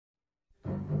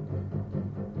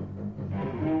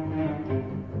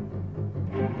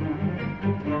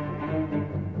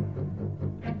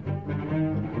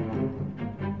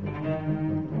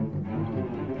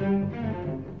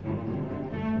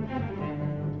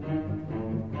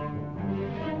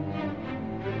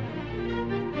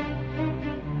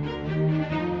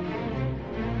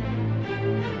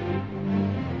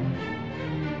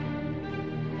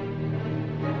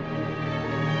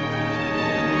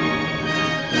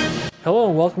Hello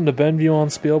and welcome to Benview on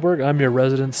Spielberg. I'm your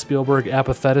resident Spielberg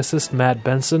apatheticist, Matt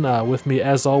Benson. With me,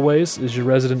 as always, is your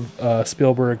resident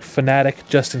Spielberg fanatic,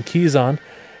 Justin Keyson.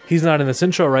 He's not in this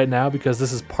intro right now because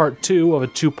this is part 2 of a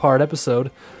 2-part episode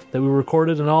that we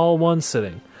recorded in all one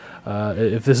sitting.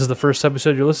 If this is the first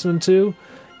episode you're listening to,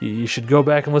 you should go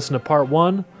back and listen to part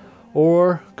 1,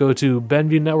 or go to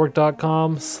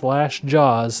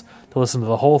BenviewNetwork.com/Jaws to listen to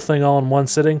the whole thing all in one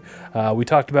sitting. We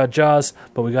talked about Jaws,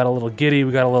 but we got a little giddy,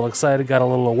 we got a little excited, got a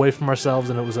little away from ourselves,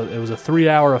 and it was a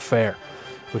 3-hour affair,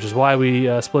 which is why we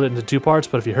split it into 2 parts.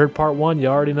 But if you heard part 1, you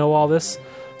already know all this.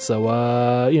 So,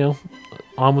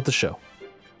 on with the show.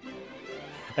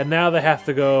 And now they have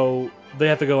to go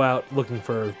out looking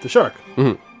for the shark.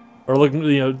 Mm-hmm. Or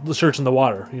looking, searching the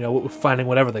water, finding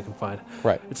whatever they can find.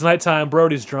 Right. It's nighttime.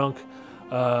 Brody's drunk.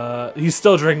 He's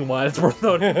still drinking wine. It's worth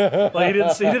noting. Like he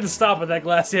didn't stop at that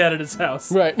glass he had at his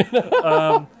house. Right.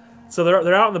 So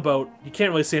they're out in the boat. You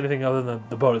can't really see anything other than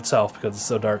the boat itself because it's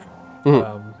so dark.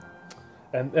 Mm-hmm.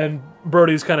 And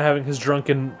Brody's kind of having his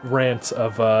drunken rant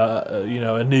of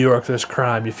in New York there's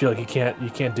crime. You feel like you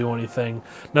can't do anything.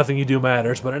 Nothing you do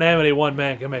matters. But in Amity, one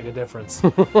man can make a difference.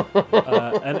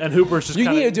 And Hooper's just you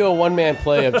need to do a one-man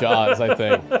play of Jaws, I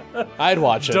think. I'd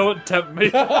watch it. Don't tempt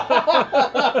me.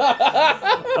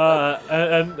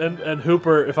 And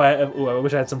Hooper, I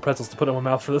wish I had some pretzels to put in my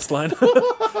mouth for this line.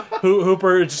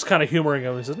 Hooper is just kind of humoring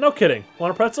him. He says, "No kidding.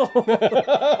 Want a pretzel?"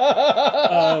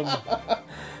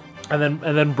 And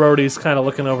then Brody's kind of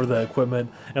looking over the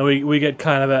equipment, and we get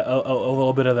kind of a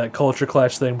little bit of that culture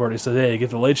clash thing. Brody says, "Hey, you get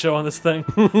the Late Show on this thing?"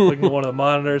 Looking at one of the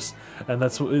monitors, and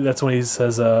that's when he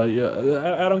says,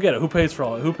 I don't get it. Who pays for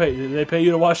all it? They pay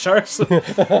you to watch sharks?"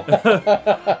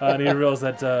 And he reveals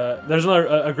that there's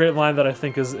a great line that I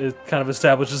think is kind of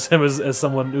establishes him as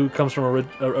someone who comes from a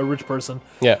rich person.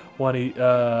 Yeah. When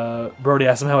Brody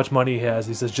asks him how much money he has,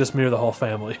 he says, "Just me or the whole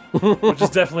family," which is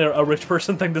definitely a rich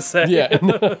person thing to say. Yeah.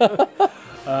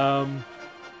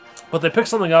 But they pick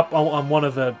something up on one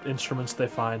of the instruments they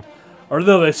find. Or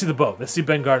no, they see the boat. They see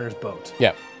Ben Gardner's boat.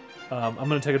 Yeah. I'm going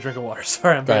to take a drink of water.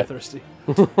 Sorry, I'm very thirsty.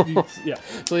 Yeah.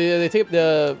 So they take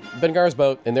the Ben Gar's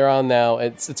boat, and they're on now.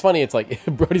 It's funny. It's like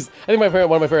Brody's. I think one of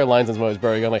my favorite lines in this movie is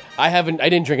Brody going like, I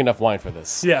didn't drink enough wine for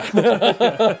this. Yeah.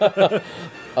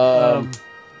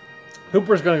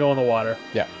 Hooper's going to go in the water.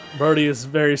 Yeah. Brody is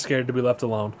very scared to be left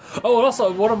alone. Oh, and also,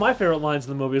 one of my favorite lines in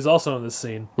the movie is also in this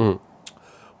scene,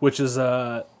 which is,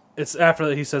 it's after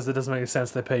that he says it doesn't make any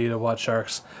sense they pay you to watch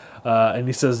sharks. And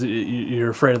he says, you're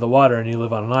afraid of the water and you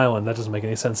live on an island. That doesn't make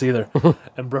any sense either.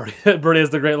 And Brody has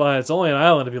the great line, "It's only an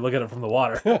island if you look at it from the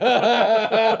water."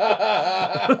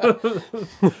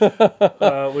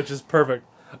 Which is perfect.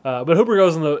 But Hooper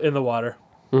goes in the water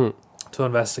to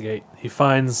investigate. He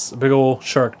finds a big old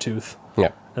shark tooth.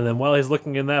 Yeah. And then while he's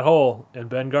looking in that hole in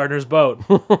Ben Gardner's boat,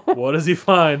 what does he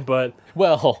find but...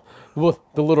 Well,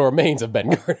 the little remains of Ben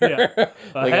Gardner. Yeah.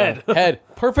 A head. Head.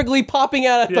 Perfectly popping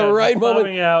out at the right moment.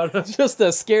 Popping out. Just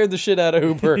to scare the shit out of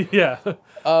Hooper. Yeah.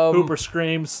 Hooper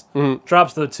screams,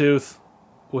 drops the tooth,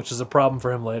 which is a problem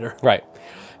for him later. Right.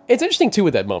 It's interesting, too,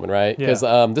 with that moment, right? Because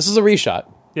this is a reshoot.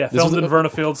 Yeah, filmed in Verna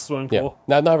Field's swimming pool.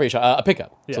 Yeah, not a reshoot, a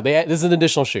pickup. Yeah. So this is an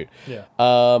additional shoot. Yeah.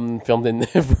 Filmed in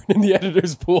the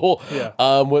editor's pool.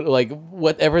 Yeah.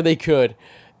 Whatever they could.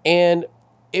 And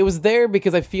it was there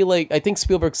because I think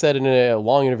Spielberg said in a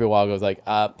long interview a while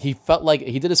ago, he felt like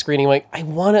he did a screening like, I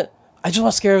just want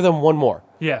to scare them one more.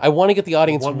 Yeah. I want to get the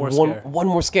audience one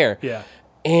more scare. Yeah.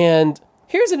 And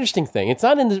here's an interesting thing. It's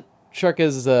not in the shark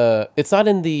it's not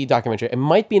in the documentary. It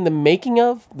might be in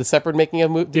the separate making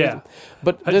of movie. Yeah.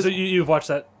 But So you've watched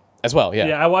that? As well, yeah.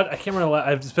 Yeah, I can't remember.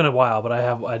 It's been a while, but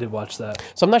I did watch that.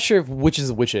 So I'm not sure which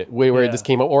this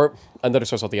came out, or another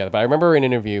source altogether. But I remember an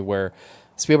interview where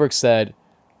Spielberg said,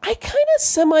 I kind of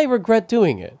semi-regret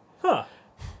doing it. Huh.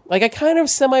 Like, I kind of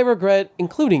semi-regret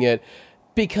including it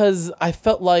because I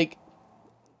felt like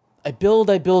I build,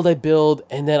 and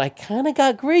then I kind of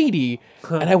got greedy,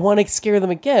 and I want to scare them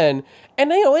again.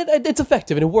 And it's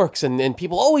effective, and it works, and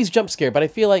people always jump scare, but I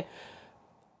feel like,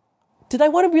 did I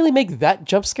want to really make that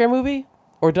jump scare movie?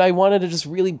 Or did I want to just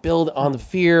really build on the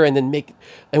fear and then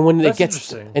when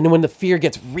the fear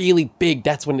gets really big,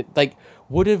 that's when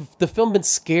would have the film been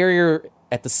scarier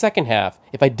at the second half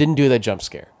if I didn't do that jump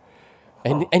scare?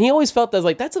 And he always felt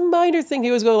that's a minor thing. He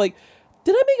always go like,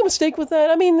 did I make a mistake with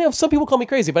that? I mean, some people call me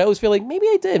crazy, but I always feel like maybe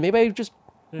I did. Maybe I just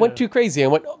went too crazy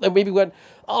and went,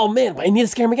 oh man, I need to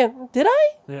scare him again. Did I?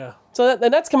 Yeah. So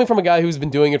that's coming from a guy who's been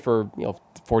doing it for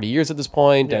 40 years at this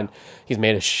point, and he's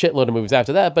made a shitload of movies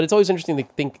after that. But it's always interesting to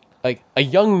think like a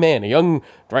young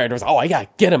director was, I gotta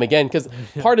get him again, because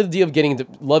part of the deal of getting into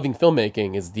loving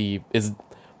filmmaking is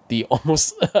the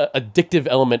almost addictive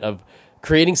element of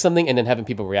creating something and then having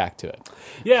people react to it.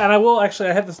 Yeah, and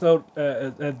I had this note,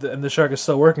 and the shark is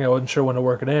still working. I wasn't sure when to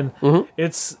work it in. Mm-hmm.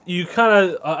 It's you kind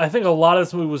of. I think a lot of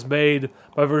this movie was made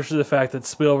by virtue of the fact that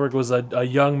Spielberg was a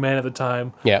young man at the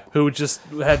time. Yeah. Who just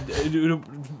had,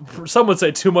 some would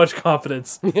say, too much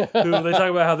confidence. Who they talk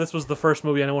about how this was the first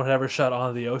movie anyone had ever shot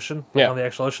on the ocean, on the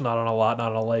actual ocean, not on a lot,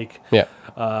 not on a lake. Yeah.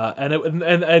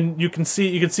 And you can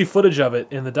see footage of it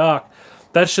in the doc.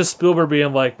 That's just Spielberg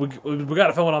being like, we got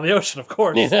to film it on the ocean, of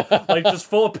course. Like, just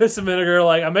full of piss and vinegar.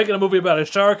 Like, I'm making a movie about a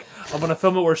shark. I'm going to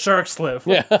film it where sharks live.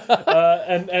 Yeah.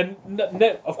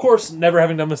 Of course, never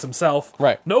having done this himself.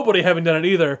 Right. Nobody having done it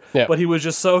either. Yeah. But he was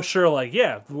just so sure, like,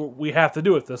 yeah, we have to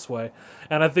do it this way.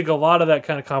 And I think a lot of that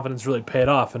kind of confidence really paid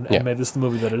off and made this the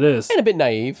movie that it is. And a bit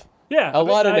naive. Yeah, a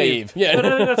lot of naive. Yeah, but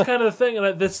I think that's kind of the thing, and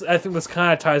I think this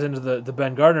kind of ties into the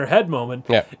Ben Gardner head moment.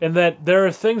 Yeah. In that there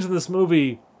are things in this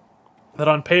movie that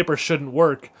on paper shouldn't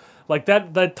work. Like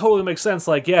that totally makes sense.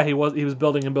 Like, yeah, he was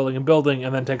building and building and building,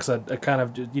 and then takes a kind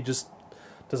of, he just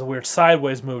does a weird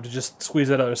sideways move to just squeeze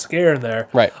that other scare in there.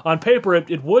 Right. On paper,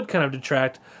 it would kind of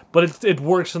detract, but it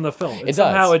works in the film.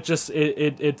 Somehow it just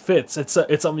it fits. It's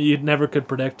something you never could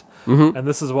predict, and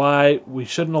this is why we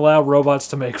shouldn't allow robots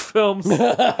to make films.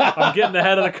 I'm getting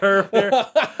ahead of the curve here.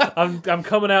 I'm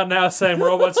coming out now saying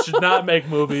robots should not make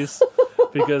movies.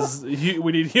 Because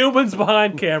we need humans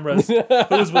behind cameras.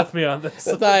 Who's with me on this?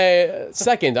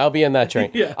 Second, I'll be on that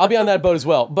train. Yeah. I'll be on that boat as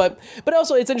well. But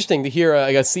also, it's interesting to hear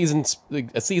a seasoned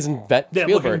vet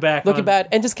Spielberg looking back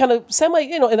and just kind of semi,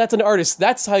 and that's an artist.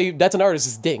 That's an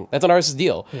artist's ding. That's an artist's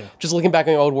deal. Yeah. Just looking back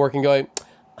on old work and going,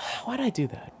 why did I do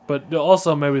that? But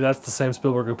also, maybe that's the same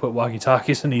Spielberg who put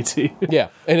walkie-talkies in E.T. Yeah,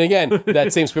 and again,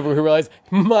 that same Spielberg who realized,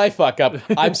 my fuck up.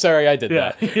 I'm sorry I did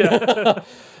that. Yeah.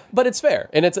 But it's fair,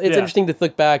 and it's interesting to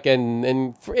look back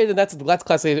and that's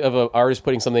classic of an artist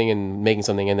putting something and making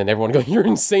something, and then everyone going, "You're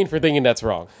insane for thinking that's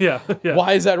wrong." Yeah.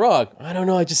 Why is that wrong? I don't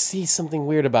know. I just see something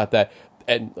weird about that,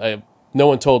 and no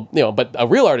one told But a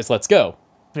real artist lets go,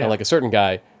 and like a certain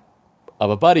guy of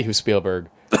a buddy who's Spielberg,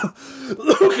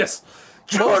 Lucas.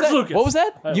 George Lucas. What was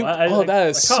that? That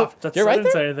is so. You're right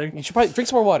there. Say anything. You should probably drink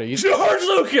some more water. George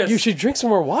Lucas. You should drink some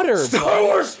more water. Star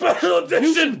Wars Special Edition.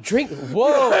 You should drink.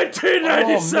 Whoa.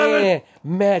 1997. Oh,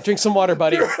 man, drink some water,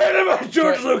 buddy. You're right about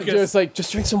George Lucas.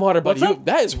 Just drink some water, buddy.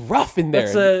 That is rough in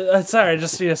there. Sorry,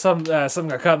 just something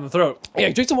got caught in the throat.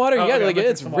 Yeah, drink some water. Okay,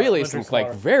 it's really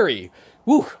very.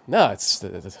 Woo! No, it's.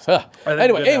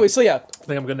 Anyway, so yeah. I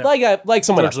think I'm good now. Like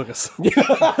someone George else. Lucas.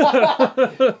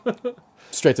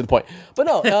 Straight to the point. But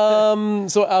no.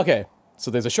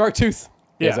 So there's a shark tooth.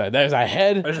 Yeah. There's a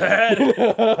head. There's a head.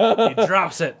 He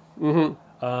drops it. Mm-hmm.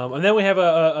 And then we have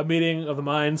a meeting of the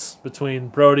minds between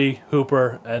Brody,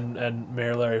 Hooper, and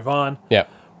Mayor Larry Vaughn. Yeah.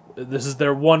 This is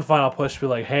their one final push to be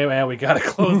like, hey, man, we got to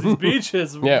close these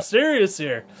beaches. We're serious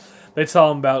here. They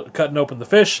tell him about cutting open the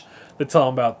fish. They tell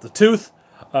him about the tooth.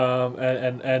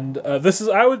 This is,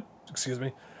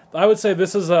 I would say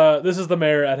this is the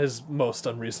mayor at his most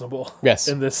unreasonable. Yes.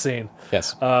 In this scene.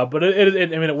 Yes. But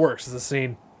it works. It's a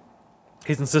scene.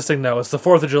 He's insisting, no, it's the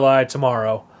 4th of July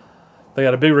tomorrow. They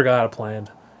got a big regatta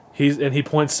planned. He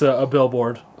points to a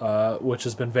billboard, which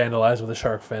has been vandalized with a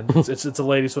shark fin. It's a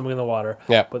lady swimming in the water.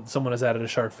 Yeah. But someone has added a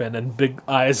shark fin and big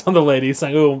eyes on the lady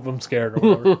saying, "Oh, I'm scared,"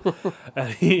 or whatever. And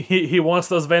he wants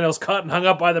those vandals cut and hung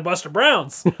up by the Buster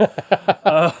Browns.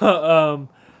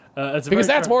 Because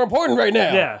that's more important right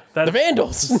now. Yeah, the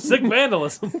vandals. Sick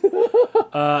vandalism.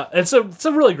 It's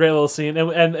a really great little scene,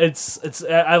 and it's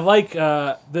I like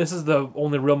this is the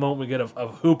only real moment we get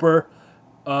of Hooper,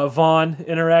 Vaughn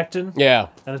interacting. Yeah,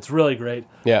 and it's really great.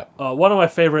 Yeah, one of my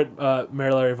favorite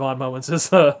Mayor Larry Vaughn moments is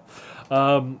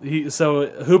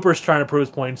Hooper's trying to prove his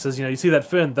point. He says, you see that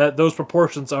fin, that those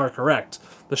proportions are correct.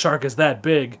 The shark is that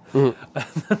big. Mm-hmm. And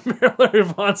then Mayor Larry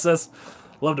Vaughn says,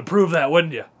 "Love to prove that,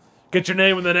 wouldn't you? Get your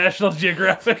name in the National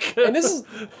Geographic." And this is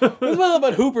what I love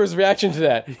about Hooper's reaction to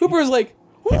that. Hooper's like,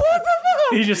 "What the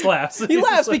fuck?" He just laughs. He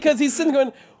laughs because he's sitting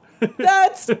going,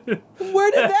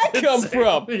 where did that come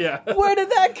from? Yeah. Where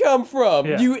did that come from?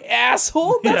 Yeah. You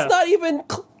asshole? That's not even.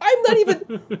 I'm not even.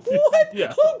 What?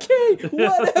 Yeah. Okay,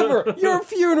 whatever. You're a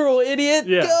funeral, idiot.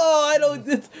 Yeah. Oh, I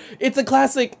don't. It's a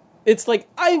classic. It's like,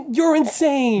 you're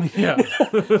insane. Yeah.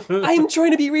 I'm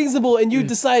trying to be reasonable, and you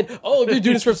decide, you're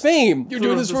doing this for fame. You're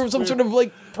doing this for some sort of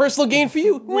personal gain for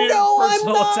you. No, I'm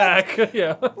not. Attack.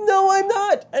 Yeah. No, I'm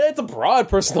not. And it's a broad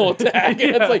personal attack.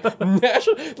 And it's like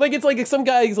national. It's like some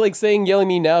guy's saying, yelling at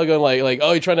me now, going like,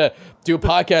 oh, you're trying to do a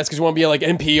podcast because you want to be like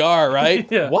NPR, right?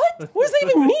 Yeah. What? What does that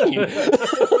even mean?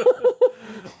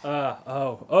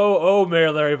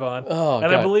 Mayor Larry Vaughn. Oh,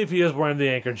 and God. I believe he is wearing the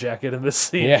anchor jacket in this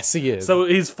scene. Yes, he is. So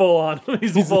he's full on.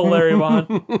 He's full Larry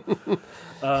Vaughn.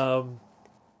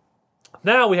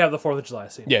 Now we have the 4th of July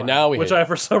scene. Yeah, now we which hit it. I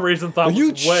for some reason thought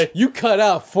was way. You cut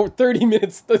out for 30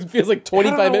 minutes. It feels like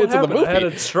 25 minutes of the movie. I had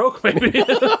a stroke, maybe.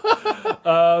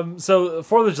 So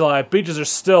 4th of July, beaches are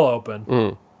still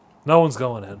open. No one's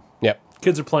going in. Yep.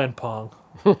 Kids are playing Pong.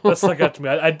 That stuck out to me.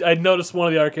 I noticed one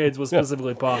of the arcades was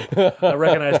specifically Pong. I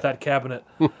recognized that cabinet.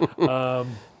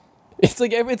 It's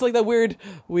like that weird.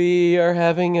 We are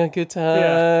having a good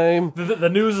time. The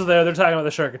news is there. They're talking about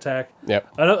the shark attack. Yep.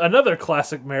 Another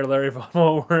classic Mayor Larry Vaughn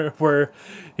moment where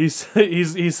he's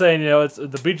saying, it's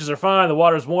the beaches are fine, the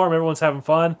water's warm, everyone's having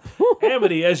fun.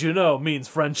 Amity, as you know, means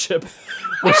friendship,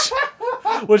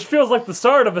 which feels like the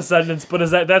start of a sentence, but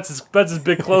that's his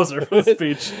big closer for the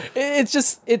speech.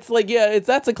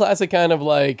 That's a classic kind of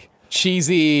like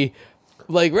cheesy.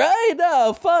 Like, right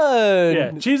now, fun.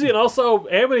 Yeah, cheesy, and also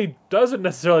amity doesn't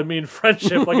necessarily mean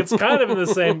friendship. Like, it's kind of in the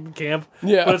same camp.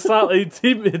 Yeah, but it's not. It's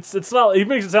not. He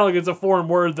makes it sound like it's a foreign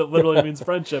word that literally means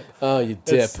friendship. Oh, you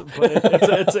dip.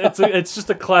 It's just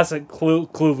a classic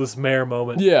clueless mayor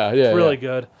moment. Yeah, it's really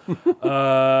good.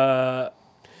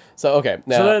 So okay,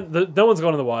 now so then no one's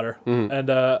going in the water, and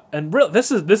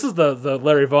this is the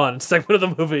Larry Vaughn segment of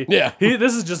the movie. Yeah,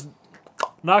 this is just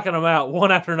knocking them out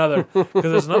one after another,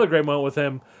 because there's another great moment with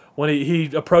him when he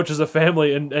approaches a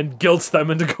family and guilts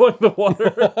them into going in the water.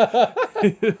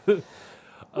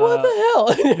 What the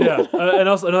hell? Yeah, and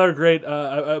also another great,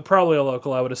 probably a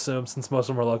local, I would assume, since most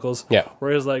of them are locals. Yeah,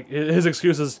 where his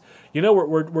excuse is,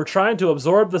 we're trying to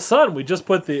absorb the sun. We just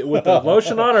put the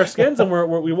lotion on our skins, and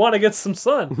we want to get some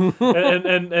sun.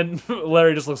 And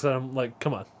Larry just looks at him like,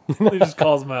 come on. He just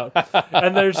calls him out.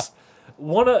 And there's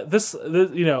one of this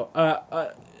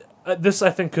I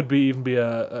think could even be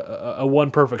a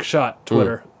one perfect shot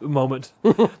Twitter moment.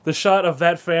 The shot of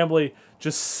that family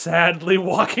just sadly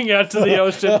walking out to the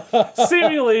ocean,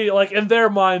 seemingly like in their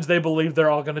minds they believe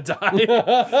they're all going to die,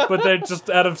 but they just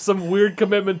out of some weird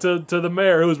commitment to the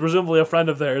mayor, who is presumably a friend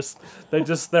of theirs,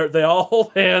 they all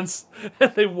hold hands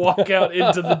and they walk out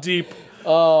into the deep.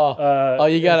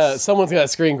 Someone's gotta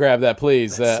screen grab that,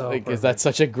 please, because that's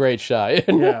such a great shot.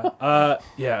 Yeah,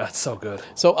 it's so good.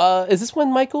 So, is this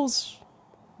when Michael's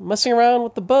messing around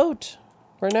with the boat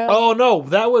right now? Oh no,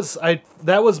 that was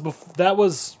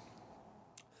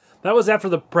after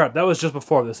the prep. That was just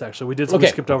before this. Actually, we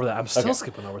skipped over that. I'm still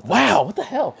skipping over that. Wow, what the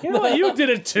hell? You know what? You did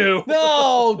it too.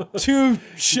 No,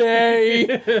 touche.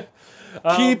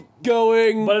 Keep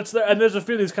going. But it's there, and there's a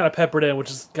few of these kind of peppered in,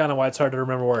 which is kind of why it's hard to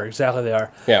remember where exactly they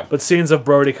are. Yeah. But scenes of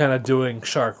Brody kind of doing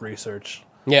shark research.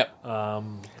 Yep.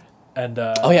 And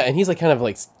and he's like kind of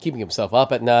like keeping himself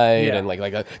up at night, Yeah. and like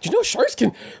do you know sharks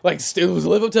can like still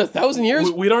live up to 1,000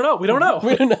 years? we don't know. We don't know.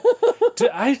 We don't know.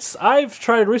 I've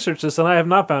tried to research this, and I have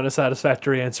not found a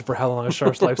satisfactory answer for how long a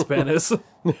shark's lifespan is.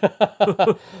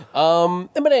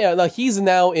 But he's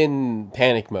now in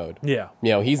panic mode. Yeah.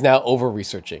 He's now over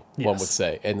researching. One would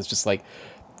say, and it's just like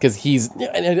because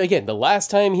and again, the last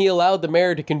time he allowed the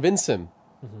mayor to convince him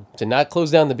to not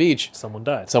close down the beach, Someone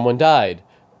died. Someone died,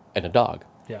 and a dog.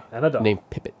 Yeah, and a dog named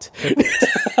Pippet.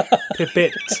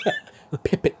 Pippet.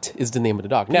 Pippet is the name of the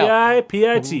dog. Now,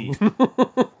 P-I-P-I-T.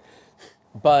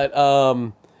 But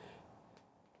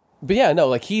yeah, no,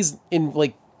 like he's in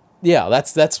like, yeah,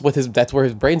 that's where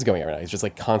his brain's going right now. He's just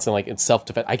like constant like in self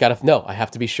defense. I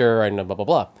have to be sure, and blah blah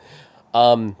blah.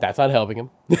 That's not helping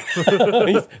him.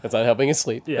 That's not helping his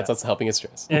sleep. Yeah. That's not helping his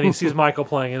stress. And he sees Michael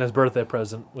playing in his birthday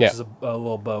present, which is a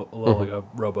little boat, like a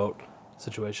rowboat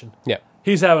situation. Yeah.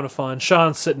 He's having fun.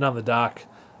 Sean's sitting on the dock,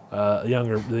 the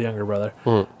younger brother,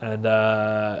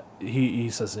 and he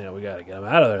says, we got to get him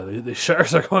out of there. The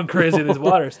sharks are going crazy in these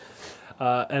waters.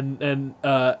 And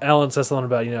Alan says something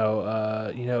about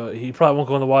he probably won't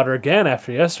go in the water again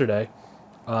after yesterday.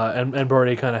 And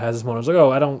Brody kind of has this moment. He's like,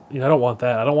 I don't want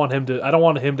that. I don't want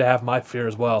him to have my fear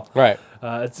as well. Right.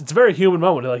 It's a very human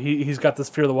moment. Like he's got this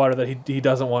fear of the water that he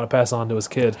doesn't want to pass on to his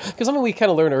kid. Because something we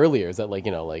kind of learned earlier is that like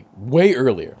way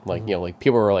earlier, like like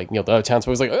people were like the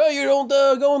townspeople was like, oh, you don't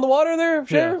go in the water there,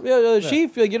 Sheriff? Yeah.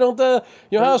 Chief, you don't how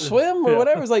to swim or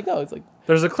whatever. It's like no, it's like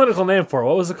there's a clinical name for it.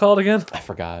 What was it called again? I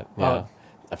forgot. Yeah.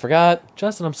 I forgot.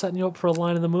 Justin, I'm setting you up for a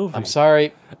line in the movie. I'm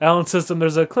sorry. Alan System,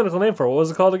 there's a clinical name for it. What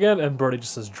was it called again? And Brody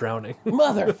just says drowning.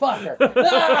 Motherfucker.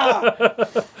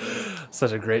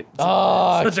 Such a great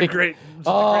moment.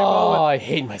 I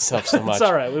hate myself so much. It's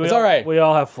all right. It's all right. We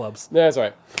all have flubs. Yeah, it's all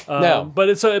right.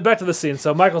 But back to the scene.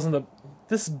 So Michael's in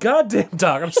This goddamn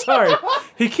dog. I'm sorry.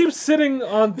 He keeps sitting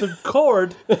on the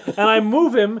cord, and I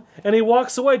move him, and he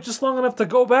walks away just long enough to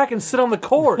go back and sit on the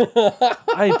cord.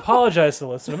 I apologize to the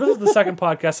listener. This is the second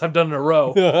podcast I've done in a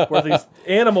row where these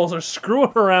animals are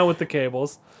screwing around with the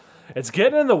cables. It's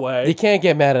getting in the way. You can't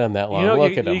get mad at him that long.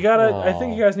 Look at him. You gotta. I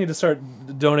think you guys need to start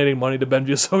donating money to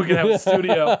Benview so we can have a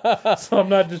studio. So I'm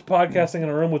not just podcasting in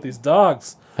a room with these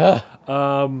dogs.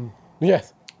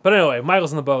 Yes. But anyway,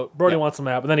 Michael's in the boat. Brody wants him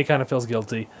out, but then he kind of feels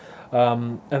guilty.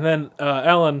 And then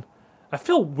Ellen, I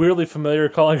feel weirdly familiar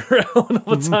calling her Ellen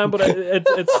all the time, but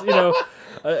it's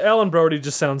Ellen Brody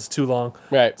just sounds too long.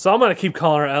 Right. So I'm going to keep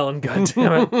calling her Ellen,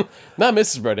 goddammit. Not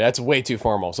Mrs. Brody. That's way too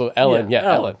formal. So Ellen.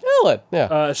 Yeah, Ellen.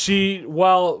 Yeah.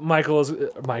 While Michael is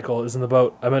in the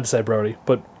boat, I meant to say Brody,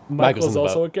 but Michael is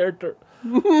also a character.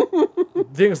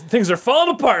 Things are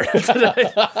falling apart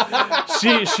today.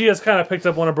 She has kind of picked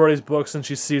up one of Brody's books and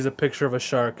she sees a picture of a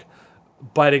shark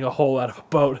biting a hole out of a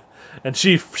boat, and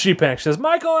she panics. She says,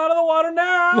 "Michael, out of the water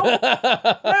now!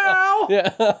 Now!"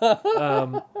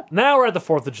 Yeah. Now we're at the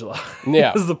 4th of July.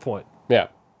 Yeah. This is the point. Yeah.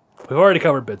 We've already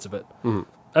covered bits of it. Mm-hmm.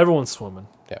 Everyone's swimming.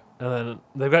 Yeah. And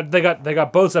then they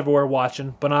got boats everywhere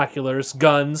watching, binoculars,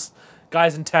 guns,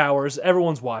 guys in towers.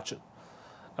 Everyone's watching.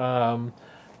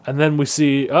 And then we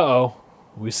see,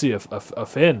 we see a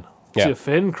fin. We see a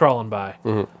fin crawling by.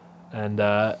 Mm-hmm. And,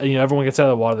 everyone gets out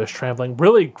of the water. There's trampling.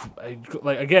 Really,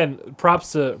 like, again,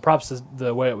 props to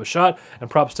the way it was shot, and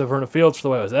props to Verna Fields for the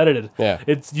way it was edited. Yeah.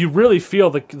 You really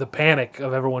feel the panic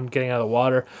of everyone getting out of the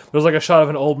water. There's, like, a shot of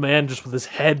an old man just with his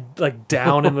head, like,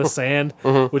 down in the sand,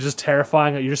 which is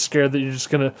terrifying. You're scared that you're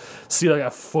just going to see, like, a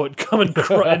foot come and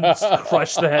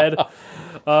crush the head.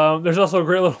 There's also a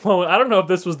great little moment. I don't know if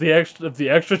this was if the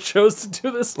extra chose to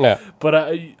do this. Yeah.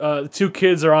 But 2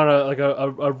 kids are on a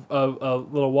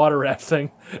little water raft thing,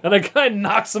 and a guy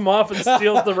knocks them off and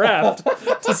steals the raft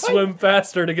to swim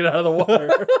faster to get out of the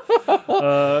water.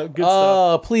 Good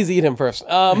stuff. Please eat him first.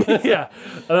 Yeah.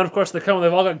 And then of course they've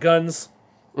all got guns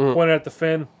pointed at the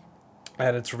fin,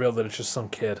 and it's revealed that it's just some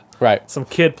kid. Right. Some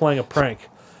kid playing a prank.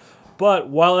 But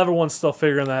while everyone's still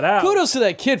figuring that out... Kudos to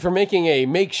that kid for making a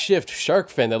makeshift shark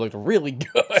fin that looked really good.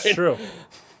 It's true.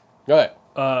 Go ahead.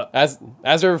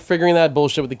 As they're figuring that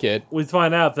bullshit with the kid, we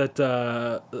find out that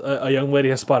a young lady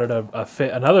has spotted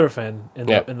another fin in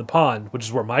the pond, which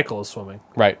is where Michael is swimming.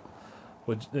 Right.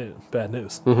 Which bad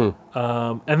news.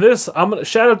 Mm-hmm. And this, I'm gonna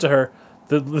shout out to her.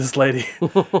 This lady,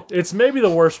 it's maybe the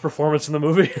worst performance in the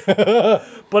movie,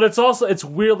 but it's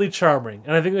weirdly charming,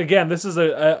 and I think again this is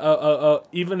a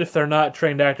even if they're not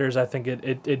trained actors, I think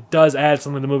it does add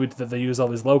something to the movie that they use all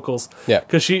these locals. Yeah,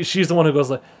 because she's the one who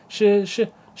goes like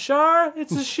shark,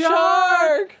 it's a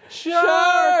shark,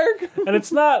 and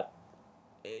it's not.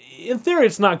 In theory,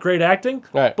 it's not great acting,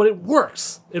 right? But it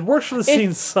works. It works for the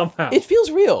scene somehow. It feels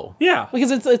real, yeah,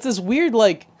 because it's this weird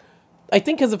like. I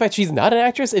think because of the fact she's not an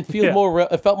actress, it feels more.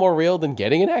 It felt more real than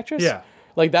getting an actress. Yeah,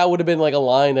 like that would have been like a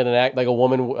line that like a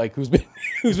woman like who's been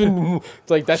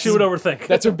like that's she would overthink.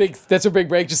 That's her big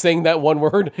break, just saying that one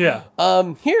word. Yeah.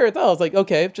 Here I was like,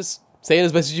 okay, just say it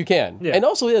as best as you can. Yeah. And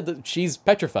also she's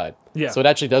petrified. Yeah. So it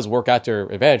actually does work out to her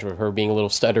advantage with her being a little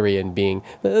stuttery and being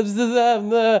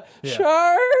shark.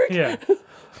 Yeah.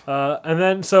 And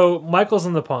then so Michael's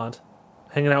in the pond,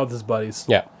 hanging out with his buddies.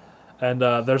 Yeah. And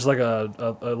there's like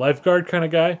a lifeguard kind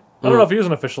of guy. I don't know if he was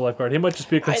an official lifeguard. He might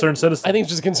just be a concerned citizen. I think it's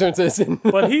just a concerned citizen.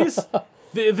 But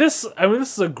this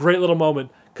is a great little moment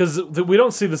because we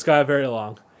don't see this guy very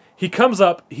long. He comes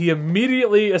up, he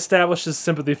immediately establishes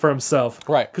sympathy for himself.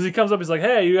 Right. Because he comes up, he's like,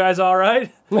 "Hey, you guys all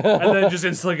right?" And then just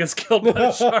instantly gets killed by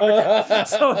a shark.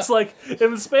 So it's like,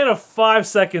 in the span of 5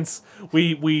 seconds,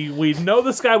 we know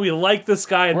this guy, we like this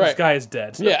guy, and this guy is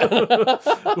dead. Yeah.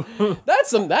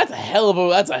 That's a hell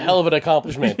of an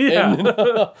accomplishment.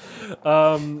 Yeah.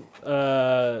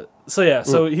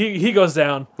 So he goes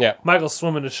down. Yeah. Michael's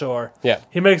swimming to shore. Yeah.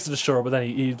 He makes it to shore, but then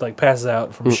he like passes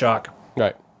out from shock.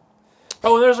 Right.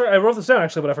 Oh, and I wrote this down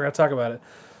actually, but I forgot to talk about it.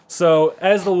 So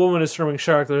as the woman is swimming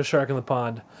shark, there's a shark in the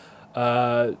pond.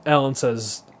 Ellen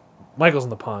says, "Michael's in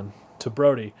the pond," to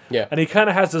Brody. Yeah. And he kind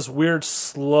of has this weird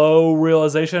slow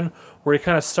realization where he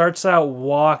kind of starts out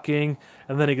walking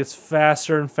and then he gets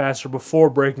faster and faster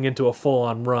before breaking into a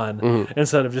full-on run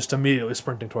instead of just immediately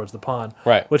sprinting towards the pond.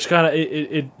 Right. Which kind of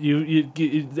it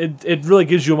really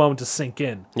gives you a moment to sink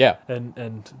in. Yeah.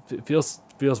 And it feels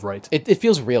right. It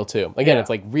feels real too. Again,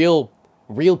 it's like real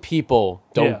people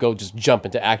don't go just jump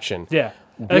into action. Yeah.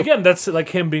 And again, that's like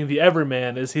him being the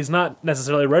everyman, is he's not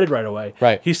necessarily ready right away.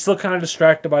 Right. He's still kind of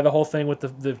distracted by the whole thing with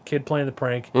the kid playing the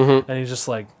prank, and he's just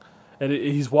like, and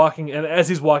he's walking, and as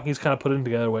he's walking, he's kind of putting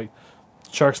together, wait,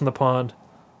 shark's in the pond,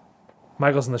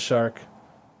 Michael's in the shark,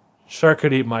 Shark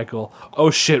could eat Michael. Oh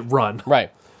shit, run.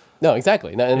 Right. No,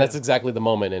 exactly. And that's exactly the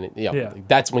moment. And Yeah.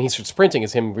 that's when he starts sprinting,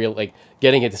 is him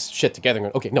getting his shit together and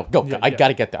going, okay, no, go. I got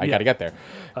to get there. I got to get there.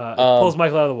 Pulls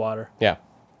Michael out of the water. Yeah.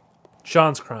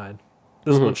 Sean's crying.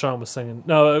 This is when Sean was singing.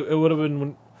 No, it would have been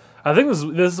when... I think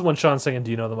this is when Sean's singing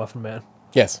Do You Know the Muffin Man?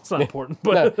 Yes. It's not important,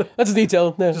 but No, that's a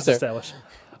detail. No, just there. establish.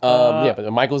 Yeah, but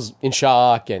Michael's in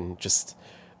shock and just...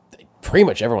 Pretty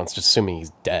much everyone's just assuming he's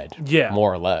dead. Yeah.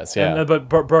 More or less, yeah. But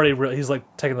Brody, he's like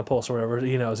taking the pulse or whatever.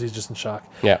 He knows he's just in shock.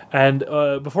 Yeah. And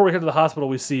before we get to the hospital,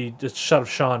 we see just a shot of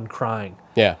Sean crying.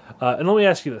 Yeah. And let me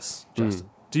ask you this,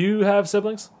 Justin. Do you have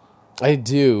siblings? I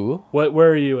do, Where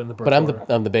are you in the birth but order?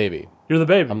 I'm the baby. You're the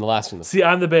baby. I'm the last one. See,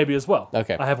 I'm the baby as well.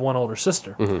 Okay. I have one older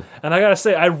sister. And I gotta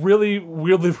say, I really,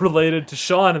 really related to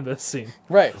Sean in this scene.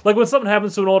 Right. Like when something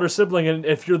happens to an older sibling and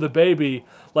if you're the baby,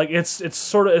 like it's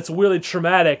weirdly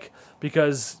traumatic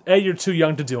because A, you're too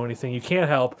young to do anything. You can't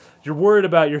help. You're worried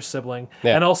about your sibling.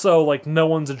 Yeah. And also, like, no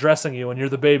one's addressing you and you're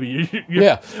the baby.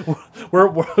 Yeah.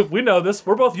 We know this.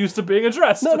 We're both used to being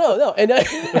addressed. No. And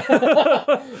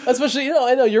especially,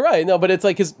 I know you're right. No, but it's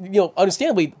like, his,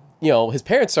 understandably, his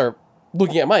parents are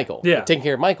looking at Michael. Yeah. Taking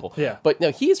care of Michael. Yeah. But no,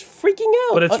 he is freaking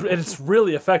out. But it's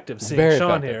really effective seeing very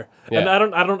Sean effective. here. Yeah.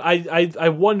 And I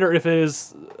wonder if it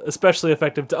is especially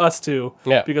effective to us two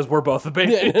Yeah. because we're both the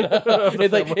baby.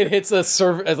 it hits a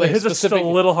It hits us just a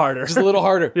little harder. Just a little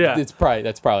harder. Yeah. That's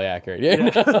probably accurate. Yeah.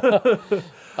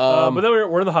 But then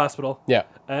we're in the hospital. Yeah.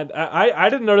 And I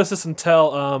didn't notice this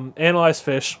until Analyze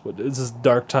Fish. This is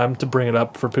dark time to bring it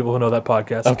up for people who know that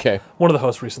podcast. Okay. One of the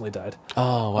hosts recently died.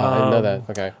 Oh wow, I didn't know that.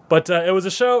 Okay. But it was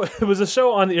a show. It was a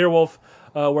show on the Earwolf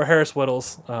where Harris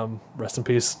Whittles, rest in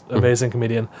peace, amazing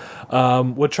comedian,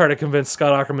 would try to convince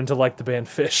Scott Aukerman to like the band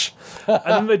Fish.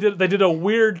 And then they did a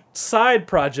weird side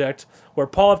project where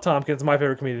Paul F. Tompkins, my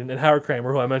favorite comedian, and Howard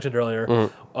Kramer, who I mentioned earlier,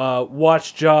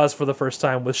 watched Jaws for the first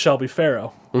time with Shelby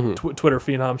Farrow, Twitter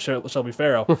phenom Shelby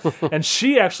Farrow, and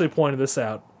she actually pointed this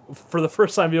out for the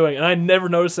first time viewing, and I never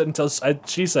noticed it until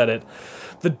she said it.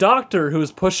 The doctor who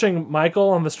is pushing Michael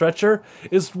on the stretcher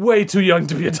is way too young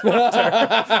to be a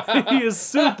doctor. He is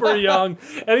super young,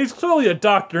 and he's clearly a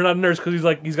doctor, not a nurse, because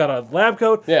he's got a lab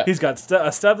coat. Yeah. He's got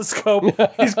a stethoscope.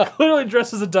 He's clearly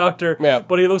dressed as a doctor. Yeah.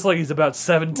 But he looks like he's about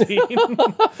 17.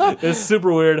 It's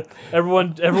super weird.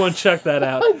 Everyone check that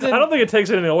out. I don't think it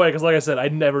takes anything away because, like I said, I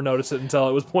never noticed it until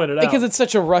it was pointed out. Because it's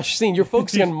such a rush scene. You're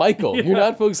focusing on Michael. Yeah. You're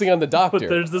not focusing on the doctor. But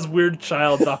there's this weird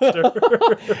child doctor.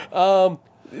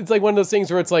 It's like one of those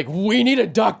things where it's like, we need a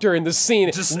doctor in this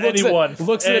scene. Just looks anyone.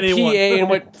 Looks at Anyone. a PA and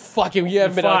went, fuck you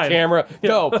haven't been on Fine. camera.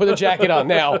 Go, put the jacket on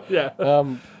now. Yeah.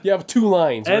 You have 2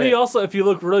 lines. And right? he also, if you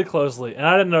look really closely, and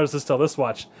I didn't notice this till this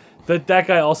watch, that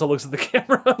guy also looks at the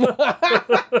camera.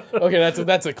 Okay,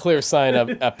 that's a clear sign of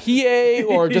a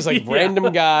PA or just like Yeah.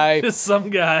 random guy Just some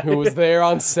guy who was there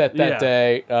on set that Yeah.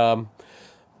 day.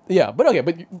 But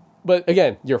okay, but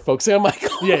again, you're focusing on Michael.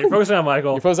 Yeah, you're focusing on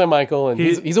Michael. You're focusing on Michael, and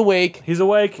he's awake. He's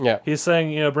awake. Yeah. He's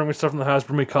saying, bring me stuff from the house,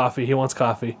 bring me coffee. He wants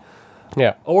coffee.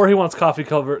 Yeah, Or he wants coffee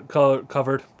covered.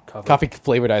 coffee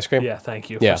flavored ice cream. Yeah, thank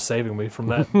you Yeah. for saving me from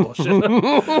that bullshit.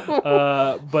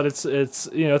 But it's it's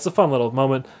a fun little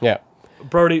moment. Yeah,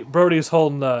 Brody's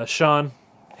holding Sean,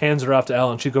 hands her off to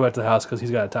Ellen. She'd go back to the house because he's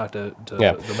got to talk to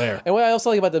Yeah. the mayor. And what I also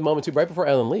like about the moment too, right before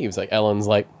Ellen leaves, like Ellen's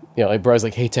like, like Bro's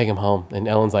like, hey, take him home, and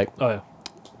Ellen's like, Oh yeah,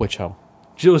 which home?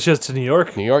 she was just to New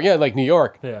York. New York? Yeah, like New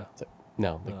York. Yeah.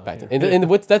 No, like back here. to, and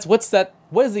what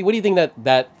do you think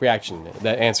that reaction,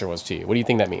 that answer was to you? What do you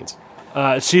think that means?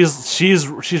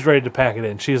 She's ready to pack it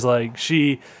in. She's like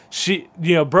she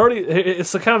Brody.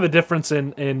 It's the kind of the difference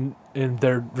in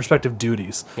their respective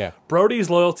duties. Yeah. Brody's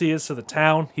loyalty is to the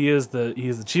town. He is the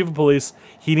chief of police.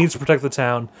 He needs to protect the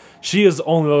town. She is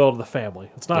only loyal to the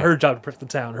family. It's not her job to protect the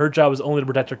town. Her job is only to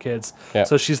protect her kids. Yeah.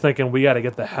 So she's thinking, we got to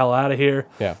get the hell out of here.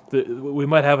 Yeah. We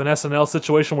might have an SNL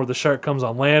situation where the shark comes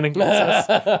on land and gets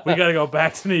us. We got to go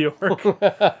back to New York.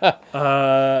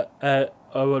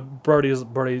 But Brody,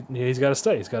 he's got to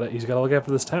stay. He's got to look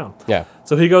after this town. Yeah,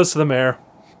 So he goes to the mayor,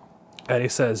 and he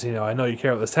says, I know you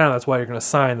care about this town. That's why you're going to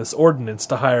sign this ordinance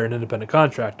to hire an independent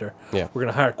contractor. Yeah. We're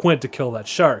going to hire Quint to kill that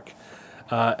shark.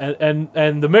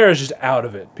 And the mayor is just out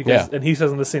of it because, Yeah. and he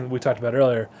says in the scene that we talked about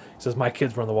earlier, he says, my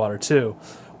kids were in the water too,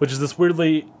 which is this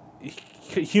weirdly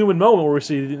human moment where we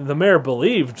see the mayor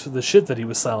believed the shit that he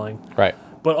was selling. right.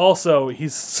 but also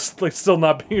he's like still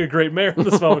not being a great mayor in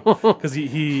this moment because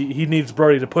he needs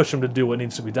Brody to push him to do what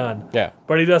needs to be done. Yeah.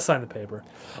 But he does sign the paper.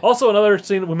 Also, another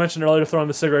scene we mentioned earlier, throwing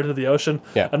the cigarette into the ocean.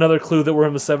 Yeah. Another clue that we're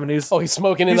in the 70s. Oh, he's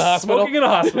smoking in the hospital? Smoking in a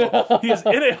hospital. He is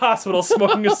in a hospital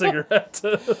smoking a cigarette.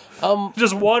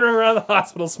 Just wandering around the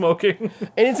hospital smoking.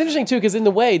 And it's interesting, too, because in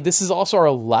the way, this is also our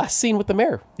last scene with the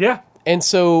mayor. Yeah. And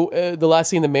so the last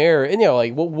scene, the mayor, and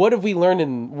like, what have we learned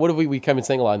and what have we come and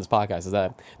saying a lot in this podcast is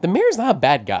that the mayor's not a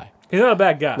bad guy. He's not a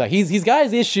bad guy. No, he's got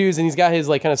his issues and he's got his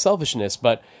like kind of selfishness,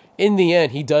 but in the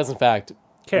end, he does in fact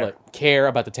care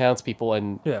about the townspeople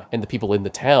and the people in the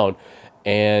town.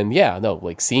 And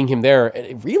like seeing him there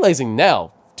and realizing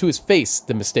now to his face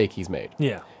the mistake he's made.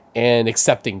 Yeah. And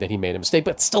accepting that he made a mistake,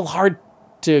 but it's still hard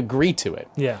to agree to it.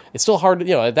 Yeah. It's still hard,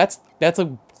 that's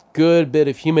a good bit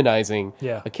of humanizing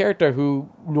a character who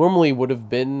normally would have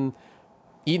been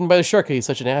eaten by the shark. He's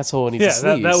such an asshole and he's a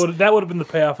sleaze. that would have been the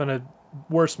payoff in a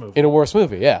worse movie. In a worse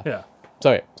movie, yeah. Yeah.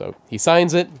 So he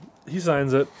signs it. He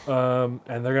signs it, and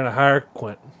they're going to hire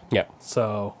Quint. Yeah.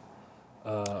 So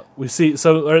we see.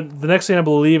 So the next scene, I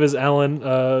believe, is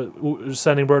Ellen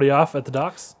sending Brody off at the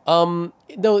docks. No,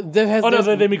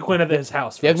 they meet Quint at his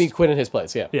house first. They have to meet Quint at his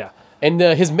place, yeah. Yeah. And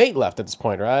his mate left at this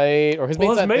point, right? Or his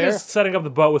mate's not mate there? is setting up the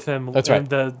boat with him That's in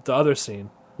right. the other scene.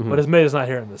 Mm-hmm. But his mate is not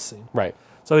here in this scene. Right.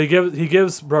 So he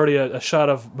gives Brody a shot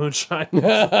of moonshine,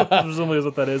 presumably is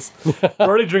what that is.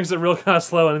 Brody drinks it real kind of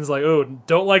slow, and he's like, "Oh,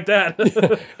 don't like that."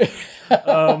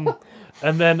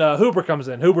 And then Hooper comes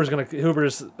in. Hooper's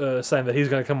saying that he's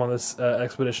gonna come on this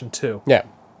expedition too. Yeah.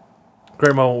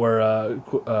 Great moment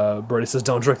where Brody says,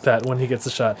 "Don't drink that" when he gets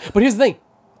the shot. But here's the thing: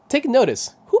 take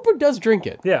notice. Hooper does drink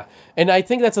it. Yeah. And I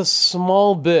think that's a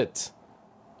small bit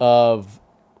of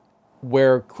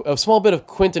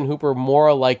Quint and Hooper more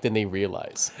alike than they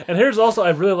realize. And here's also,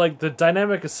 I really like the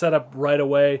dynamic is set up right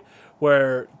away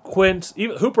where Quint,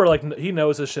 even Hooper, like he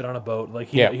knows his shit on a boat. Like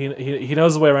he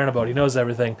knows his way around a boat. He knows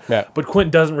everything. Yeah. But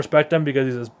Quint doesn't respect him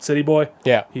because he's a city boy.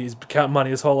 Yeah. He's counting money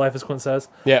his whole life, as Quint says.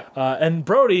 Yeah. And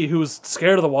Brody, who's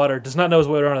scared of the water, does not know his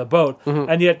way around a boat. Mm-hmm.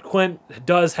 And yet Quint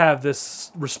does have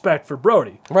this respect for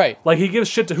Brody. Right. Like he gives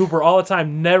shit to Hooper all the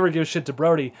time, never gives shit to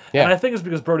Brody. Yeah. And I think it's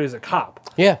because Brody is a cop.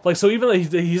 Yeah. Like so, even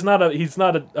though he's not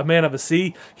a man of the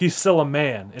sea, he's still a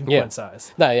man in Quint's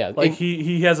eyes. No, yeah. Like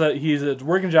he's a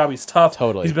working job. He's tough.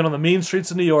 Totally. He's been on the mean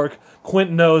streets of New York.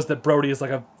 Quint knows that Brody is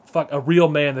like a real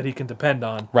man that he can depend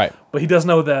on. Right. But he doesn't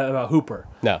know that about Hooper.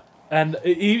 No. And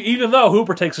even though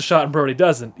Hooper takes a shot and Brody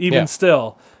doesn't,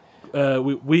 still,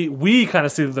 we kind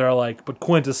of see that they're alike, but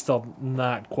Quint is still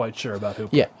not quite sure about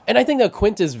Hooper. Yeah, and I think that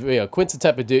Quint's the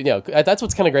type of dude. That's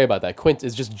what's kind of great about that. Quint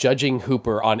is just judging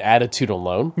Hooper on attitude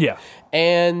alone. Yeah.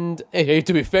 And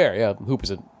to be fair,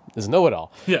 Hooper's is a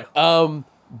know-it-all. Yeah.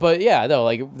 But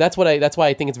that's why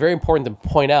I think it's very important to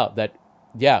point out that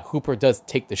Hooper does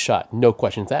take the shot, no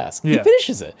questions asked. Yeah. He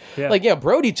finishes it. Yeah.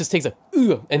 Brody just takes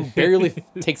and barely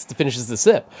finishes the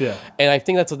sip. Yeah. And I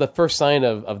think that's the first sign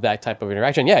of that type of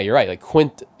interaction. Yeah, you're right. Like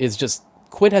Quint has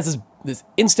this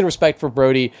instant respect for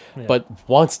Brody, but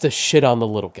wants to shit on the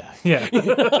little guy. Yeah.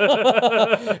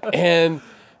 And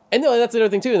no, that's another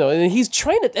thing too, though. And he's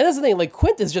trying to. And that's the thing. Like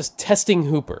Quint is just testing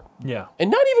Hooper. Yeah. And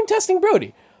not even testing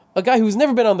Brody. A guy who's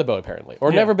never been on the boat, apparently,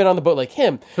 or never been on the boat like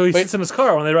him. So he sits in his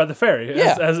car when they ride the ferry,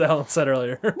 as Ellen said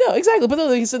earlier. No, exactly. But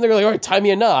then he's sitting there like, all right, tie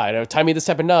me a knot, or tie me this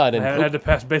type of knot. And I had to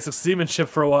pass basic seamanship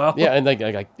for a while. Yeah, and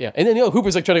and then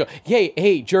Hooper's like trying to go,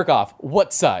 hey, jerk off,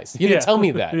 what size? You didn't tell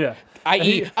me that. Yeah.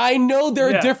 I know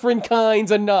there are different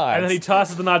kinds of knots. And then he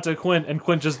tosses the knot to Quint, and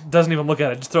Quint just doesn't even look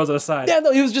at it, just throws it aside. Yeah,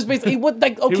 no, he was just basically,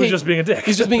 okay. He was just being a dick.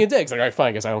 He's just being a dick. It's like, all right, fine,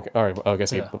 I guess I don't care. All right, I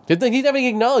guess he's not even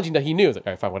acknowledging that he knew. It's like,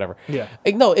 all right, fine, whatever. Yeah.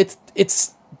 Like, no,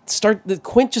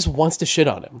 Quint just wants to shit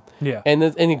on him. Yeah. And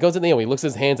he goes in there, he looks at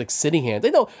his hands like sitting hands.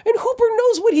 And Hooper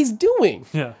knows what he's doing.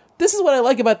 Yeah. This is what I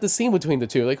like about the scene between the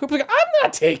two. Like Hooper's like, I'm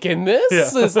not taking this.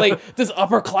 Yeah. It's like this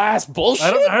upper class bullshit.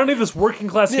 I don't need this working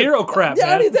class hero crap.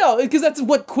 Yeah, man. because that's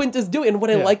what Quint is doing. And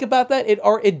what I like about that,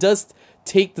 it does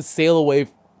take the sail away,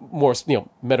 more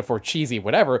metaphor cheesy,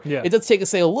 whatever. Yeah. It does take a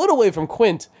sail a little away from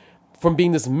Quint, from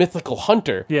being this mythical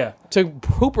hunter. Yeah. To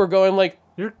Hooper going like,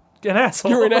 You're an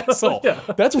asshole. You're an asshole. Yeah.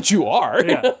 That's what you are.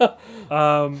 Yeah.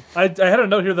 I had a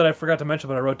note here that I forgot to mention,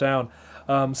 but I wrote down.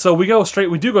 So we do go straight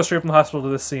from the hospital to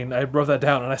this scene. I wrote that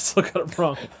down and I still got it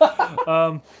wrong.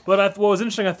 But what was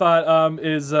interesting, I thought,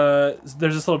 is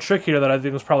there's this little trick here that I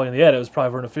think was probably in the edit. It was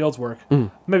probably Verna Field's work.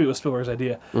 Maybe it was Spielberg's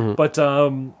idea. But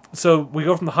so we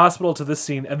go from the hospital to this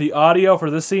scene, and the audio for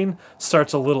this scene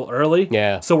starts a little early.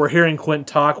 Yeah. So we're hearing Quint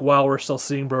talk while we're still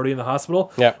seeing Brody in the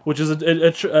hospital. Yeah. Which is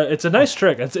it's a nice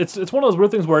trick. It's one of those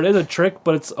weird things where it is a trick,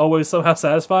 but it's always somehow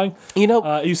satisfying. You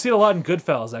know, You see it a lot in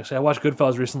Goodfellas. Actually, I watched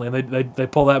Goodfellas recently, and they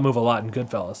pull that move a lot in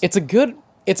Goodfellas. it's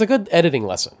a good editing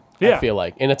lesson. I Yeah. feel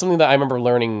like, and it's something that I remember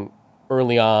learning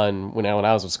early on when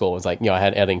I was in school. It was like, I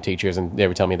had editing teachers, and they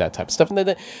would tell me that type of stuff.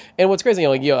 And what's crazy,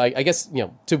 I guess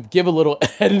to give a little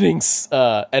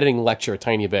editing lecture a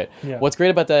tiny bit. Yeah. What's great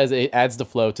about that is it adds the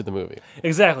flow to the movie.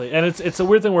 Exactly, and it's a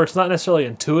weird thing where it's not necessarily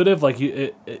intuitive. Like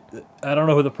I don't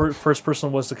know who the first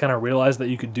person was to kind of realize that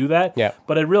you could do that. Yeah.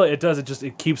 But it does.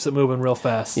 It keeps it moving real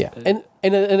fast. Yeah, and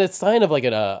it's sign of like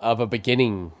of a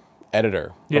beginning editor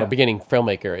or Yeah. a beginning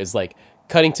filmmaker is like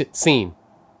cutting to scene.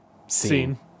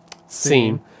 Scene.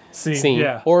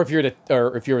 Yeah. Or if you're in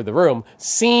the room,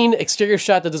 scene, exterior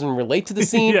shot that doesn't relate to the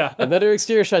scene. Yeah. Another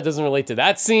exterior shot doesn't relate to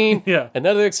that scene. Yeah.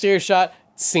 Another exterior shot,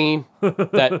 scene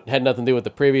that had nothing to do with the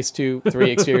previous 2-3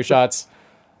 exterior shots.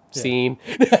 Scene.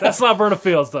 That's not Verna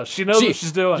Fields though. She knows what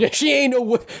she's doing. Yeah, she ain't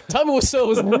no. Tommy Wiseau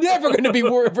was never going to be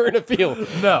Verna Field.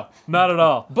 No, not at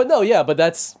all. But no, yeah, but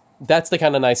that's the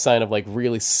kind of nice sign of like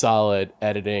really solid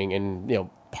editing, and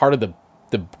part of the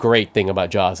great thing about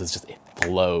Jaws is just it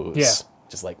flows. Yeah.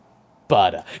 Just like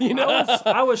butter.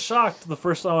 I was shocked the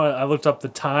first time I looked up the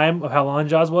time of how long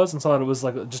Jaws was and saw that it was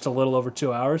like just a little over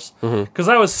 2 hours. Because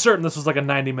I was certain this was like a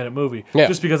 90-minute movie. Yeah.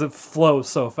 Just because it flows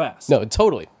so fast. No,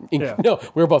 totally. Yeah. No,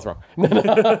 we were both wrong.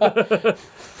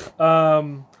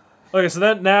 Okay, so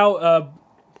then now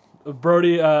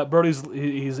Brody's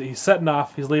he's setting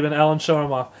off. He's leaving. Ellen's showing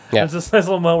him off. Yeah. And it's this nice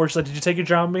little moment where she's like, "Did you take your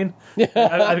Dramamine?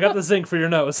 I've got the zinc for your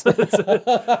nose."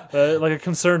 Like a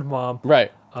concerned mom.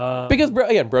 Right. Because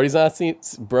Brody's not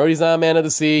a man of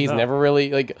the sea. He's never really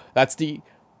like that's the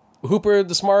Hooper,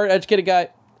 the smart, educated guy,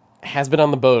 has been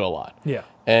on the boat a lot. Yeah.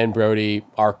 And Brody,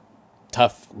 our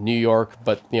tough New York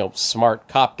but smart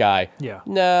cop guy. Yeah.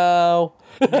 No.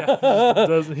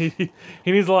 He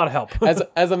needs a lot of help.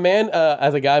 As a man,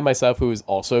 as a guy myself who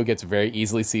also gets very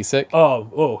easily seasick.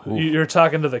 You're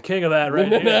talking to the king of that, right?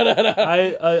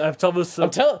 No. I've told this. I'm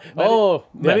telling.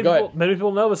 Many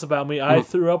people know this about me. I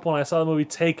threw up when I saw the movie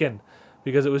Taken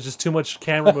because it was just too much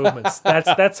camera movements.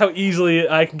 That's how easily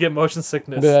I can get motion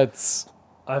sickness.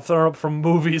 I've thrown up from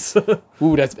movies.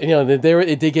 Ooh, that's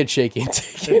it did get shaky.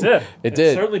 It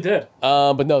did. Certainly did.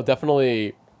 But no,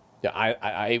 definitely. Yeah,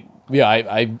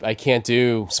 I can't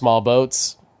do small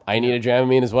boats. I need a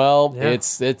Dramamine as well. Yeah.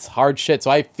 It's hard shit.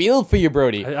 So I feel for you,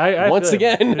 Brody. I once feel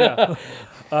again. Yeah.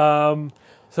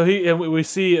 So we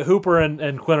see Hooper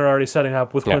and Quint are already setting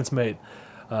up with Quint's mate.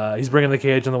 He's bringing the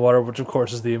cage in the water, which of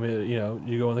course is the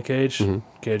you go in the cage,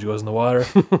 cage goes in the water,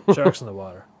 shark's in the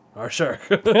water. Our shark.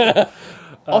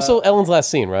 Also, Ellen's last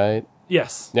scene, right?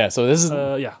 Yes. Yeah. So this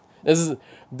is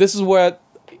this is what's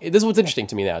interesting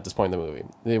to me now at this point in the movie.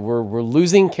 We're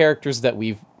losing characters that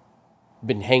we've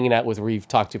been hanging out with, or we've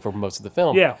talked to for most of the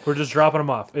film. Yeah, we're just dropping them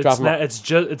off. It's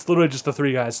literally just the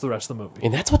three guys for the rest of the movie.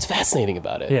 And that's what's fascinating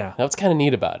about it. Yeah. That's kind of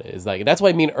neat about it. Is like that's what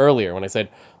I mean earlier when I said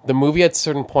the movie at a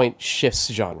certain point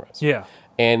shifts genres. Yeah.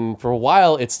 And for a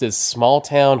while, it's this small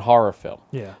town horror film.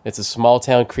 Yeah. It's a small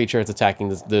town creature that's attacking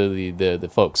the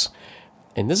folks.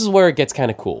 And this is where it gets kind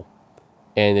of cool.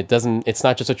 And it's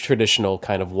not just a traditional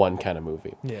kind of one kind of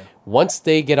movie. Yeah. Once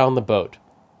they get on the boat,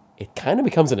 it kind of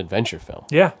becomes an adventure film.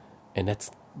 Yeah. And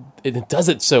it does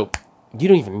it so you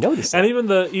don't even notice it. And even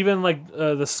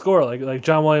the score, like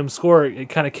John Williams' score, it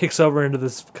kind of kicks over into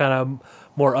this kind of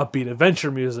more upbeat adventure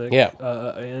music. Yeah.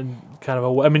 And kind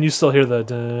of I mean, you still hear the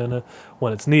dun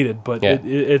when it's needed, but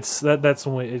that's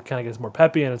when it kind of gets more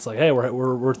peppy, and it's like, hey,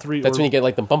 we're three. That's when you get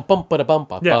like the bump bump ba bump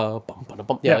bump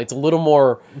bump. Yeah, it's a little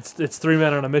more. It's three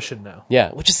men on a mission now.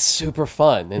 Yeah, which is super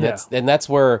fun, and that's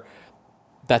where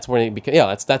it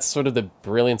becomes. That's sort of the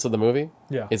brilliance of the movie.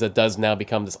 Yeah, is it does now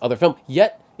become this other film,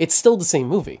 yet it's still the same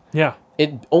movie. Yeah,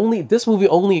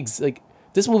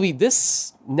 this movie,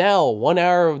 this now 1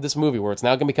 hour of this movie, where it's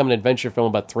now going to become an adventure film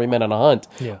about three men on a hunt,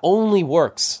 only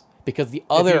works because the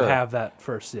other... If you have that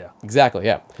first, yeah. Exactly,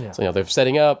 yeah. So, they're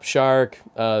setting up shark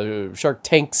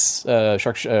tanks,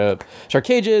 shark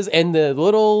cages, and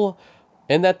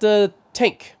the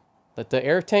tank, the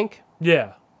air tank.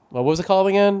 Yeah. What was it called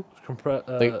again?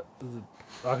 The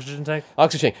oxygen tank?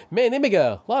 Oxygen tank. Man, they make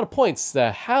a lot of points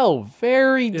to how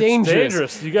very dangerous. It's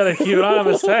dangerous. You got to keep an eye on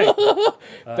this tank.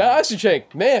 That oxygen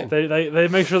tank, man. They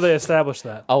make sure they establish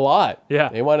that. A lot. Yeah.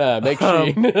 They want to make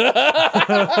sure.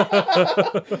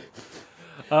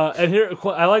 And here,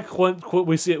 I like Quint.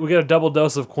 We get a double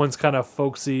dose of Quint's kind of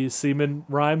folksy seaman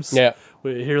rhymes. Yeah.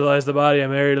 Here lies the body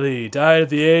of Mary Lee. Died at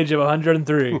the age of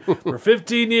 103. For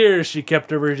 15 years, she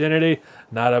kept her virginity.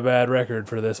 Not a bad record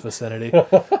for this vicinity.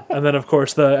 And then, of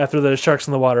course, after the sharks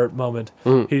in the water moment,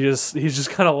 he just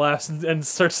kind of laughs and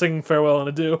starts singing "Farewell and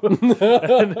Adieu."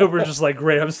 And Hooper's just like,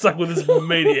 "Great, I'm stuck with this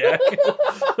maniac."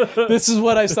 This is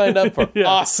what I signed up for. Yeah.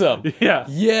 Awesome. Yeah.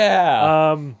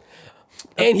 Yeah.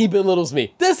 And he belittles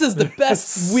me. This is the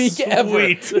best week ever.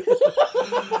 Sweet.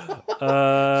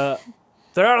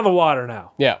 They're out on the water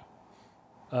now. Yeah.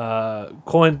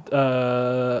 Quint,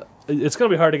 it's going to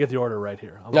be hard to get the order right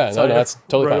here. I'm No, gonna tell you that's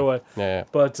totally right fine. away. Yeah.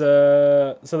 But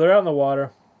so they're out in the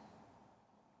water.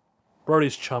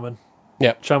 Brody's chumming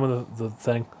Yeah. the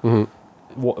thing.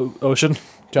 Ocean.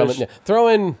 Jumping, Fish. yeah. Throw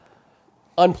in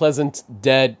unpleasant,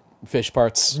 dead fish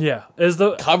parts. Yeah, is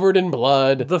Covered in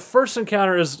blood. the first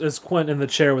encounter is Quint in the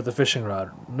chair with the fishing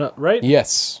rod, no, right?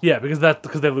 Yes. Yeah, because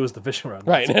they lose the fishing rod,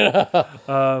 Right. or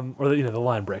the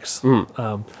line breaks.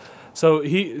 So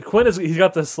he's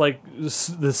got this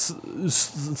this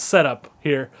setup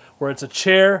here where it's a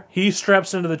chair. He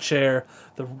straps into the chair.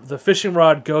 The fishing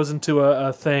rod goes into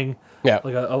a thing. Yeah.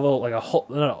 Like a little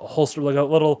holster, like a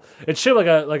little. It's shaped like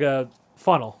a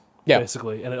funnel. Yeah.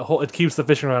 Basically, and it keeps the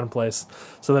fishing rod in place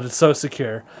so that it's so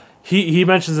secure. He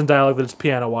mentions in dialogue that it's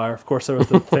piano wire. Of course, there was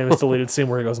the famous deleted scene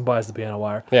where he goes and buys the piano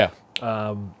wire. Yeah.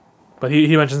 But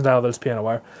he mentions in dialogue that it's piano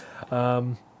wire,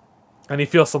 and he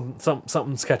feels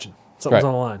something's catching. Something's Right.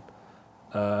 on the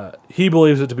line. He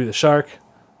believes it to be the shark.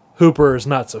 Hooper is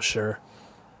not so sure.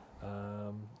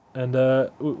 And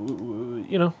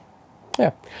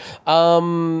Yeah.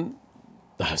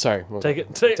 Sorry. take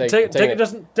it,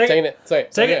 Justin. Take Taking it. it. Sorry.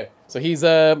 Take Okay. it. So he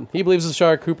believes the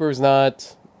shark. Cooper's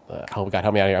not. Oh God,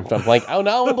 help me out here. I'm blank. Oh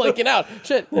no, I'm blanking out.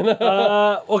 Shit.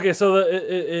 Okay, so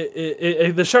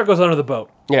the shark goes under the boat.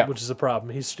 Yeah. Which is a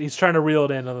problem. He's trying to reel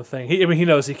it in on the thing. He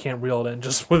knows he can't reel it in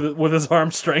just with his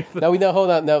arm strength. Now we know. Hold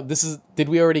on. Now did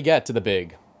we already get to the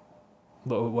big,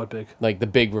 What big? like the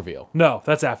big reveal? No,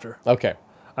 that's after. Okay.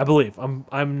 I believe. I'm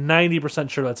 90%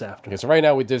 sure that's after. Okay. So right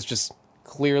now there's just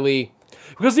clearly.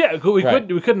 Because we Right.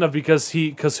 couldn't have because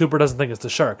Hooper doesn't think it's the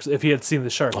sharks. If he had seen the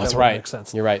shark, That's that would right. make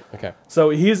sense. You're right. Okay. So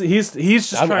he's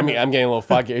just I'm trying. getting a little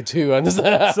foggy too. On this.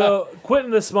 So Quint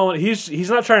in this moment, he's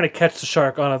not trying to catch the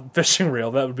shark on a fishing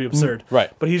reel. That would be absurd. Right.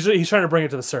 But he's trying to bring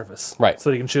it to the surface. Right. So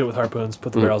that he can shoot it with harpoons,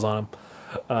 put the barrels on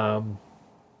him.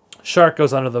 Shark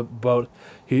goes under the boat.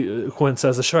 Quint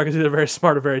says the shark is either very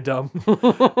smart or very dumb,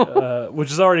 which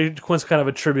is already Quint's kind of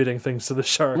attributing things to the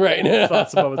shark. Right.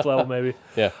 Thoughts above its level, maybe.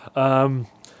 Yeah.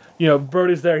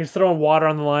 Brody's there. He's throwing water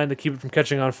on the line to keep it from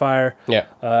catching on fire. Yeah.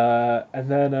 And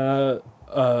then the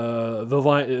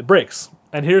line it breaks.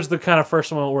 And here's the kind of first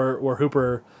moment where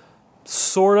Hooper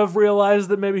sort of realizes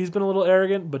that maybe he's been a little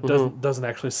arrogant, but doesn't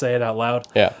actually say it out loud.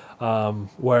 Yeah.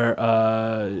 Where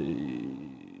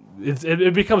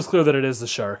it becomes clear that it is the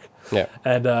shark. Yeah.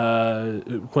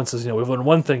 And Quint says, we've learned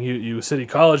one thing: you city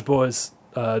college boys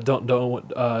don't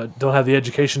have the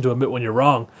education to admit when you're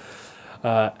wrong.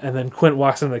 And then Quint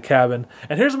walks into the cabin,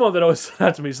 and here's a moment that always stood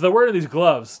out to me. So they're wearing these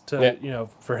gloves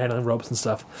for handling ropes and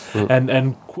stuff,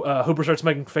 and Hooper starts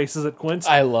making faces at Quint.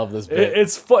 I love this bit.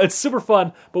 It's super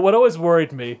fun, but what always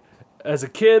worried me as a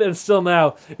kid and still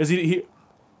now is he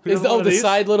Is the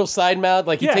little side mouth,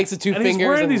 like he takes the two and fingers he's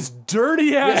wearing and these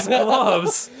dirty ass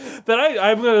gloves that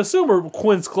I'm going to assume are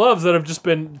Quint's gloves that have just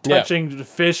been touching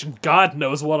fish and God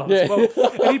knows what on his boat,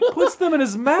 and he puts them in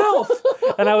his mouth,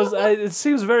 and it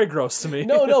seems very gross to me.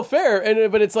 No, fair.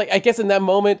 But it's like, I guess in that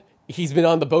moment, he's been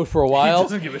on the boat for a He while.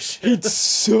 doesn't give a shit. It's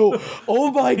so, oh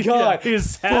my God.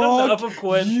 He's had Fuck enough of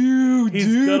Quint. He's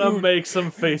dude. gonna make some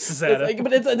faces at Like, it.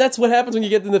 but that's what happens when you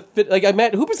get in the fit. Like,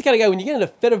 Hooper's the kind of guy, when you get in a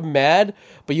fit of mad,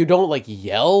 but you don't, like,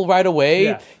 yell right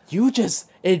away,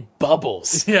 it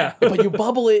bubbles. Yeah. But you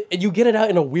bubble it, and you get it out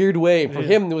in a weird way. For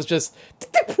him, it was just...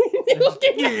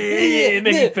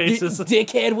 making faces.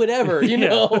 Dickhead, whatever, you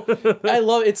know. I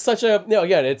love it's such a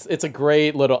again. It's a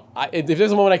great little. If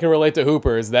there's a moment I can relate to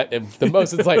Hooper, is that the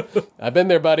most. It's like, I've been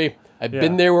there, buddy. I've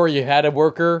been there where you had a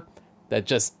worker that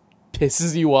just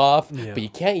pisses you off, but you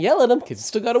can't yell at them because you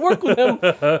still got to work with them.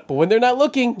 But when they're not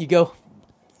looking, you go.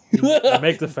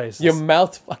 Make the faces. Your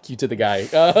mouth fuck you to the guy.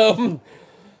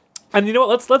 And you know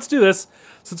what? Let's do this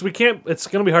since we can't. It's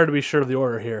going to be hard to be sure of the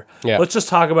order here. Yeah. Let's just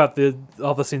talk about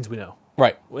all the scenes we know.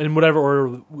 Right. In whatever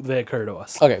order they occur to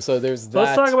us. Okay, so there's that. So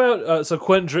let's talk about. So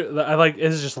Quint, I like.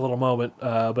 This is just a little moment,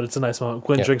 but it's a nice moment.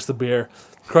 Quint drinks the beer,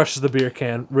 crushes the beer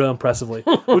can real impressively,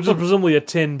 which is presumably a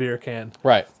tin beer can.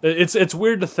 Right. It's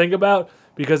weird to think about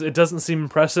because it doesn't seem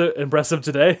impressive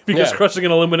today because Yeah. crushing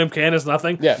an aluminum can is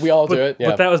nothing. Yeah, we all do it. Yeah.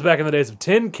 But that was back in the days of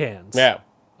tin cans. Yeah.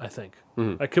 I think.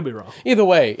 I could be wrong. Either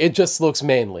way, it just looks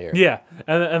manlier. Yeah,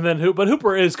 and then but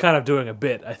Hooper is kind of doing a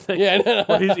bit, I think. Yeah, no, no.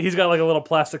 Where he's got like a little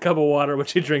plastic cup of water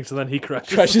which he drinks and then he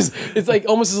crushes. Crushes. It's like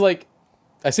almost as like,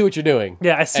 I see what you're doing.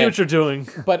 Yeah, I see what you're doing,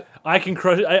 But I can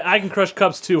crush. I can crush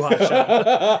cups too, hotshot.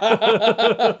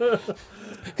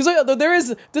 because there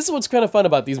is, this is what's kind of fun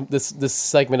about this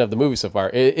segment of the movie so far.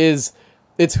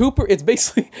 It's Hooper. It's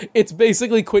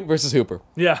basically Quint versus Hooper.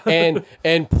 Yeah.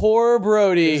 and poor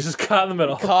Brody. He's just caught in the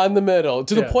middle. Caught in the middle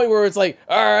to the Yeah. point where it's like,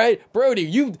 all right, Brody,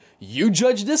 you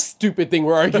judge this stupid thing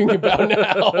we're arguing about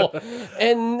now,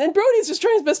 and Brody's just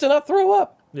trying his best to not throw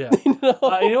up. Yeah. You know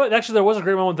what? Actually, there was a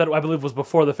great moment that I believe was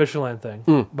before the Fisherland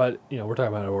thing, but we're talking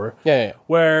about it in order. Yeah.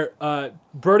 Where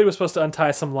Brody was supposed to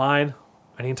untie some line,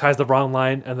 and he unties the wrong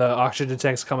line, and the oxygen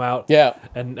tanks come out. Yeah.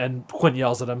 And Quint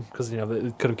yells at him because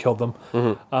it could have killed them.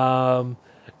 And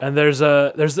there's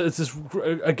this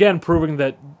again proving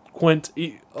that Quint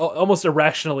almost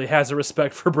irrationally has a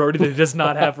respect for Brody that he does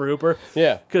not have for Hooper.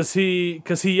 Yeah. Because he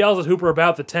yells at Hooper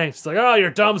about the tanks. He's like, "Oh,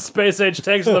 you're dumb space age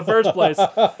tanks in the first place."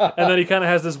 And then he kind of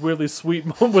has this weirdly sweet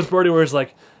moment with Brody where he's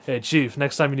like, "Hey, Chief,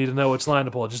 next time you need to know which line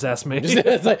to pull, just ask me."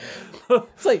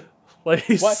 it's like. Like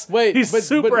he's What? Wait, he but-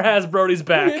 super but- has Brody's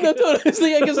back. No, totally. It's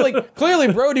like, I guess like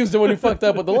clearly Brody was the one who fucked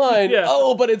up with the line. Yeah.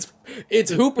 Oh, but it's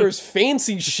Hooper's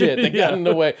fancy shit that got Yeah. in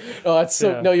the way. Oh, that's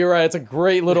so. Yeah. No, you're right. It's a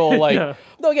great little like. Yeah.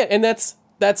 No, again, and that's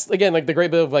again like the great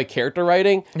bit of like character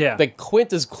writing. Yeah. Like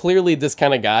Quint is clearly this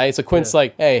kind of guy. So Quint's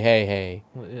like, hey,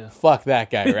 Yeah. fuck that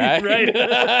guy, right?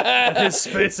 Right, his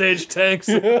space age tanks.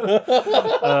 That's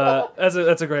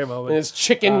a great moment. His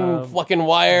chicken fucking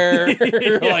wire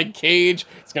like cage.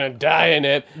 He's gonna die in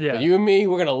it. Yeah. But you and me,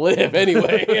 we're gonna live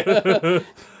anyway.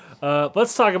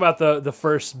 Let's talk about the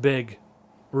first big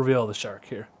reveal of the shark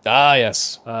here. Ah,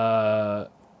 yes.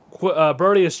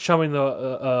 Brody is chumming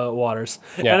the waters,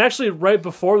 Yeah. and actually, right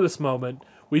before this moment,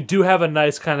 we do have a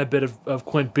nice kind of bit of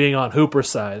Quint being on Hooper's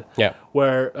side. Yeah.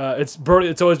 where it's Brody.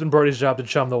 It's always been Brody's job to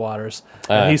chum the waters,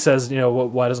 and he says,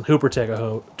 why doesn't Hooper take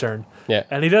a turn? Yeah.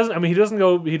 and he doesn't. I mean, he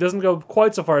doesn't go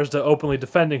quite so far as to openly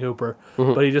defending Hooper,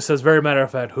 but he just says, very matter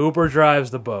of fact, Hooper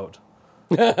drives the boat.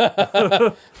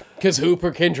 Because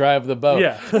Hooper can drive the boat.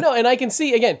 Yeah. No, and I can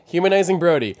see, again, humanizing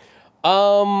Brody.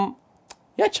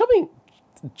 Yeah, chumming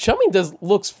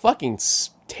looks fucking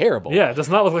terrible. Yeah, it does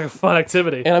not look like a fun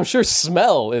activity. And I'm sure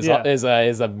smell is Yeah.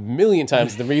 a million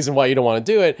times the reason why you don't want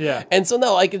to do it. Yeah. And so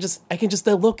no, I can just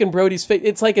the look in Brody's face.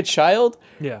 It's like a child.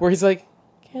 Yeah. Where he's like,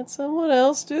 can't someone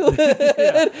else do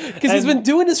it? Because he's been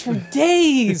doing this for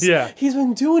days. Yeah. He's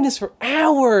been doing this for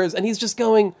hours, and he's just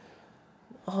going,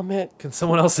 oh man, Can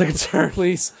someone else take a turn?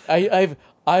 please,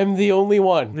 I'm the only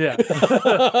one. Yeah,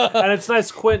 and it's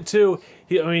nice. Quint too.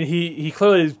 He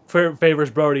clearly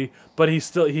favors Brody, but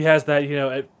he has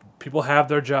that. People have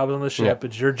their jobs on the ship. Yeah.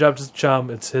 It's your job to chum.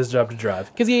 It's his job to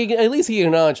drive. Because at least he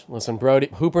acknowledged, listen, Brody,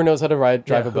 Hooper knows how to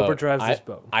drive a boat. Hooper drives this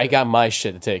boat. I got my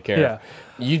shit to take care Yeah. of.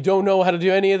 You don't know how to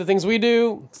do any of the things we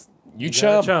do. You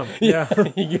chum. Chum. Yeah.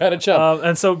 You gotta chum.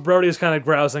 And so Brody is kind of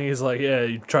grousing. He's like, "Yeah,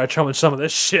 you try chumming some of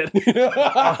this shit."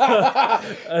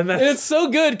 And then And it's so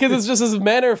good because it's just as a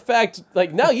matter of fact,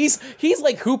 like now he's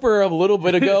like Hooper a little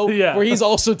bit ago, Yeah. where he's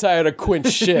also tired of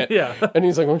Quint's shit. Yeah. And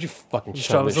he's like, why don't you fucking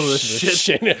chum chum some of this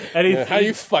shit. And And how do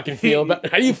you fucking feel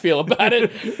about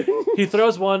it? he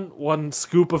throws one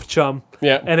scoop of chum.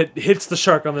 Yeah. And it hits the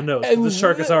shark on the nose. And The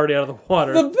shark is already out of the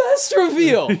water. The best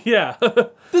reveal. Yeah.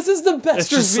 This is the best It's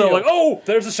just reveal. so like, oh,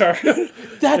 there's a shark.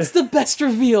 That's the best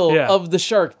reveal Yeah. of the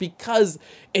shark because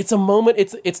it's a moment.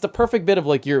 It's the perfect bit of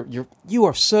like you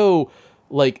are so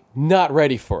like not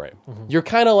ready for it. You're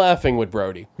kind of laughing with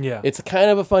Brody. Yeah. It's kind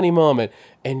of a funny moment,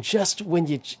 and just when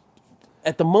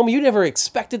at the moment you never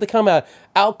expected to come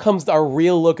out comes our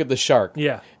real look at the shark.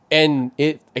 Yeah. And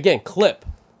it again clip.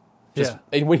 Just,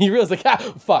 Yeah. And when you realize like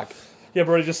fuck. Yeah,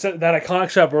 Brody just said that iconic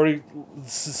shot. Brody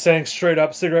standing straight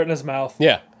up, cigarette in his mouth.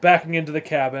 Yeah. Backing into the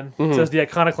cabin. Says the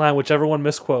iconic line, which everyone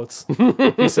misquotes.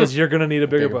 He says, "You're gonna need a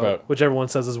bigger boat," which everyone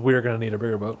says is "We're gonna need a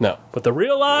bigger boat." No. But the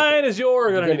real line is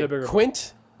 "You're gonna need a bigger boat."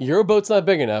 Quint, your boat's not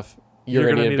big enough. You're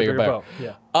gonna need a bigger boat.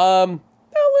 Yeah. Now,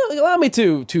 allow me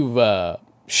to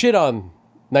shit on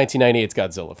 1998's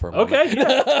Godzilla for a moment. Okay.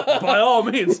 Yeah. By all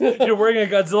means, you're wearing a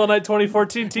Godzilla Night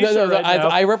 2014 T-shirt right now.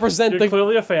 I represent You're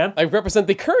clearly a fan. I represent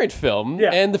the current film Yeah.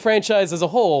 and the franchise as a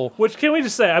whole. Which, can we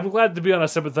just say, I'm glad to be on a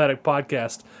sympathetic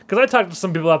podcast, because I talked to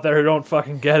some people out there who don't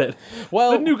fucking get it.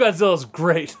 Well, The new Godzilla is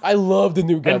great. I love the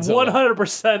new And Godzilla.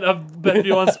 100% of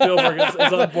Benview on Spielberg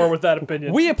is on board with that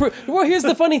opinion. We approve. Well, here's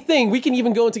the funny thing: we can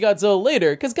even go into Godzilla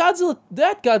later because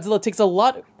Godzilla takes a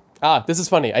lot This is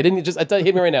funny. I tell you,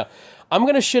 hit me right now. I'm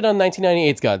going to shit on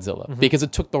 1998's Godzilla because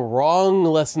it took the wrong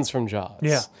lessons from Jaws.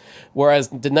 Yeah. Whereas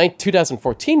the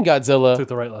 2014 Godzilla Took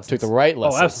the right lessons. took the right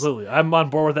lessons. Oh, absolutely. I'm on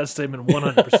board with that statement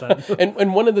 100%.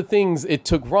 And one of the things it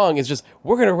took wrong is just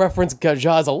we're going to reference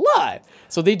Jaws a lot.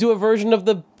 So they do a version of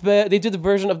the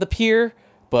pier,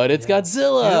 but it's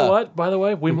Godzilla. You know what? By the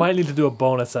way, we might need to do a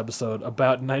bonus episode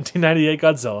about 1998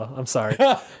 Godzilla. I'm sorry.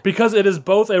 Because it is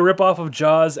both a ripoff of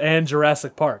Jaws and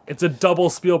Jurassic Park. It's a double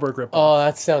Spielberg ripoff. Oh,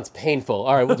 that sounds painful.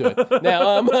 All right, we'll do it.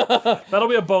 Now, That'll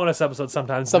be a bonus episode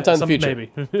sometime in the future.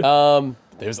 Maybe.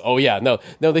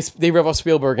 They rip off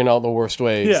Spielberg in all the worst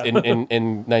ways Yeah.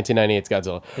 in 1998's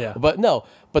Godzilla. Yeah.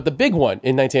 But the big one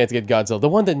in 1998's Godzilla, the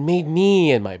one that made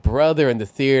me and my brother in the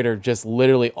theater just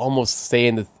literally almost stay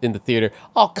in the theater.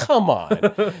 Oh, come on.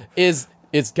 is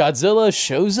Godzilla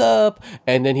shows up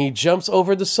and then he jumps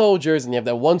over the soldiers and you have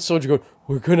that one soldier going,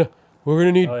 we're gonna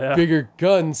need bigger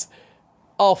guns.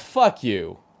 Oh, fuck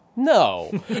you. No.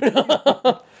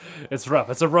 It's rough.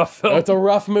 It's a rough film. It's a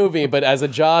rough movie, but as a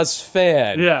Jaws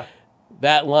fan, Yeah.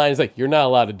 that line is like, you're not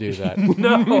allowed to do that.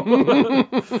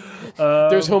 No.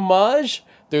 There's homage,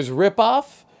 there's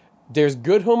ripoff, there's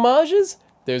good homages,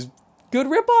 there's good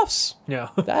ripoffs. Yeah.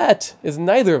 That is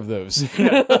neither of those.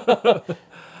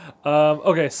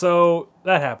 Okay, so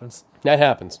that happens. That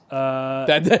happens.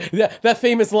 That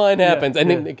famous line happens, and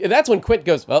then that's when Quint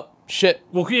goes, "Oh shit!"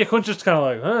 Well, yeah, Quint just kind of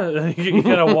like, huh? He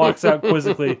kind of walks out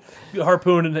quizzically,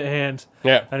 harpoon in the hand,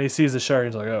 Yeah, and he sees the shark.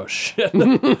 And he's like, "Oh shit!"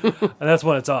 And that's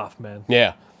when it's off, man.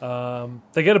 yeah.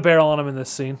 They get a barrel on him in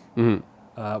this scene,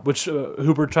 which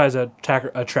Hooper tries a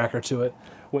tracker to it,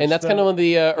 which And that's kind of one of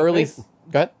the early. Nice.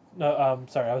 Go ahead. No,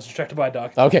 sorry, I was distracted by a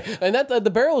dog. Okay, and that the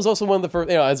barrel is also one of the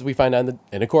first. As we find out,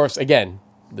 and of course, again,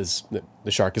 the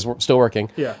shark is still working.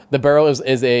 Yeah. The barrel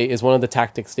is one of the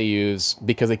tactics they use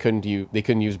because they couldn't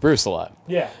use Bruce a lot.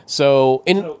 Yeah. So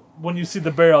When you see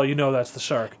the barrel, you know that's the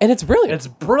shark. and it's brilliant. It's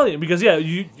brilliant because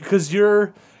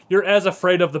you're as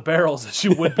afraid of the barrels as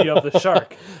you would be of the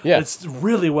shark. Yeah. It's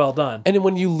really well done. And then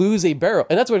when you lose a barrel,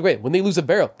 and that's what's great. When they lose a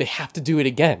barrel, they have to do it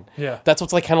again. Yeah. That's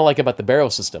what's kind of like about the barrel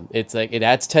system. It's like it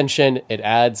adds tension. It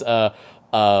adds a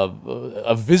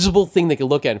visible thing they can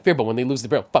look at and fear. But when they lose the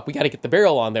barrel, fuck, we got to get the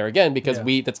barrel on there again because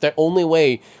that's the only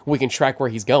way we can track where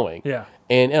he's going. Yeah.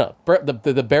 And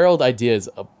the barreled idea is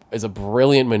a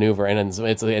brilliant maneuver, and it's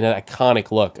an iconic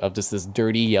look of just this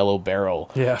dirty yellow barrel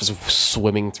just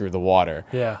swimming through the water.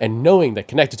 Yeah. And knowing that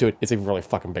connected to it is a really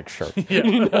fucking big shark.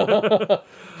 The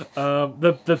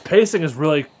pacing is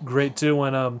really great too.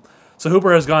 When so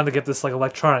Hooper has gone to get this like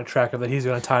electronic tracker that he's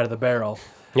going to tie to the barrel.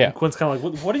 Yeah. And Quint's kind of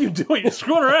like, what are you doing? You're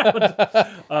screwing around.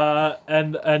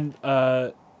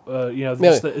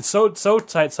 It's so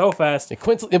tight, so fast.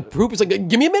 Hooper's like,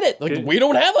 give me a minute. Like, we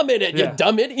don't have a minute, you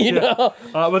dumb it. You know.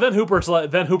 But then Hooper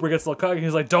gets a little cocky.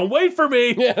 He's like, "Don't wait for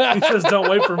me." He says, "Don't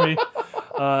wait for me."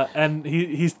 And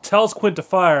he tells Quint to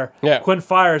fire. Yeah. Quint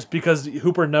fires because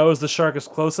Hooper knows the shark is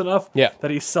close enough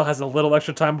that he still has a little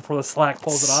extra time before the slack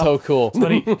pulls it off. So cool. So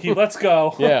then he lets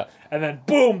go. Yeah. And then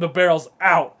boom, the barrel's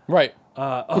out. Right.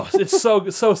 It's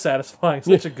so satisfying.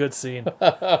 Such a good scene.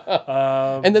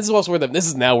 And this is also where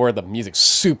the music's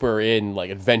super in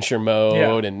like adventure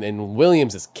mode, and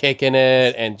Williams is kicking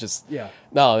it, and just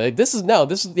this is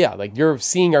like you're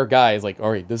seeing our guys like,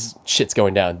 all right, this shit's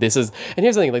going down. And here's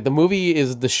the thing, like the movie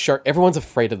is the shark. Everyone's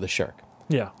afraid of the shark.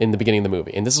 Yeah. In the beginning of the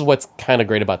movie, and this is what's kind of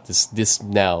great about this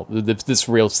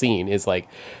real scene is like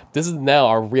this is now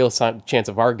our real chance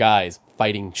of our guys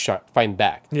fighting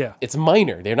back. Yeah. It's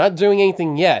minor. They're not doing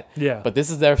anything yet. Yeah. But this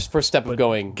is their first step of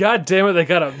going. God damn it! They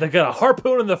got a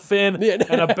harpoon in the fin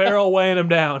and a barrel weighing him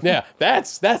down. Yeah,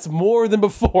 that's more than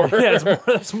before. Yeah,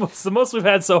 it's the most we've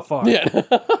had so far. Yeah.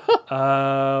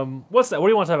 What's that? What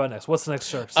do you want to talk about next? What's the next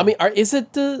shark scene? Is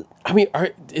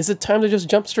it time to just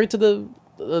jump straight to the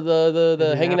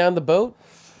hanging out on the boat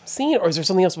scene, or is there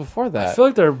something else before that? I feel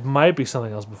like there might be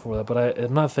something else before that, but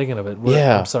I'm not thinking of it.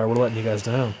 I'm sorry, we're letting you guys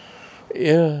down.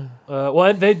 Yeah.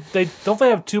 Well, they don't they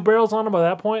have two barrels on them by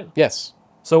that point? Yes.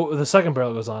 So the second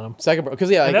barrel goes on him. Because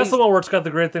and that's the one where it's got the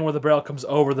great thing where the barrel comes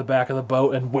over the back of the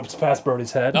boat and whips past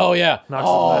Brody's head. Oh yeah, knocks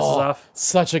the glasses off.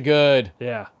 Such a good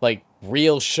like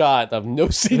real shot of no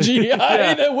CGI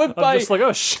that went by. I'm just like,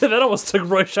 oh shit, that almost took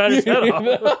Roy Scheider's head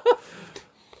off.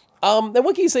 Then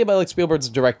what can you say about like Spielberg's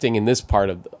directing in this part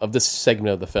of this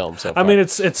segment of the film? So far? I mean,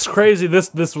 it's crazy.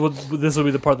 This would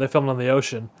be the part they filmed on the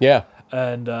ocean. Yeah,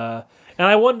 and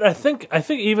I wonder. I think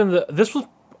even this was.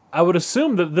 I would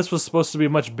assume that this was supposed to be a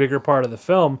much bigger part of the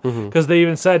film because they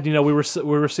even said, we were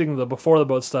seeing the before the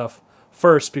boat stuff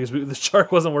first because the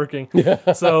shark wasn't working.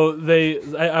 So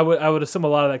I would assume a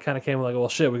lot of that kind of came like, well,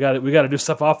 shit, we got to do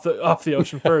stuff off the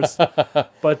ocean first.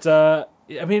 But I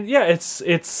mean, yeah, it's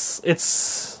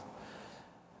the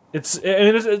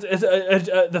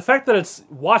fact that it's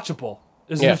watchable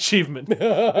is an achievement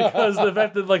because the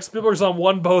fact that like Spielberg's on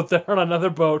one boat, they're on another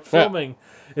boat filming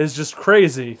is just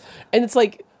crazy. And it's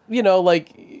like,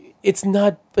 like it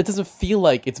doesn't feel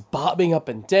like it's bobbing up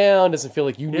and down. It doesn't feel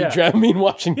like you need Dramamine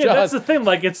watching Jaws. Yeah, that's the thing.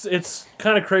 Like it's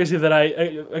kind of crazy that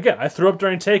I threw up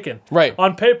during Taken. Right.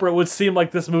 On paper, it would seem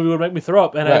like this movie would make me throw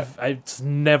up, and I've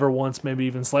never once, maybe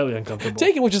even slightly uncomfortable.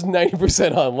 Taken, which is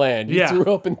 90% on land. You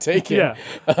threw up in Taken. Yeah.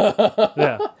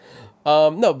 Yeah.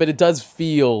 No, but it does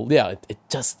feel. Yeah,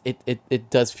 it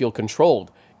does feel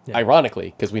controlled. Yeah.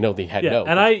 Ironically, because we know they had no.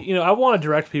 And I want to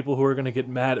direct people who are going to get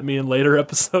mad at me in later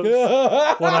episodes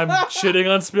when I'm shitting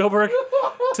on Spielberg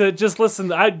to just listen.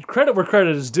 Credit where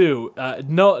credit is due.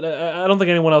 No, I don't think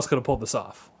anyone else could have pulled this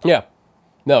off. Yeah,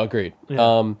 no, agreed. Yeah.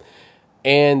 No,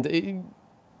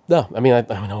 I mean I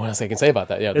don't know what else I can say about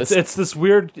that. Yeah, it's this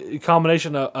weird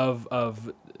combination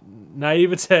of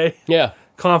naivete,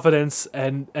 confidence,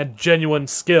 and genuine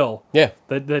skill. Yeah,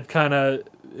 that kind of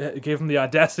gave him the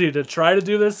audacity to try to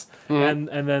do this, and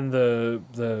then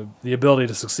the ability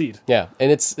to succeed. Yeah, and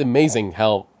it's amazing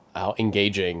how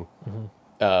engaging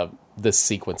this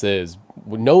sequence is,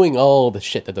 knowing all the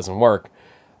shit that doesn't work,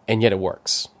 and yet it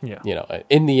works. Yeah,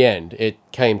 in the end, it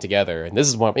came together, and this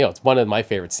is one. It's one of my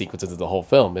favorite sequences of the whole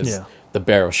film is the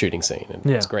barrel shooting scene, and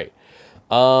it's great.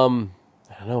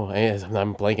 I don't know.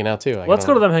 I'm blanking out too. Let's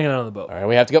go to them hanging out on the boat. All right,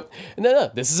 we have to go.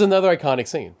 No. This is another iconic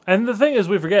scene. And the thing is,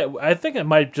 we forget. I think it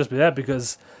might just be that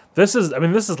because this is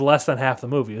less than half the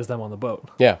movie is them on the boat.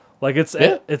 Yeah, like it's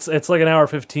like an hour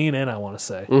 15 in. I want to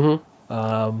say.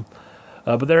 Mm-hmm.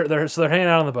 But they're hanging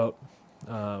out on the boat.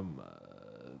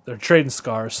 They're trading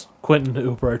scars. Quint and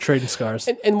Hooper are trading scars.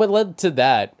 And what led to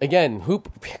that again?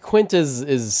 Quint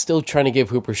is still trying to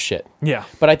give Hooper shit. Yeah,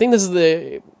 but I think this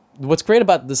is what's great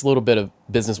about this little bit of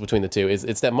business between the two is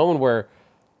it's that moment where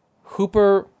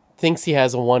Hooper thinks he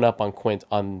has a one-up on Quint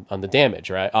on the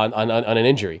damage, right? On an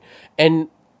injury. And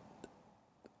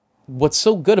what's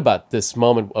so good about this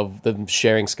moment of them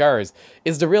sharing scars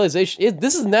is the realization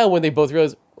this is now when they both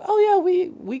realize, oh yeah,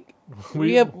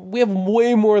 we have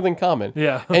way more than common.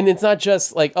 Yeah. And it's not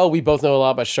just like, oh, we both know a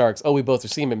lot about sharks. Oh, we both are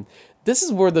seamen. This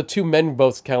is where the two men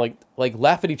both kind of like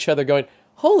laugh at each other going,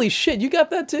 holy shit, you got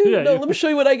that too? Yeah, let me show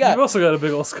you what I got. You've also got a big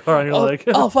old scar on your leg.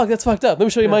 Oh, fuck, that's fucked up. Let me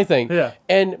show you my thing. Yeah.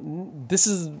 And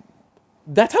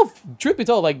that's how, truth be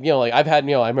told, like I've had,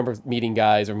 I remember meeting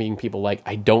guys or meeting people like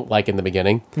I don't like in the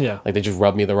beginning. Yeah. Like they just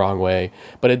rub me the wrong way.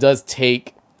 But it does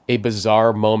take a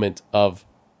bizarre moment of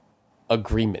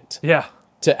agreement. Yeah.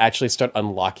 To actually start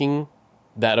unlocking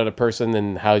that other person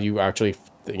and how you actually...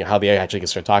 how they actually can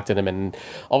start talking to them, and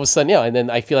all of a sudden, and then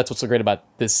I feel that's what's so great about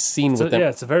this scene with them. Yeah,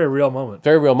 it's a very real moment.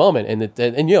 Very real moment,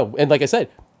 and like I said,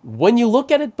 when you look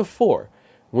at it before,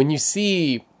 when you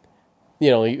see,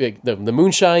 the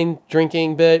moonshine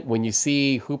drinking bit, when you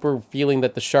see Hooper feeling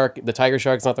that the tiger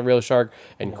shark's not the real shark,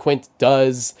 and Quint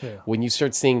does, when you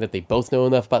start seeing that they both know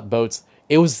enough about boats,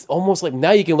 it was almost like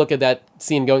now you can look at that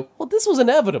scene going, well, this was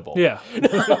inevitable. Yeah.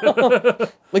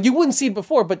 Like you wouldn't see it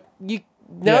before, but you've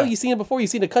seen it before, you've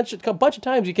seen it a bunch of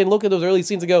times, you can look at those early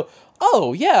scenes and go,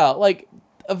 oh, yeah, like,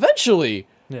 eventually,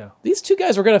 these two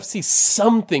guys are going to see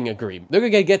something agreement. They're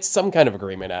going to get some kind of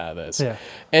agreement out of this. Yeah.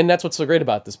 And that's what's so great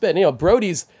about this bit.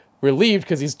 Brody's relieved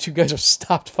because these two guys have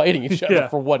stopped fighting each other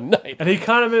for one night. And he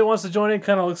kind of wants to join in,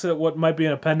 kind of looks at what might be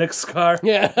an appendix scar.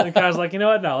 Yeah. And kind of like, you know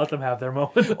what, no, let them have their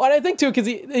moment. Well, and I think, too, because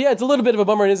it's a little bit of a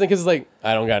bummer, isn't it? Because it's like,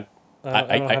 I got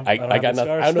nothing.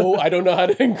 I don't know how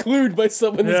to include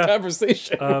myself in this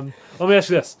conversation. Let me ask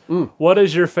you this: What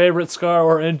is your favorite scar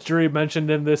or injury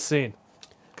mentioned in this scene?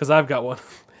 Because I've got one.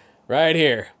 Right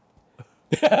here.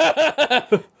 Blah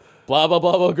blah blah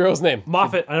blah. Girl's name.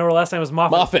 Moffat. I know her last name was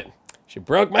Moffat. Moffat. She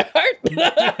broke my heart.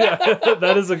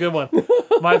 That is a good one.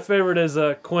 My favorite is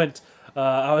Quint.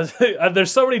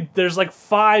 There's like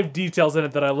 5 details in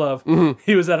it that I love. Mm-hmm.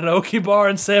 He was at an Oki bar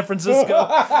in San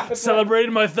Francisco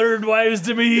celebrating my 3rd wife's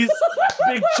demise.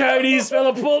 Big Chinese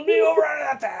fella pulled me over out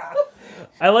of that town.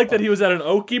 I like that he was at an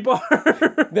Oki bar.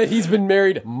 That he's been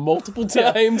married multiple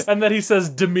times. And that he says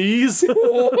demise.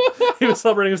 He was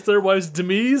celebrating his 3rd wife's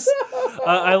demise.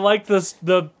 I like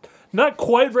the not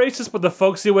quite racist, but the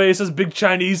folksy way he says big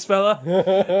Chinese fella.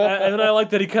 And then I like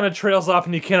that he kind of trails off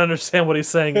and you can't understand what he's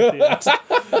saying at the end.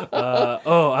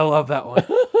 I love that one.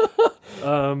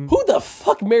 Who the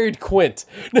fuck married Quint?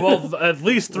 Well, at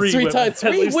least three women. times.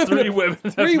 At least three women.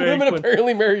 have Three married women Quint.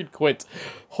 apparently married Quint.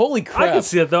 Holy I crap! can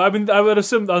see it though. I mean, I would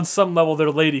assume on some level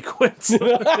they're lady Quints.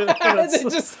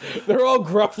 They're all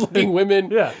gruff-looking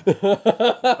women. Yeah.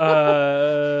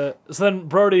 So then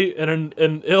Brody, in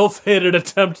an ill-fated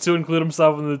attempt to include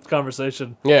himself in the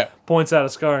conversation, Yeah. points out a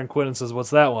scar in Quint and says, "What's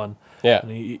that one?" Yeah.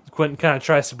 And Quentin kind of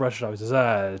tries to brush it off. He says,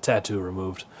 a tattoo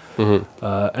removed. And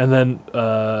then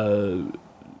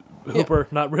Hooper,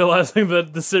 not realizing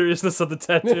the seriousness of the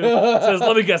tattoo, says,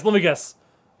 let me guess.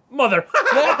 Mother.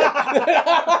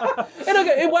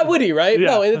 And why would he, right?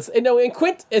 Yeah. And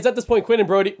Quint is at this point. Quint and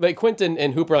Brody, like Quint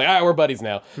and Hooper, are like, all right, we're buddies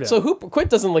now. Yeah. So Quint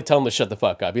doesn't like tell him to shut the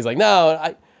fuck up. He's like,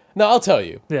 no, I'll tell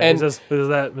you. Yeah, and he says,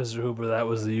 that, Mr. Hooper, that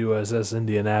was the USS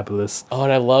Indianapolis. oh,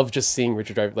 and I love just seeing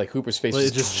Richard Dreyfuss, like Hooper's face It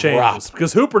just just drop. changes.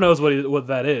 Because Hooper knows what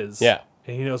that is. Yeah.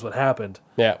 And he knows what happened.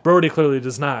 Yeah. Brody clearly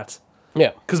does not.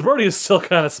 Yeah. Because Brody is still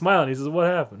kind of smiling. He says, what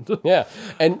happened? Yeah,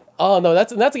 and oh no,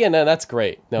 that's again, that's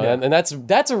great. No, Yeah. and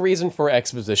that's a reason for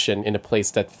exposition in a place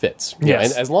that fits. You know,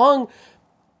 Yes. and as long,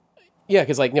 yeah,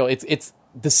 because like it's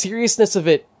the seriousness of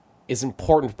it is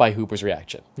important by Hooper's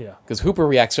reaction. Yeah. because Hooper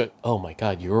reacts to, oh my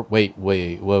god, you were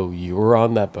whoa, you were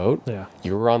on that boat. Yeah.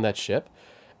 you were on that ship,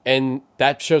 and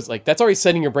that shows like that's already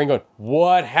setting your brain going,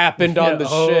 what happened on the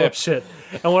ship? Shit.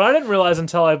 And what I didn't realize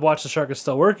until I watched The Shark Is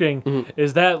Still Working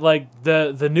is that like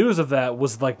the news of that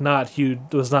was like not huge,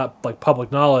 was not like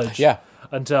public knowledge. Yeah.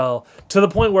 Until to the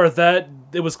point where that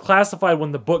it was classified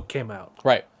when the book came out.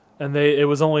 Right. And it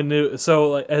was only new.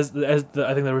 So like, I think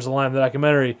there was a line in the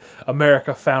documentary,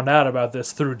 America found out about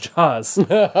this through Jaws,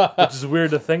 which is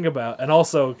weird to think about, and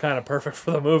also kind of perfect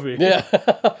for the movie. Yeah,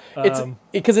 it's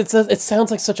because it sounds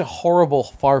like such a horrible,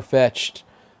 far-fetched,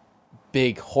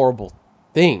 big, horrible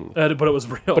thing, But it was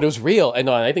real. but it was real. And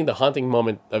I think the haunting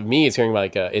moment of me is hearing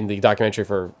like in the documentary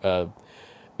for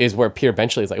is where Peter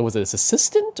Benchley is like, was it his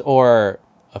assistant or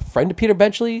a friend of Peter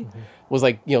Benchley was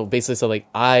like, basically said like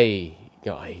I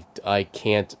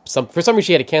can't. For some reason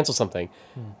she had to cancel something,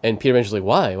 and Peter Benchley's like,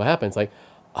 why? What happened? It's like,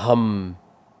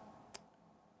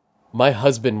 my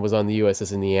husband was on the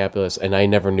USS Indianapolis, and I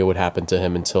never knew what happened to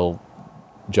him until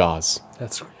Jaws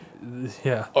That's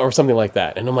yeah. or something like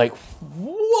that. And I'm like,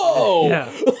 whoa.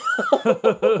 Yeah.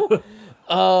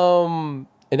 And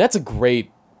that's a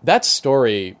great that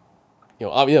story.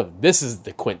 This is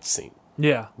the Quint scene.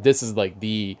 Yeah. This is like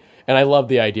the. And I love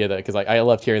the idea that, because I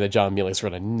loved hearing that John Milius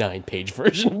wrote a 9-page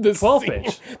version of this.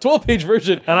 12-page. 12-page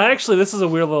version. And this is a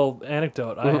weird little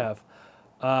anecdote I have.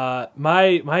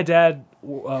 My dad,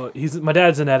 my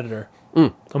dad's an editor,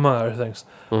 among other things.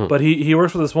 But he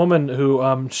works with this woman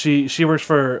who she works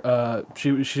for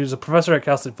she's a professor at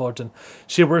Cal State Fullerton.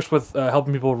 She works with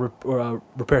helping people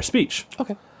repair speech.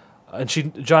 Okay. And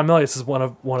John Milius is one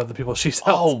of the people she's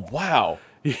helped. Oh wow.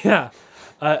 Yeah.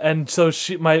 And so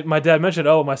my dad mentioned,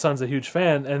 oh, my son's a huge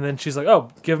fan, and then she's like,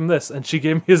 oh, give him this, and she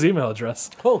gave me his email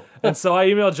address. Cool. And so I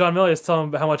emailed John Milius, telling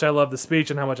him how much I loved the speech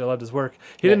and how much I loved his work.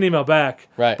 He didn't email back,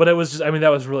 Right. But it was just, that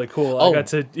was really cool. Oh. I got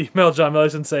to email John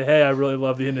Milius and say, hey, I really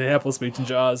love the Indianapolis speech in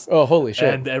Jaws. Oh, holy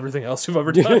shit. And everything else you've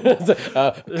ever done.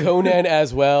 Conan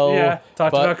as well. Yeah,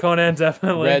 talked but about Conan,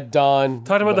 definitely. Red Dawn.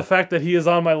 Talked about the fact that he is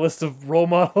on my list of role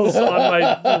models on my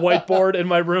whiteboard in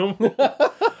my room.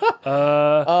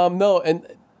 No, and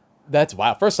that's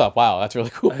wow. First off, wow, that's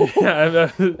really cool.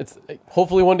 Yeah, It's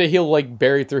hopefully one day he'll like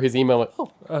bury through his email. Like,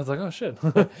 oh, I was like, oh, shit.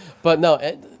 but no,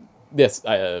 yes.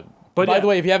 But by yeah. the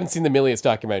way, if you haven't seen the Milius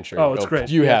documentary, Oh, it's great.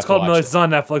 You Yeah, have it's called to Milius. watch It's on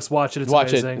Netflix. Watch it. It's Watch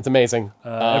amazing. it. It's amazing.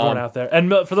 Everyone out there.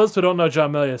 And for those who don't know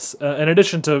John Milius, in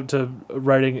addition to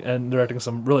writing and directing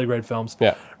some really great films,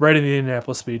 Yeah. writing the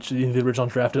Indianapolis speech, the original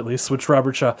draft at least, which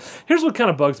Robert Shaw. Here's what kind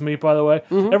of bugs me, by the way.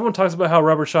 Mm-hmm. Everyone talks about how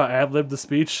Robert Shaw ad-libbed the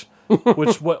speech,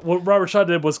 which what Robert Shaw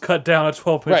did was cut down a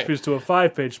 12-page Right. speech to a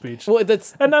 5-page speech. Well,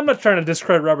 that's And I'm not trying to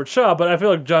discredit Robert Shaw, but I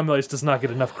feel like John Milius does not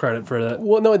get enough credit for that.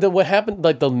 well, no. What happened?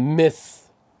 Like the myth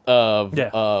of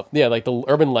like the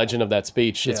urban legend of that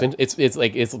speech. Yeah. It's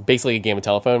like it's basically a game of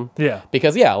telephone. Yeah.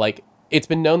 Because like it's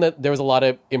been known that there was a lot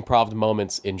of improv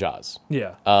moments in Jaws.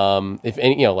 Yeah. If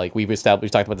any, like we've talked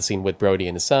about the scene with Brody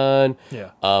and his son. Yeah.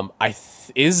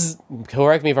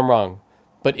 Correct me if I'm wrong,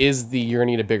 but is the "you're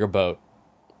gonna need a bigger boat"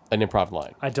 an improv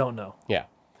line? I don't know. Yeah.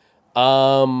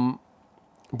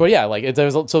 But yeah, like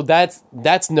so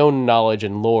that's known knowledge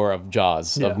and lore of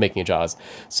Jaws, Yeah. of making a Jaws.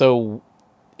 So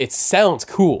it sounds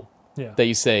cool Yeah. that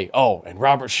you say, oh, and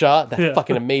Robert Shaw, that Yeah.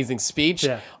 fucking amazing speech,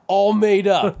 Yeah. all made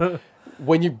up.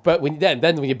 When you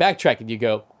backtrack and you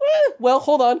go, well,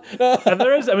 hold on. And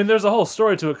there's a whole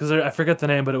story to it because I forget the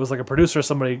name, but it was like a producer or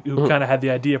somebody who kind of had the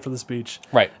idea for the speech,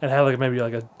 Right. And had like maybe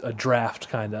like a draft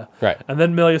kind of, Right. And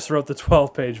then Milius wrote the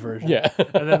 12-page version, Yeah.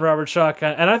 and then Robert Shaw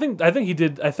and I think he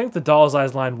did. I think the Doll's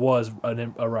Eyes line was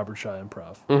a Robert Shaw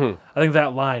improv. I think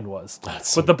that line was,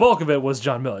 but the bulk of it was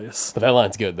John Milius. But that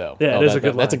line's good though. Yeah, it is a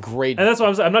good line. That's a great. And that's why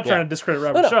I'm not trying to discredit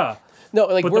Robert Shaw. No,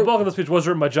 like But the bulk of the speech was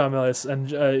written by John Milius,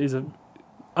 and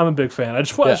I'm a big fan. I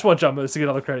just want John Milius to get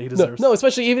all the credit he deserves. No,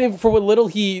 especially even for what little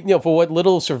for what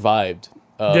little survived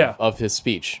of his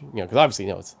speech. Because obviously,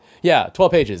 it's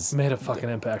 12 pages. Made a fucking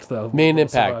impact though. Made an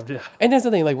impact. Survived, And that's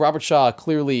the thing. Like Robert Shaw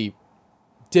clearly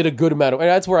did a good amount of, and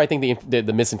that's where I think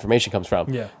the misinformation comes from.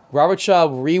 Yeah. Robert Shaw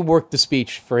reworked the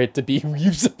speech for it to be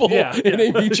usable in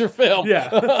a feature film.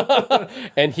 Yeah.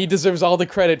 And he deserves all the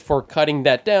credit for cutting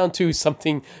that down to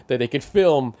something that they could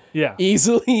film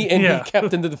easily and be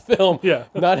kept into the film. Yeah.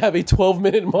 Not have a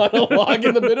 12-minute monologue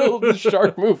in the middle of the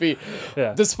shark movie.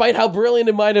 Yeah. Despite how brilliant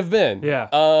it might have been. Yeah.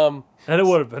 And it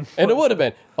would have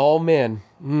been. Oh man.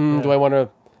 Do I want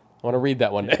to read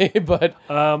that one day? But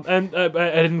and I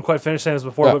didn't quite finish saying this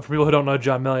before, but for people who don't know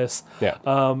John Milius,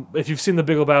 if you've seen The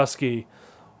Big Lebowski,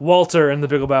 Walter in The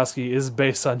Big Lebowski is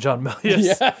based on John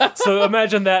Milius. So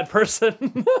imagine that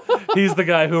person. He's the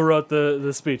guy who wrote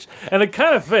the speech. And it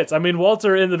kind of fits. I mean,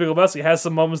 Walter in The Big Lebowski has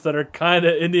some moments that are kind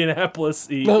of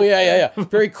Indianapolis-y. Oh, yeah.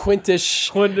 Very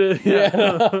Quintish.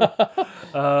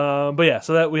 But yeah,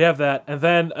 so that we have that. And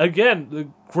then,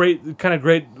 again, great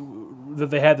that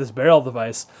they had this barrel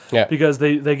device. Yeah. Because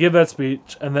they give that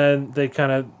speech, and then they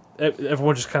kind of,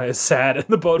 everyone just kind of is sad in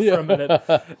the boat for a minute.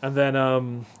 And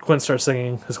then Quint starts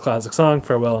singing his classic song,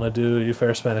 Farewell and Adieu, You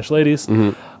Fair Spanish Ladies.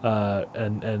 And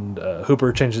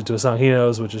Hooper changes it to a song he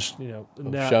knows, which is,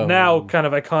 now kind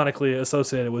of iconically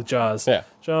associated with Jaws. Yeah.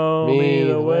 Show me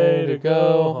the way to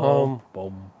go home.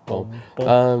 Boom, boom, boom.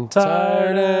 I'm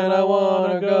tired and I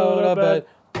want to go to bed.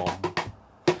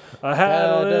 I had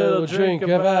a little drink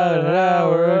about an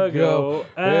hour ago,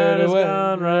 and it's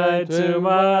gone right to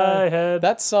my head.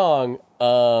 That song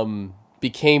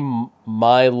became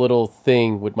my little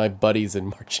thing with my buddies in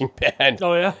marching band.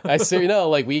 Oh, yeah? I say,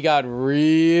 we got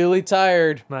really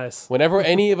tired. Nice. Whenever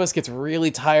any of us gets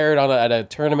really tired at a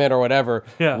tournament or whatever,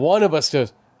 one of us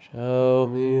goes, show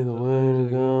me the way to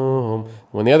go home.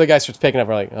 When the other guy starts picking up,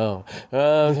 we're like, oh,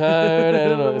 I'm tired. I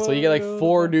don't know. So you get like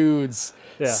four dudes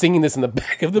singing this in the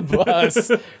back of the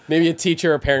bus. Maybe a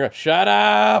teacher or a parent goes, shut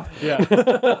up. Yeah.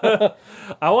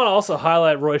 I want to also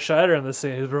highlight Roy Scheider in this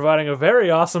scene, who's providing a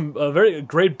very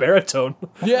great baritone.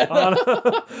 Yeah.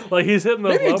 Like he's hitting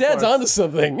those Maybe your low dad's parts. onto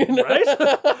something. Right?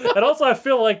 And also I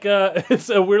feel like it's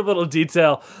a weird little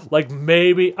detail. Like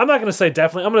maybe, I'm not going to say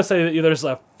definitely, I'm going to say that there's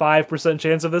a 5%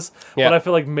 chance of this, but I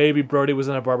feel like maybe Brody was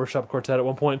in a barbershop quartet at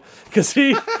one point because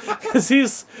he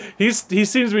seems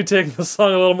to be taking the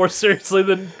song a little more seriously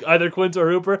than either Quint or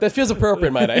Hooper. That feels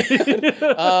appropriate, might I?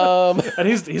 And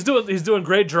he's doing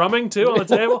great drumming too on the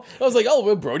table. I was like, oh,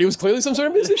 well, Brody was clearly some sort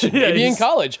of musician. Maybe in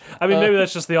college. I mean, maybe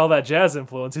that's just the All That Jazz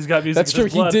influence. He's got music. That's true.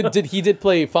 He did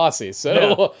play Fosse,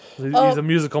 so he's a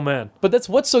musical man. But that's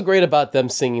what's so great about them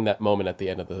singing that moment at the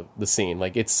end of the scene.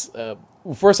 Like it's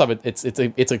first off,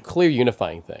 it's a clear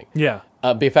unifying thing. Yeah.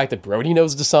 The fact that Brody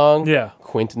knows the song. Yeah.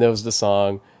 Quint knows the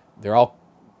song.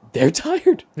 They're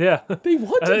tired. Yeah. They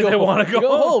want to go. They want to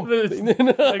go home.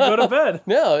 They go to bed.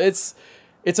 No, it's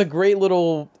a great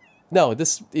little. No,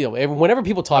 this whenever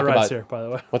people talk my ride's about here, by the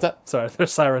way. What's that? Sorry,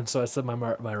 there's sirens, so I said my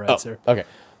ride's here. Okay.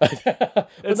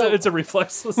 It's a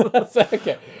reflex.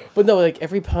 Okay, but no, like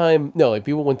every time,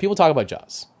 when people talk about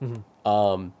Jaws,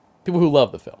 people who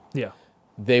love the film,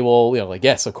 they will, like,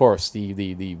 yes, of course, the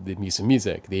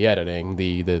music, the editing,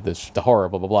 the horror,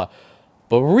 blah blah blah,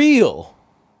 but real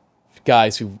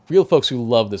folks who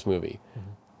love this movie,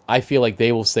 I feel like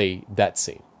they will say that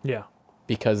scene,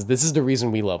 because this is the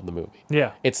reason we love the movie.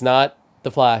 Yeah, it's not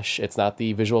the flash, it's not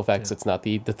the visual effects, it's not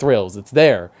the thrills, it's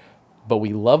there. But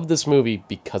we love this movie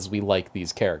because we like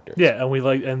these characters. Yeah,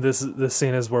 and this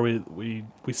scene is where we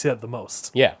see it the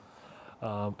most. Yeah.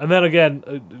 And then again,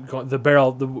 the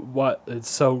barrel. It's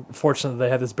so fortunate that they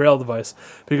have this barrel device,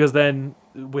 because then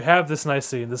we have this nice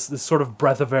scene, this sort of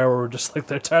breath of air where we're just like,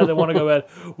 they're tired, they want to go to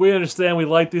bed. We understand, we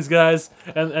like these guys,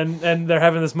 and they're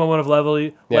having this moment of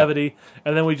levity,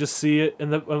 and then we just see it,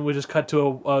 and we just cut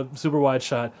to a super wide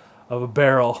shot of a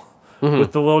barrel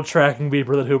with the little tracking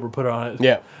beeper that Hooper put on it.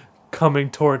 Yeah.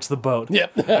 Coming towards the boat.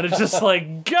 Yep. And it's just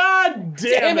like, God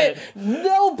damn it.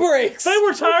 No brakes. They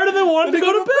were tired and they wanted to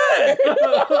go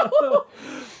to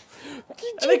bed.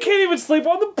 And they can't even sleep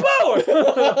on the boat!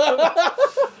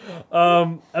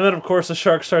 And then, of course, the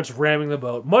shark starts ramming the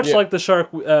boat. Much like the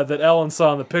shark that Ellen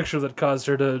saw in the picture that caused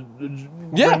her to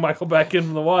bring Michael back in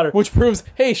from the water. Which proves,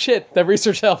 hey, shit, that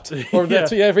research helped. Or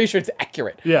that research is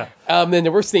accurate. Yeah.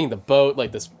 Then we're seeing the boat,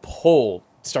 like this pole,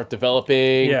 start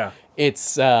developing. Yeah.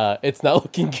 It's not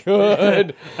looking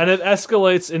good. And it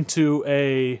escalates into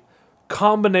a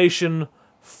combination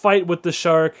fight with the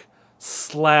shark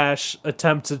 /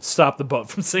 attempt to stop the boat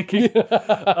from sinking,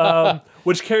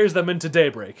 which carries them into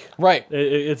daybreak. Right.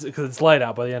 It's because it's light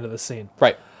out by the end of the scene.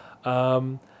 Right.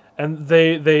 And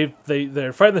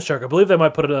they're fighting the shark. I believe they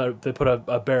might put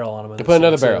a barrel on him. They put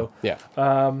another barrel. Yeah.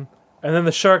 And then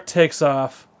the shark takes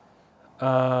off,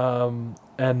 and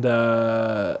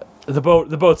the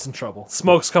boat's in trouble.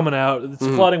 Smoke's coming out. It's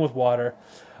flooding with water.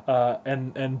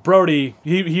 And Brody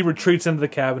he retreats into the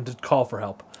cabin to call for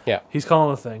help. Yeah. He's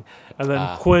calling the thing. And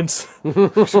then Quint,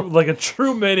 like a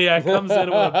true maniac, comes in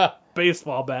with a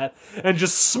baseball bat and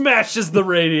just smashes the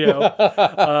radio.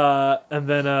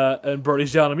 And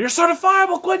Brody's yelling at him, "You're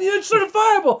certifiable, Quint! You're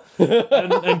certifiable!"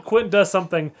 and Quint does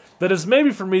something that is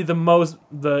maybe for me the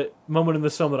moment in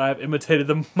this film that I've imitated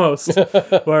the most,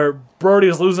 where Brody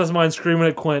is losing his mind screaming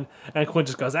at Quint, and Quint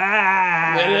just goes,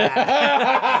 "Ah!"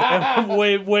 and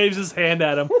waves his hand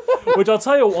at him. Which I'll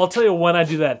tell you when I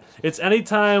do that. It's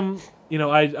anytime,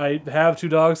 I have 2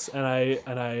 dogs and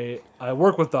I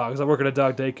work with dogs. I work at a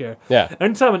dog daycare. Yeah.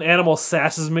 Anytime an animal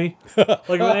sasses me, like if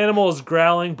an animal is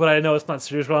growling, but I know it's not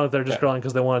serious growling, they're just growling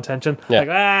because they want attention. Yeah. Like,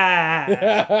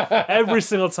 ah! Every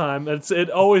single time.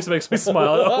 It always makes me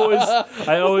smile.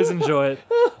 I always enjoy it.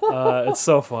 It's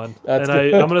so fun. That's and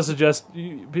good. I'm going to suggest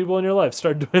people in your life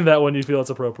start doing that when you feel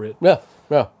it's appropriate. Yeah.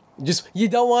 Just, you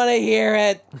don't want to hear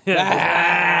it.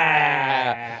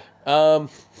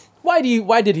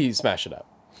 Why did he smash it up?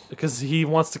 Because he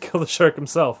wants to kill the shark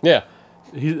himself. Yeah.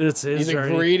 It's his He's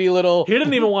journey. a greedy little... He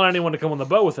didn't even want anyone to come on the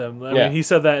boat with him. I mean, he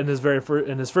said that in his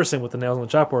first scene with the nails on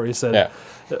the chalkboard. He said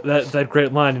that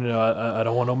great line, I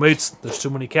don't want no mates. There's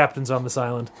too many captains on this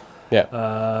island.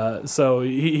 Yeah. So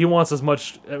he wants as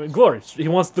much glory. He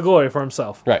wants the glory for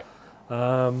himself. Right.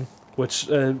 Which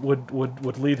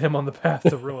would lead him on the path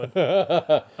to ruin.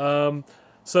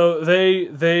 So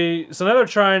now they're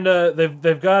trying to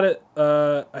they've got it.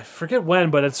 I forget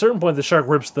when, but at a certain point the shark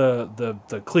rips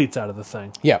the cleats out of the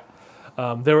thing. Yeah.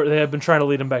 They have been trying to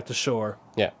lead him back to shore.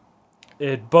 Yeah.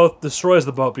 It both destroys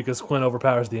the boat because Quint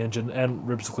overpowers the engine and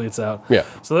rips the cleats out. Yeah.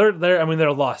 So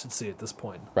they're lost at sea at this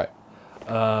point. Right.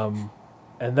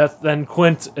 And then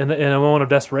Quint in a moment of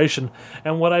desperation.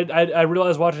 And what I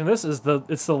realized watching this is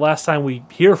it's the last time we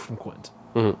hear from Quint.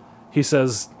 Mm-hmm. He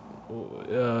says,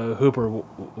 "Hooper,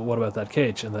 what about that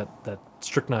cage and that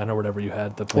strychnine or whatever you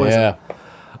had, the poison?"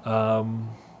 Yeah.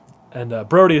 And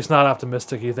Brody is not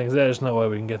optimistic. He thinks there's no way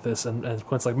we can get this. And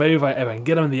Quint's like, maybe if I can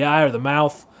get him in the eye or the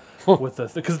mouth with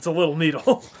because it's a little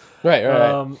needle. Right.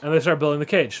 And they start building the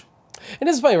cage. And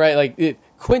it's funny, right? Like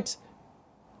Quint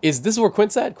is this where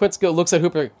Quint's at? Quint looks at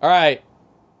Hooper. All right,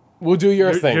 we'll do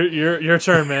your thing. Your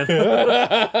turn, man.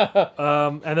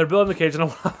 And they're building the cage, and I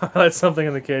want to highlight something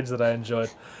in the cage that I enjoyed.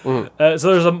 So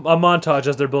there's a montage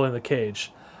as they're building the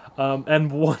cage,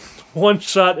 and one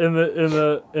shot in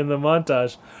the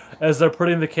montage as they're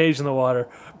putting the cage in the water.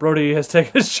 Brody has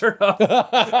taken his shirt off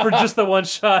for just the one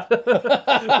shot, which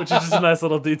is just a nice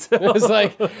little detail. It's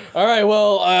like, all right,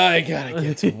 well, I gotta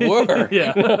get to work.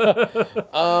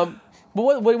 Yeah.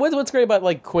 But what's great about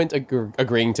like Quint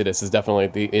agreeing to this is definitely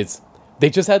they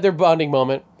just had their bonding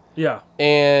moment. Yeah.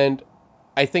 And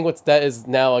I think that is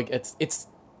now like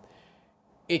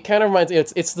it kind of reminds me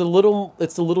it's the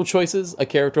little choices a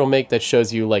character will make that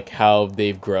shows you like how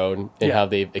they've grown and how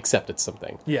they've accepted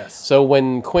something. Yes. So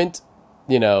when Quint,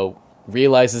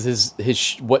 realizes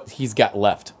his what he's got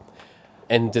left,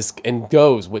 and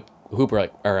goes with Hooper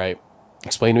like, all right,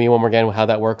 explain to me one more again how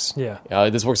that works. Yeah.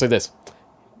 This works like this.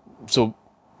 So,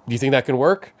 do you think that can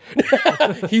work?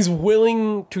 He's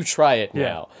willing to try it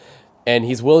now, and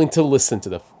he's willing to listen to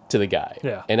the guy.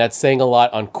 Yeah, and that's saying a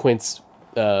lot on Quint's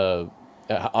own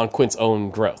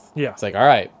growth. Yeah, it's like, all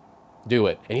right, do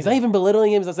it, and he's not even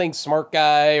belittling him. He's not saying smart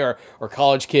guy or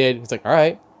college kid. He's like, all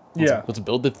right, let's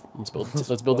build it. Let's build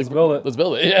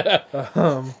it. Yeah.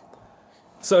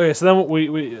 So then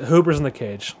we Hooper's in the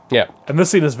cage. Yeah, and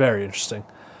this scene is very interesting.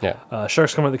 Yeah,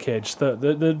 sharks come out of the cage.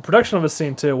 The production of this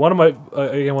scene too. One of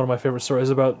my favorite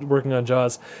stories about working on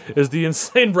Jaws is the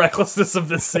insane recklessness of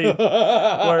this scene,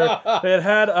 where they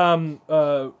had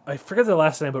I forget their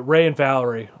last name, but Ray and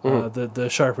Valerie, the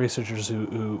shark researchers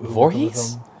who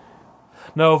Voorhees.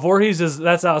 No, Voorhees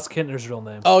that's Alice Kintner's real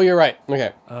name. Oh, you're right.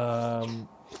 Okay.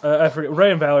 I forget,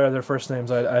 Ray and Valerie are their first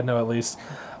names. I know at least.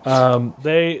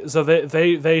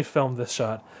 They filmed this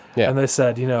shot. Yeah. And they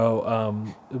said,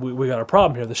 we got a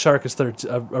problem here. The shark is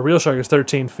a real shark is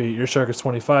 13 feet. Your shark is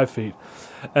 25 feet.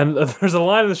 And there's a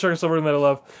line in the Shark is Over that I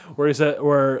love where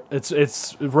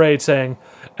it's Ray saying,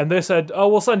 and they said, "Oh,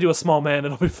 we'll send you a small man.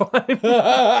 It'll be fine."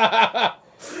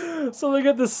 So they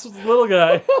get this little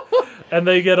guy, and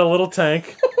they get a little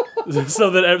tank,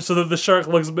 so that the shark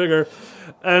looks bigger.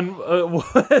 And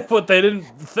what they didn't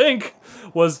think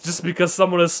was just because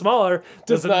someone is smaller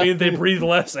doesn't mean they breathe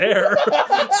less air.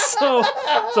 so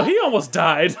he almost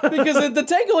died because the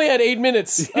tank only had 8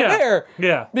 minutes of air.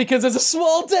 Yeah, because it's a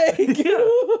small tank. Yeah.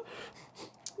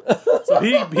 So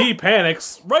he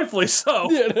panics, rightfully so.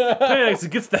 Panics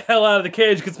and gets the hell out of the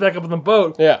cage, gets back up in the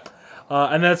boat. Yeah.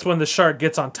 And that's when the shark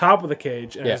gets on top of the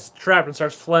cage and is trapped and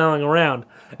starts flailing around.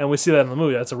 And we see that in the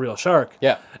movie. That's a real shark.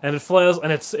 Yeah. And it flails,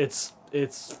 and its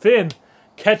fin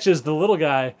catches the little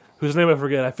guy, whose name I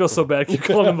forget. I feel so bad. I keep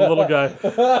calling him the little guy.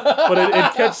 But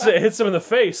it hits him in the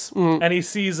face, and he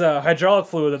sees hydraulic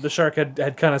fluid that the shark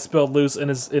had kind of spilled loose in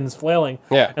his flailing,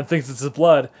 and thinks it's his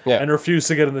blood, and refused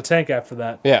to get in the tank after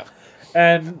that. Yeah.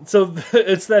 And so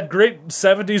it's that great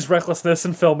 70s recklessness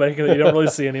in filmmaking that you don't really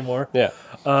see anymore. Yeah.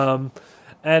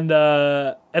 And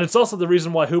it's also the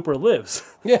reason why Hooper lives.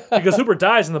 Yeah. Because Hooper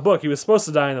dies in the book. He was supposed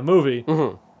to die in the movie.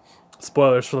 Mm-hmm.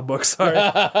 Spoilers for the book, sorry.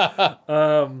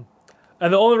 And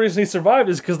the only reason he survived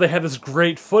is because they had this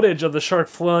great footage of the shark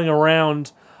flailing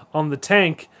around on the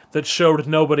tank that showed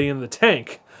nobody in the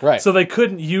tank. Right. So they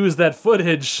couldn't use that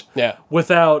footage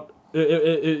without...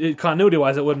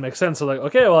 continuity-wise, it wouldn't make sense. So,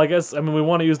 okay, well, we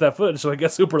want to use that footage, so I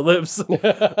guess Hooper lives. And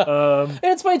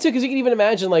it's funny, too, because you can even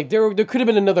imagine, there could have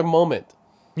been another moment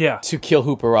to kill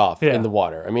Hooper off in the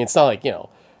water. I mean, it's not like,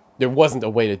 there wasn't a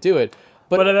way to do it.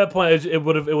 But at that point, it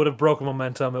would have broken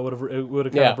momentum. It would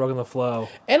have kind of broken the flow.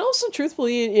 And also,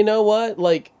 truthfully, you know what?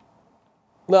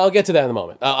 I'll get to that in a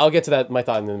moment. I'll get to that, my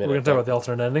thought in a minute. We're going to talk about the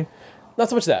alternate ending? Not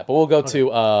so much that, but we'll go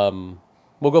to...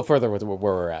 We'll go further with where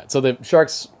we're at. So the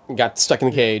sharks got stuck in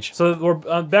the cage. So we're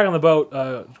back on the boat.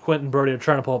 Quint and Brody are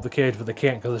trying to pull up the cage, but they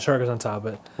can't because the shark is on top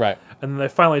of it. Right. And then they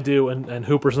finally do, and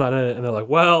Hooper's not in it, and they're like,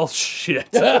 well, shit.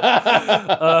 And then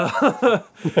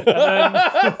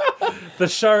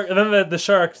the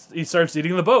shark, he starts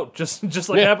eating the boat, just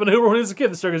like happened to Hooper when he was a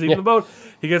kid. The shark is eating the boat.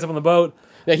 He gets up on the boat.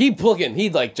 Yeah, he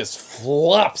just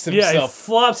flops himself. Yeah, he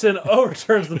flops in,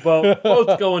 overturns the boat.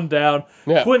 Boat's going down.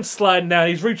 Yeah. Quint's sliding down.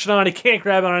 He's reaching on. He can't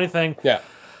grab on anything. Yeah.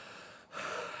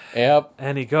 Yep.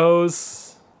 And he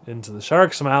goes into the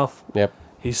shark's mouth. Yep.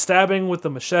 He's stabbing with the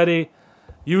machete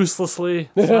uselessly.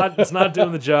 It's not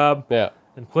doing the job. Yeah.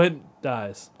 And Quint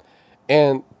dies.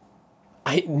 And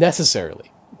truthfully.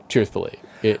 Truthfully,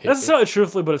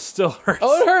 but it still hurts.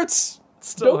 Oh, it hurts.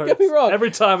 Don't get me wrong.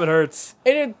 Every time it hurts.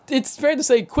 And it's fair to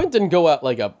say Quint didn't go out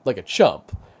like a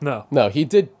chump. No. No, he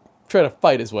did try to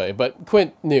fight his way, but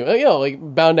Quint knew,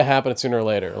 bound to happen sooner or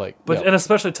later. And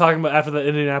especially talking about after the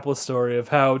Indianapolis story of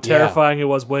how terrifying it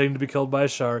was waiting to be killed by a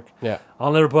shark. Yeah.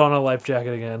 I'll never put on a life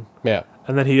jacket again. Yeah.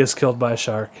 And then he is killed by a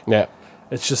shark. Yeah.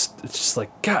 It's just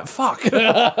like, God, fuck.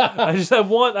 I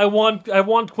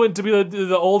want Quint to be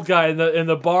the old guy in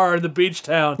the bar in the beach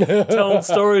town telling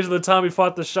stories of the time he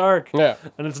fought the shark. Yeah.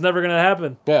 And it's never gonna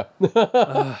happen. Yeah.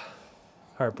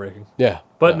 Heartbreaking. Yeah.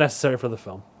 But necessary for the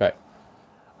film. Right.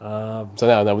 So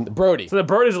now Brody. So then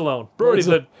Brody's alone. Brody's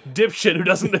a dipshit who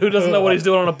doesn't know what he's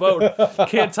doing on a boat.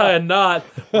 Can't tie a knot.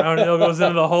 Brownhill goes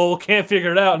into the hole. Can't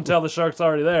figure it out until the shark's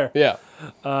already there.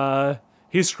 Yeah.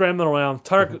 He's scrambling around.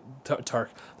 The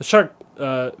shark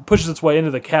pushes its way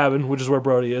into the cabin, which is where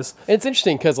Brody is. And it's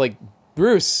interesting because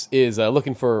Bruce is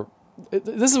looking for.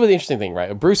 This is the interesting thing,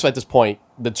 right? Bruce at this point,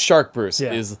 the shark Bruce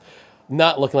is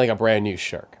not looking like a brand new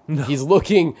shark. No. He's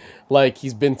looking like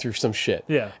he's been through some shit.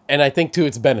 Yeah. And I think to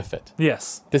its benefit.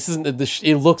 Yes. This isn't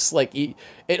it looks like it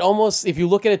almost, if you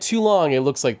look at it too long, it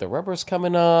looks like the rubber's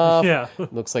coming off. Yeah.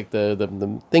 It looks like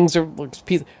the things are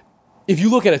if you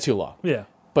look at it too long. Yeah.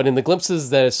 But in the glimpses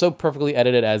that is so perfectly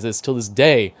edited as is till this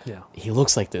day, he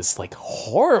looks like this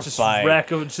horrified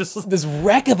this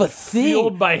wreck of a thing,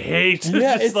 fueled by hate.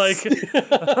 Yeah, just finish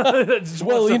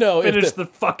the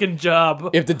fucking job.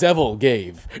 If the devil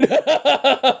gave,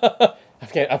 I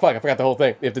forgot the whole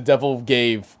thing. If the devil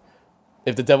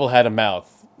had a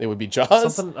mouth, it would be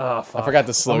Jaws. Oh, fuck. I forgot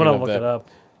the slogan. I'm gonna look it up.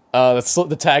 That's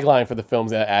the tagline for the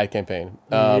film's ad campaign.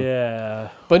 Yeah,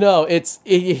 but no,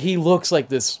 he looks like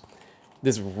this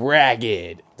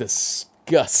ragged,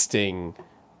 disgusting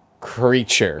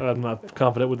creature. I'm not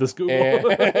confident with this Google.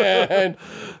 And,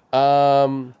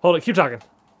 hold it, keep talking.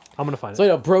 I'm gonna find it.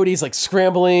 So Brody's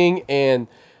scrambling, and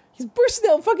He's bursting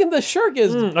out. Fucking the shark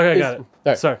is. Okay, I got it. All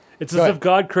right. Sorry. It's Go as ahead. if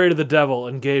God created the devil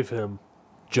and gave him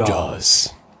Jaws.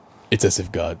 Jaws. It's as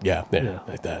if God. Yeah.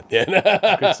 Like that.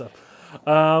 Yeah. Good stuff.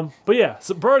 But yeah,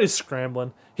 so Brody's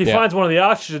scrambling. He Yeah. finds one of the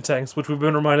oxygen tanks, which we've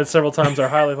been reminded several times are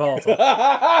highly volatile.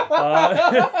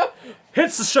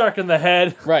 Hits the shark in the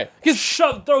head. Right.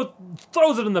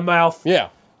 Throws it in the mouth. Yeah.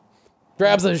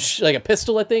 Grabs like a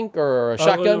pistol, I think, or a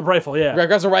shotgun. A rifle, yeah.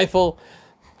 Grabs a rifle.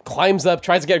 Climbs up.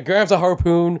 Grabs a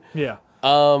harpoon. Yeah.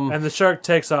 And the shark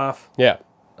takes off. Yeah.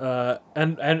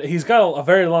 And he's got a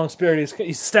very long spear.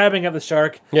 He's stabbing at the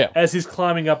shark as he's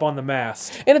climbing up on the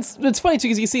mast. And it's funny too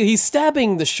because you see he's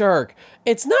stabbing the shark.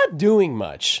 It's not doing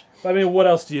much. I mean, what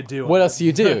else do you do? What else do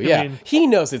you do? Yeah, I mean, he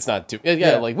knows it's not doing.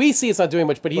 Yeah, like we see it's not doing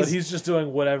much, but he's just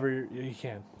doing whatever he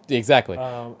can. Exactly.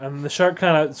 And the shark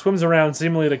kind of swims around,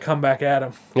 seemingly to come back at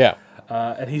him. Yeah.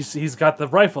 And he's got the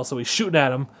rifle, so he's shooting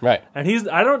at him. Right. And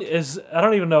I don't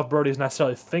even know if Brody's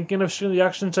necessarily thinking of shooting the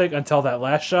oxygen tank until that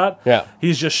last shot. Yeah.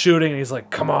 He's just shooting, and he's like,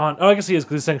 "Come on!" Oh, I guess he is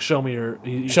because he's saying, "Show me your."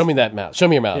 Show me that mouth. Show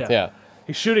me your mouth. Yeah.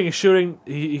 He's shooting.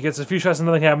 He gets a few shots, and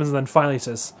nothing happens, and then finally he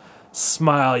says,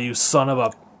 "Smile, you son of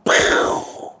a."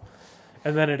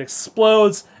 And then it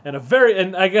explodes, and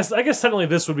I guess technically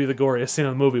this would be the goriest scene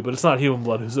in the movie, but it's not human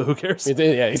blood, so who cares?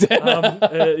 Yeah. Exactly.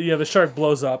 The shark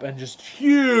blows up, and just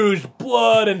huge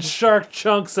blood and shark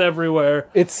chunks everywhere.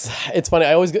 It's funny.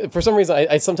 I always, for some reason,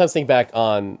 I sometimes think back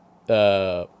on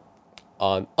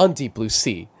Deep Blue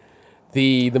Sea,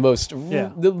 the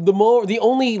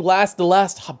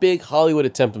last big Hollywood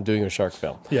attempt of doing a shark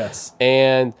film. Yes.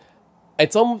 And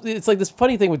it's like this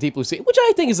funny thing with Deep Blue Sea, which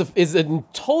I think is a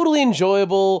totally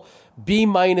enjoyable B-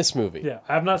 movie. Yeah,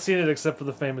 I have not seen it except for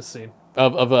the famous scene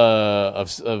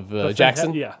of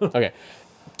Jackson. Yeah. Okay.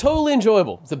 Totally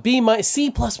enjoyable. It's a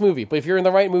C+ movie, but if you're in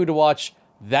the right mood to watch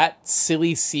that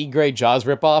silly C grade Jaws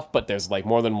ripoff, but there's like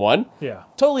more than one. Yeah.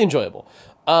 Totally enjoyable.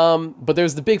 But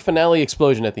there's the big finale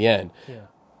explosion at the end. Yeah.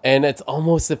 And it's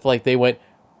almost if like they went,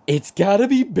 it's gotta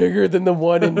be bigger than the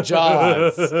one in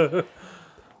Jaws.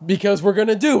 Because we're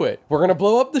gonna do it. We're gonna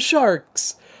blow up the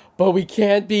sharks, but we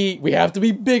have to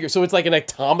be bigger. So it's like an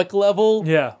atomic level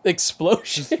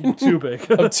explosion. Too big.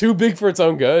 Too big for its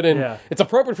own good. And Yeah. it's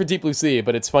appropriate for Deep Blue Sea,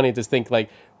 but it's funny to think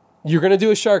like, you're gonna do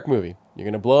a shark movie. You're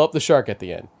gonna blow up the shark at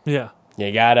the end. Yeah.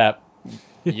 You gotta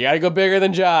go bigger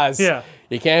than Jaws. Yeah.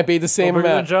 You can't be the same Bigger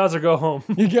than amount. Jaws or go home.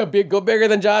 You gotta go bigger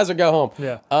than Jaws or go home.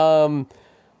 Yeah.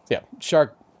 Yeah.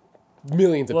 Shark,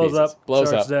 millions of Blows pieces. up. Blows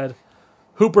Shark's up. dead.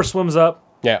 Hooper swims up.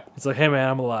 Yeah. It's like, hey man,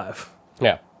 I'm alive.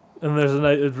 Yeah. And there's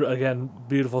again,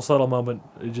 beautiful, subtle moment.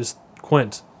 It just,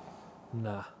 Quint.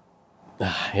 Nah.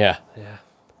 Yeah. Yeah.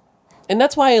 And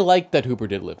that's why I like that Hooper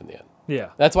did live in the end. Yeah.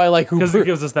 That's why I like Hooper. Because it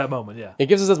gives us that moment, yeah. It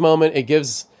gives us this moment. It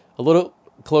gives a little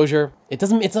closure.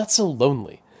 It's not so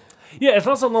lonely. Yeah, it's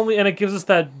not so lonely, and it gives us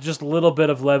that just little bit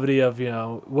of levity of,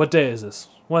 what day is this?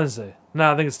 Wednesday.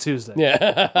 No, I think it's Tuesday.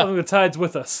 Yeah. I think the tide's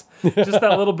with us. Just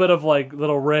that little bit of,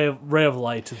 little ray of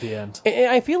light at the end. And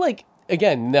I feel like,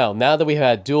 again, now that we've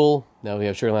had Duel, now we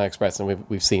have Sugar Land Express, and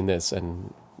we've seen this,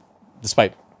 and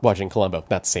despite watching Columbo,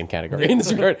 not the same category in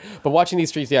this regard, but watching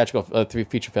these three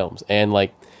feature films, and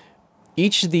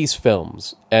each of these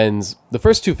films ends, the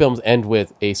first two films end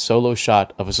with a solo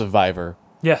shot of a survivor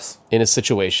Yes. in a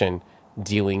situation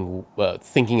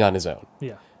thinking on his own.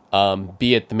 Yeah.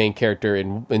 Be it the main character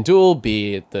in Duel,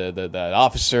 be it the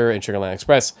officer in Sugar Land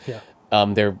Express. Yeah.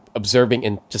 They're observing,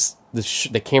 and just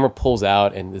the camera pulls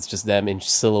out, and it's just them in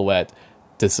silhouette,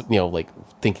 just,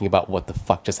 thinking about what the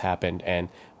fuck just happened and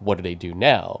what do they do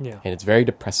now. Yeah. And it's very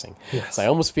depressing. Yes. So I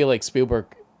almost feel like Spielberg,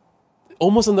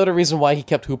 almost another reason why he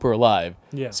kept Hooper alive.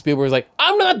 Yeah. Spielberg's like,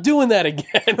 I'm not doing that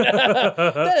again.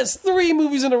 That is 3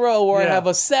 movies in a row where I Yeah. have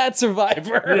a sad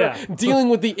survivor Yeah. dealing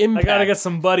with the impact. I gotta get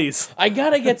some buddies. I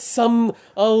gotta get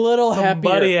a little happier.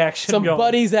 buddy action Some going.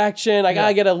 buddies action. I gotta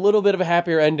Yeah. get a little bit of a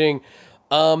happier ending.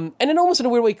 And then almost in a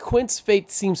weird way, Quint's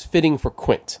fate seems fitting for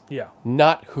Quint, Yeah.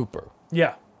 not Hooper.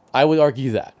 Yeah. I would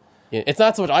argue that. It's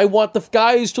not so much, I want the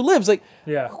guys to live. It's like,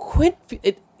 Yeah. Quint,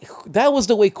 that was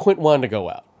the way Quint wanted to go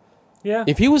out. Yeah.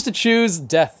 If he was to choose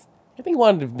death, I think he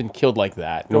wanted to have been killed like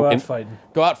that. Go out And fighting.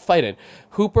 Go out fighting.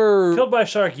 Hooper, Killed by a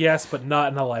shark, yes, but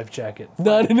not in a life jacket.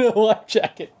 not in a life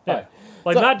jacket. Yeah.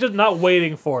 Fine. So- not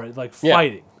waiting for it, Yeah,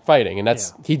 fighting. fighting, and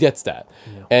that's he gets that.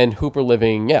 Yeah. And Hooper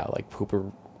living,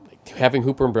 having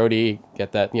Hooper and Brody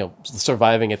get that,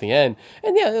 surviving at the end,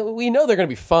 and we know they're going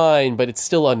to be fine, but it's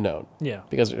still unknown. Yeah.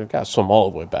 Because we've got to swim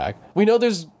all the way back. We know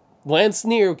there's lands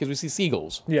near because we see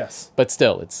seagulls, Yes. but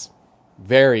still, it's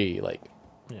very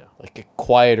Yeah. a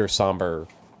quieter, somber,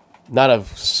 not a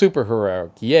super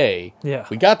heroic. Yay! Yeah.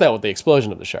 We got that with the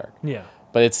explosion of the shark. Yeah.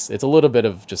 but it's a little bit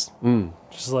of just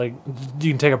Just like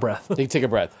you can take a breath. take a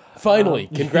breath. Finally,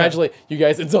 congratulate you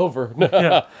guys. It's over.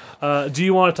 Yeah. Do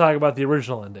you want to talk about the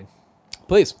original ending?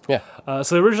 Please. Yeah.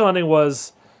 So the original ending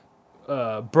was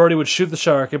Birdie would shoot the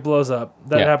shark, it blows up.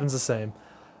 That Yeah. happens the same.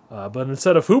 But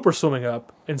instead of Hooper swimming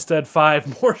up, instead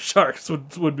 5 more sharks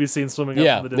would be seen swimming up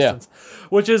Yeah, in the distance.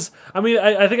 Which is, I mean,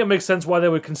 I think it makes sense why they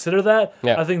would consider that.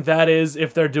 Yeah. I think that is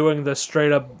if they're doing the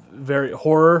straight up very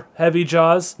horror heavy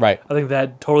Jaws. Right. I think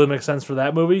that totally makes sense for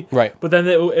that movie. Right. But then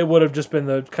it would have just been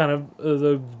the kind of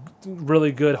the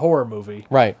really good horror movie.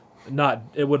 Right.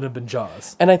 It wouldn't have been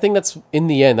Jaws. And I think that's in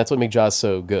the end, that's what makes Jaws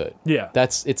so good. Yeah.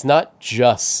 It's not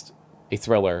just a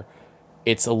thriller.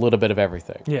 It's a little bit of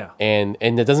everything. Yeah. And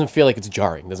it doesn't feel like it's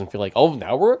jarring. It doesn't feel like, oh,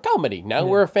 now we're a comedy. Now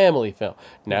we're a family film.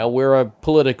 Now we're a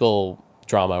political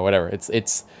drama or whatever. It's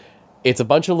a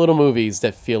bunch of little movies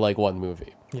that feel like one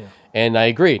movie. Yeah. And I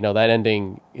agree. No, that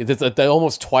ending, it's the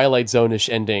almost Twilight Zone-ish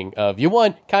ending of you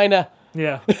won, kinda,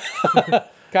 Yeah. yeah.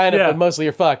 But mostly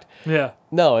you're fucked. Yeah.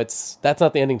 No, that's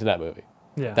not the ending to that movie.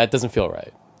 Yeah. That doesn't feel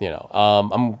right.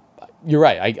 You're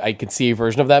right. I could see a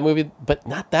version of that movie, but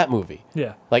not that movie.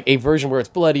 Yeah. Like a version where it's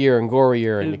bloodier and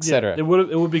gorier and etc. It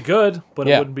would be good, but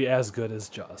Yeah. it wouldn't be as good as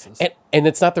Jaws is. And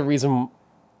it's not the reason.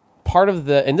 Part of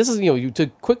the, and this is to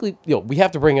quickly we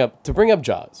have to bring up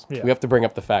Jaws. Yeah. We have to bring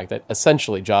up the fact that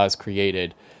essentially Jaws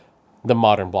created the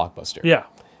modern blockbuster. Yeah.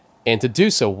 And to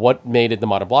do so, what made it the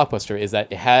modern blockbuster is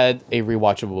that it had a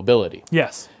rewatchable ability.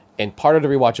 Yes. And part of the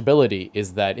rewatchability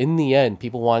is that in the end,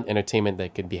 people want entertainment they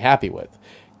can be happy with.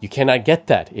 You cannot get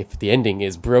that if the ending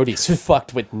is Brody's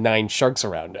fucked with 9 sharks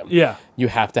around him. Yeah. You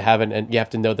have to have and you have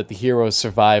to know that the heroes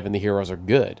survive and the heroes are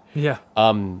good. Yeah.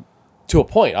 To a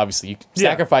point, obviously. Yeah.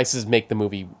 Sacrifices make the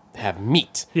movie have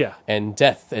meat. Yeah. And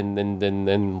death and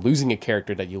then losing a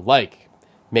character that you like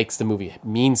makes the movie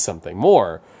mean something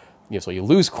more. So you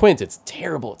lose Quint, it's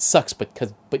terrible, it sucks, but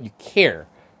you care.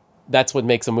 That's what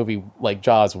makes a movie like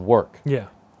Jaws work. Yeah.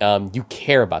 You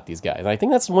care about these guys. And I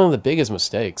think that's one of the biggest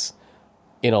mistakes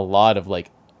in a lot of like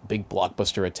big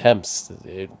blockbuster attempts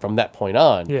from that point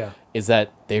on. Yeah. Is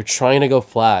that they're trying to go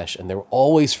flash and they're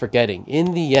always forgetting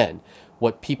in the end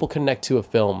what people connect to a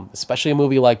film, especially a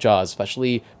movie like Jaws,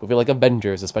 especially a movie like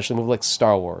Avengers, especially a movie like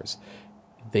Star Wars.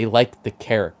 They like the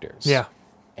characters. Yeah.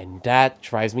 And that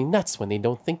drives me nuts when they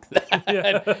don't think that.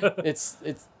 Yeah. It's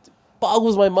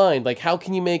boggles my mind. Like, how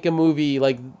can you make a movie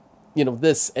like,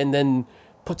 this and then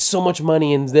put so much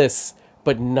money in this,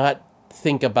 but not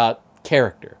think about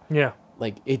character? Yeah.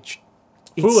 Like, it's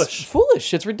Foolish.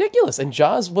 Foolish. It's ridiculous. And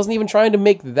Jaws wasn't even trying to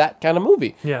make that kind of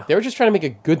movie. Yeah. They were just trying to make a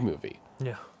good movie.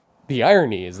 Yeah. The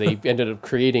irony is they ended up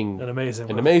creating An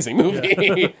amazing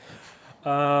movie.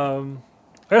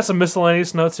 I got some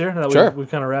miscellaneous notes here that Sure. we've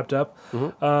kind of wrapped up.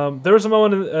 There was a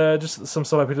moment, just some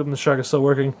stuff I picked up in the shark is still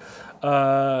working.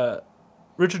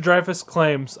 Richard Dreyfuss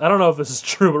claims, I don't know if this is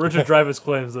true, but Richard Dreyfuss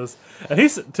claims this.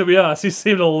 And to be honest, he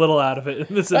seemed a little out of it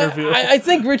in this interview. I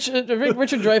think Richard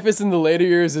Dreyfuss in the later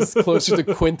years is closer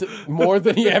to Quint more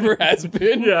than he ever has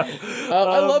been. Yeah.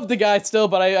 I love the guy still,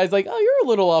 but I was like, oh, you're a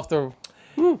little off the...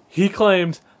 He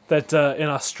claimed that in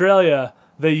Australia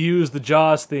they used the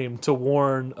Jaws theme to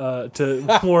warn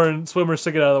swimmers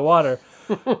to get out of the water,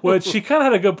 which he kind of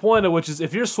had a good point of, which is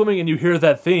if you're swimming and you hear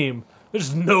that theme,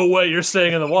 there's no way you're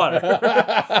staying in the water.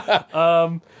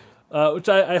 Which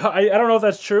I don't know if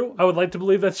that's true. I would like to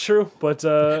believe that's true, but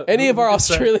Any of our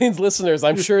Australians listeners,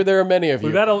 I'm sure there are many of you.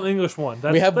 we got an English one.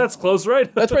 That's close,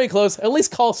 right? That's pretty close. At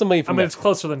least call somebody from I mean, it's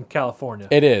closer than California.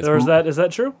 It is. Or is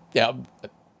that true? Yeah.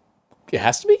 It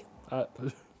has to be.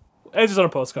 Edges on a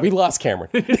postcard. We lost Cameron.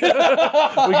 We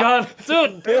got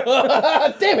dude.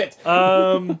 Damn it.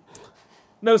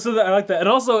 No, so I like that, and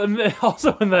also in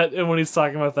that, and when he's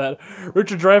talking about that,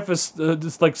 Richard Dreyfuss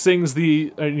just like sings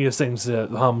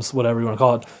hums, whatever you want to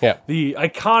call it. Yeah. The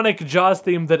iconic Jaws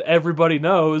theme that everybody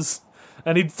knows,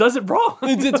 and he does it wrong.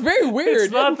 It's very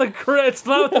weird. It's not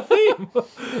the theme.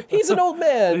 He's an old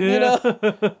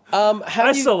man,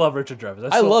 I still love Richard Dreyfuss.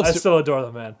 I still adore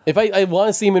the man. If I want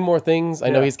to see him in more things, I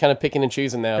know Yeah. he's kind of picking and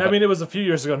choosing now. I but- mean, it was a few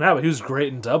years ago now, but he was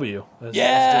great in W. As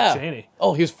yeah. Dick Cheney.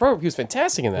 Oh, he was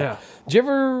fantastic in that. Yeah. Did you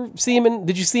ever see him in?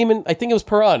 Did you see him in? I think it was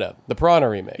Piranha, the Piranha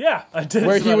remake. Yeah, I did.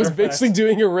 Where as a he matter was of fact. basically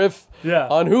doing a riff Yeah.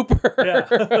 on Hooper.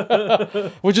 Yeah.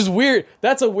 Which is weird.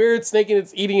 That's a weird snake and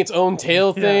it's eating its own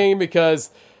tail thing because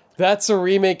that's a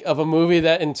remake of a movie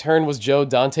that in turn was Joe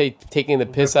Dante taking the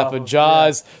piss off of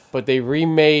Jaws, but they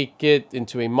remake it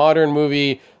into a modern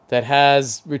movie that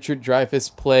has Richard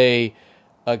Dreyfuss play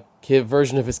a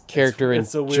version of his character in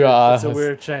Jaws. It's a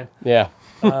weird chain. Yeah.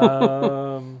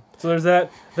 So there's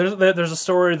that. There's a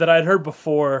story that I'd heard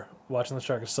before watching the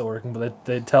shark is still working, but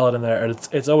they tell it in there, and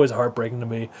it's always heartbreaking to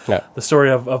me. Yeah. The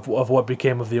story of what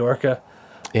became of the orca.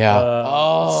 Yeah.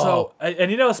 So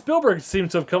and Spielberg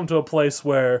seems to have come to a place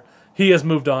where he has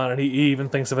moved on, and he even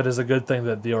thinks of it as a good thing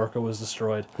that the orca was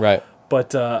destroyed. Right.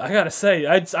 But I gotta say,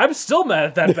 I'm still mad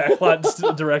at that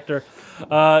backlot director.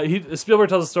 Spielberg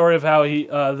tells a story of how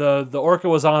the orca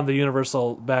was on the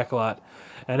Universal backlot,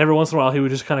 and every once in a while he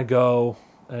would just kind of go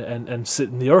and sit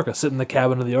in the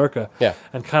cabin of the orca, Yeah.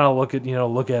 and kind of look at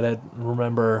it, and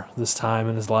remember this time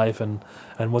in his life and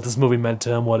what this movie meant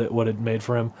to him, what it made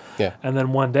for him. Yeah. And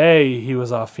then one day he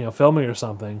was off filming or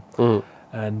something,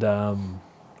 and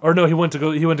or no, he went to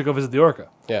go visit the orca,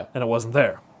 Yeah. and it wasn't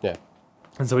there. Yeah.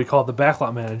 And so he called the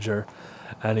backlot manager,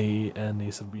 and he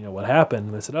said, what happened?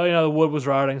 And they said, the wood was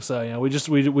rotting, so we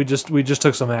just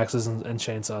took some axes and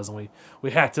chainsaws, and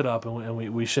we hacked it up, and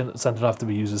we sent it off to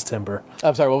be used as timber.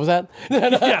 I'm sorry, what was that?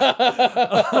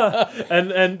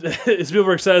 And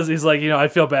Spielberg says, he's like, I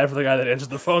feel bad for the guy that answered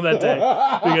the phone that day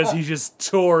because he just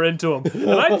tore into him,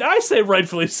 and I say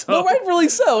rightfully so. No, rightfully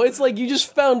so. It's like you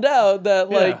just found out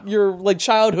that your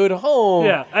childhood home.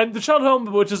 Yeah, and the childhood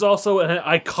home, which is also an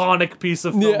iconic piece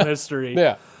of film history.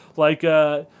 Yeah. Like,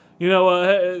 Archie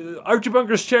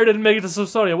Bunker's chair didn't make it to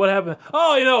Smithsonian. What happened?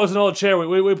 Oh, it was an old chair.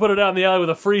 We put it out in the alley with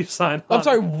a free sign on I'm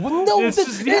sorry. it. No,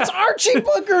 it's Archie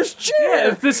Bunker's chair.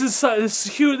 Yeah, this is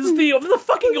huge. This is the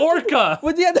fucking orca.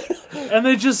 But yeah, And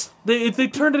they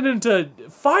turned it into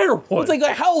firewood. it's like,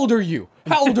 how old are you?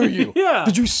 How old are you? Yeah.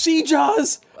 Did you see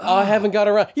Jaws? I haven't got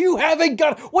around. You haven't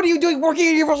got. What are you doing working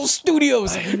at Universal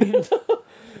Studios?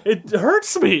 It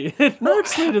hurts me. It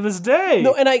hurts me to this day.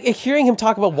 No, and hearing him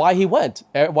talk about why he went,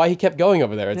 why he kept going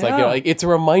over there. It's like it's a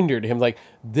reminder to him, like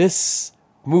this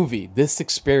movie, this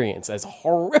experience, as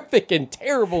horrific and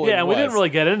terrible. Yeah, and we didn't really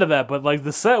get into that, but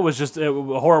the set was just a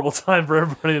horrible time for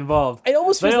everybody involved. It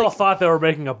almost they feels all thought they were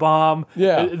making a bomb.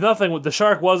 Yeah. Nothing. The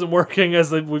shark wasn't working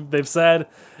as they've said,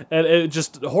 and it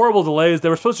just horrible delays. They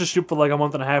were supposed to shoot for a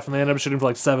month and a half, and they ended up shooting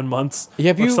for 7 months.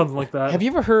 Or something like that. Have you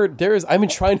ever heard? I've been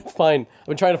trying to find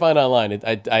online. It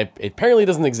apparently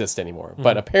doesn't exist anymore.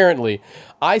 But apparently,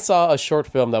 I saw a short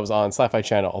film that was on Sci-Fi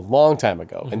Channel a long time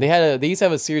ago, and they used to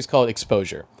have a series called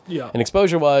Exposure. Yeah. And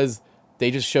Exposure was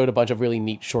they just showed a bunch of really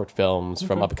neat short films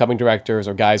from up-and-coming directors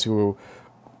or guys who,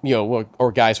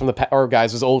 or guys from or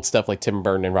guys with old stuff like Tim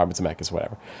Burton and Robert Zemeckis,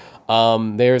 whatever.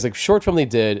 There's a short film they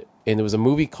did, and it was a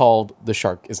movie called The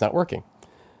Shark Is Not Working.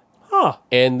 Huh.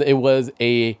 And it was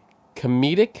a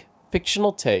comedic,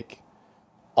 fictional take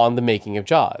on the making of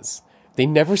Jaws. They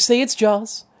never say it's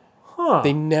Jaws. Huh.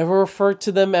 They never refer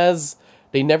to them as...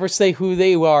 They never say who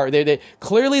they are. They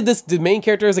clearly, the main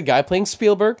character is a guy playing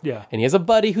Spielberg. Yeah. And he has a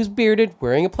buddy who's bearded,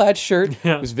 wearing a plaid shirt,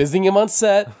 who's visiting him on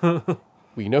set.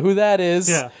 We know who that is.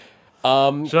 Yeah.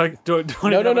 Should I do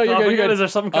No, you're good. Is there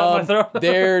something caught in my throat?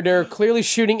 They're clearly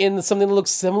shooting in something that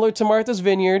looks similar to Martha's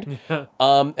Vineyard. Yeah.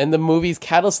 And the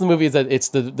catalyst of the movie is that it's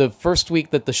the first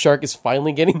week that the shark is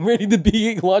finally getting ready to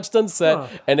be launched on set,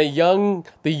 and the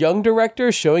young director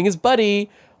is showing his buddy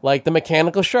the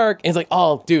mechanical shark, and he's like,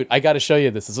 "Oh, dude, I got to show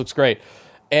you this. This looks great."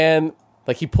 And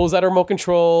he pulls out a remote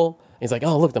control. And he's like,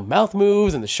 "Oh, look, the mouth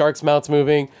moves, and the shark's mouth's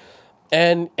moving."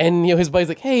 And his buddy's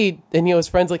like, "Hey," and his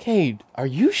friend's like, "Hey, are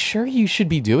you sure you should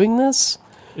be doing this?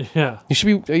 Yeah. You should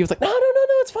be." He was like, "No,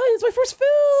 it's fine. It's my first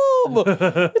film.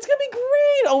 It's gonna be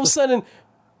great." All of a sudden,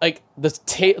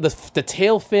 the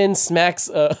tail fin smacks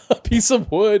a piece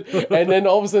of wood, and then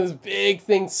all of a sudden this big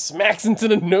thing smacks into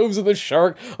the nose of the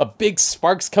shark. A big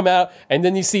sparks come out, and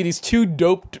then you see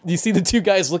the two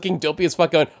guys looking dopey as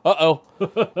fuck going, "Uh-oh,"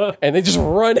 and they just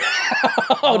run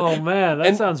out. Oh man,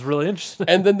 that sounds really interesting.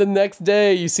 And then the next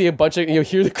day, you see a bunch of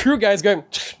hear the crew guys going,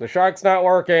 "The shark's not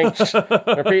working."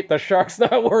 Repeat, "The shark's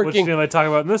not working." Which they talk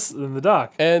about in the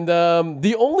doc. And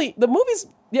the movie's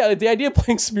the idea of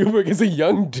playing Spielberg as a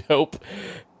young dope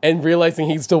and realizing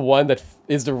he's the one that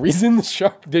is the reason the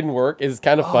shark didn't work is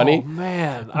kind of funny. Oh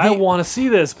man, I want to see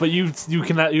this, but you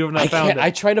have not found it. I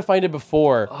tried to find it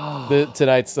before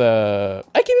tonight's. I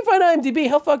can't even find IMDb.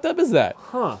 How fucked up is that?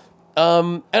 Huh.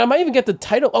 And I might even get the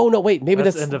title. Oh no, wait, maybe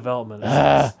that's in development.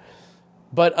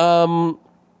 But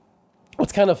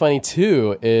what's kind of funny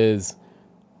too is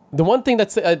the one thing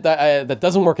that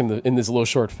doesn't work in this little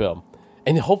short film,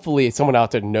 and hopefully someone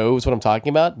out there knows what I'm talking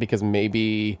about because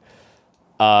maybe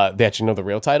they actually know the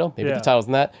real title. Maybe the title's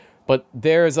in that. But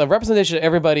there's a representation of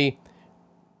everybody,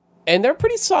 and they're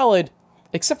pretty solid,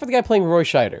 except for the guy playing Roy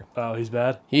Scheider. Oh, he's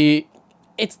bad. They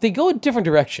go a different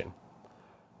direction.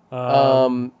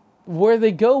 Where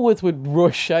they go with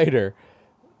Roy Scheider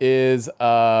is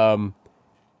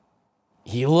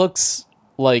he looks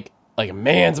like a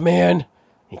man's man.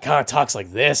 He kind of talks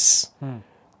like this.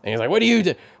 And he's like, what do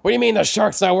you mean the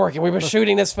shark's not working? We've been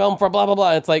shooting this film for blah, blah, blah.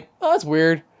 And it's like, oh, that's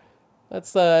weird.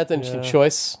 That's an interesting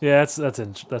choice. Yeah, that's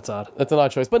odd. That's an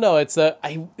odd choice. But no, it's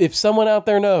if someone out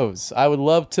there knows, I would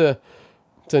love to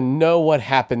know what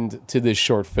happened to this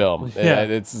short film.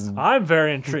 Yeah, I'm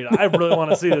very intrigued. I really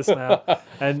want to see this now.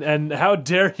 And how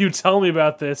dare you tell me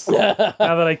about this now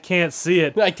that I can't see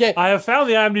it? I can't. I have found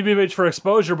the IMDb page for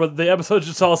exposure, but the episodes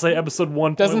just all say episode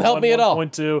 1. Doesn't help me at all.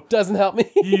 1.2. Doesn't help me.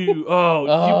 You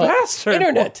bastard!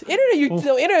 Internet,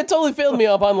 internet totally failed me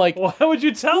up on like. Why would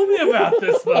you tell me about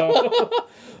this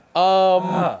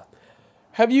though?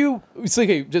 Have you? So,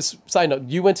 okay, just side note.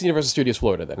 You went to Universal Studios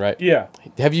Florida, then, right? Yeah,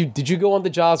 Did you go on the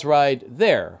Jaws ride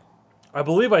there? I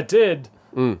believe I did,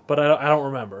 but I don't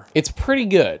remember. It's pretty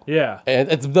good. Yeah, And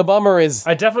the bummer is.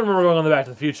 I definitely remember going on the Back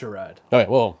to the Future ride. Okay,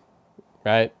 well,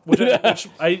 right, Which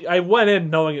I went in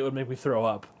knowing it would make me throw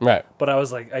up. right. But I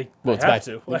was like, I it's have back-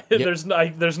 to.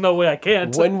 yeah. There's no way I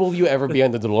can't. When will you ever be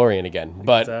on the DeLorean again?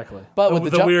 But Exactly. But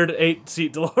with the weird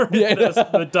 8-seat DeLorean Yeah.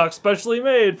 that the Duck specially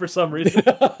made for some reason.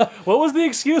 What was the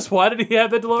excuse? Why did he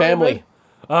have the DeLorean family made?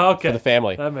 Oh, okay. for the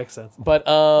family. That makes sense. But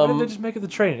Why did they just make it the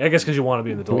train? I guess because you want to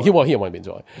be in the DeLorean. he want to be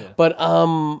enjoying. But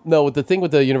no, the thing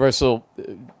with the Universal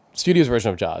Studios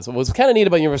version of Jaws, what was kind of neat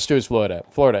about Universal Studios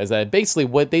Florida is that basically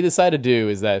what they decided to do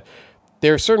is that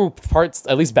there are certain parts,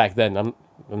 at least back then, I'm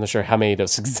not sure how many of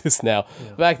those exist now.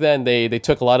 Yeah. Back then, they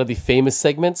took a lot of the famous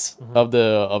segments of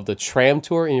the tram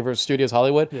tour in Universal Studios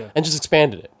Hollywood and just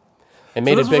expanded it and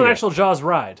made this it bigger. was an actual Jaws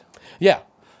ride. Yeah.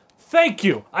 Thank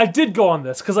you. I did go on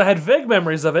this because I had vague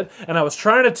memories of it, and I was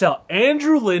trying to tell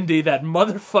Andrew Lindy, that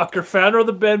motherfucker, founder of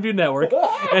the Benview Network,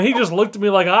 and he just looked at me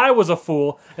like I was a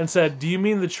fool and said, "Do you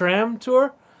mean the tram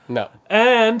tour?" No.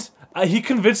 And he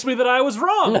convinced me that I was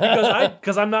wrong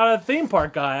because I'm not a theme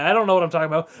park guy. I don't know what I'm talking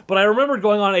about. But I remember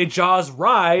going on a Jaws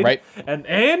ride, right. And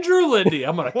Andrew Lindy,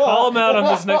 I'm going to call him out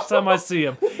on this next time I see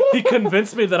him. He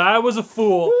convinced me that I was a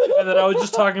fool and that I was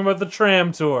just talking about the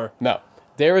tram tour. No.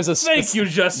 There is a Thank you,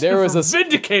 Justin, for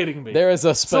vindicating me. There is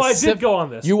a specific... So I did go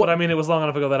on this, but I mean, it was long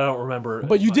enough ago that I don't remember.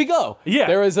 But you did go. Yeah.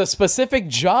 There is a specific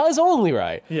Jaws-only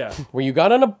ride. Yeah. Where you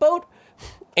got on a boat,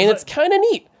 and it's kind of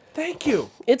neat. Thank you.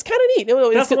 It's kind of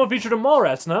neat. That's the one featured in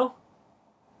Mallrats, no?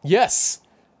 Yes.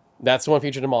 That's the one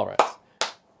featured in Mallrats.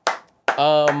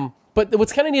 But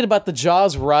what's kind of neat about the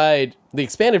Jaws ride, the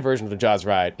expanded version of the Jaws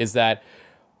ride, is that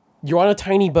you're on a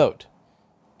tiny boat.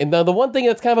 And the one thing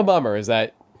that's kind of a bummer is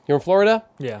that you're in Florida.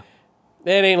 Yeah. It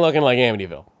ain't looking like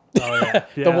Amityville. Oh,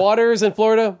 yeah. The waters in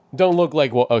Florida don't look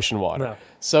like ocean water. No.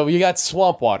 So you got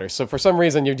swamp water. So for some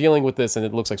reason, you're dealing with this and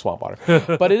it looks like swamp water.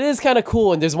 But it is kind of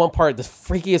cool. And there's one part, the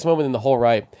freakiest moment in the whole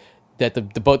ride, that the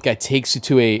boat guy takes you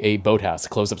to a boathouse to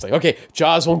close up. It's like, okay,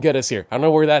 Jaws won't get us here. I don't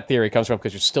know where that theory comes from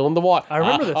because you're still in the water. I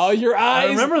remember this. Oh, your eyes.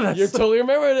 I remember this. You totally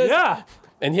remember this. Yeah.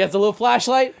 And he has a little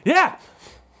flashlight. Yeah.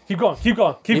 Keep going.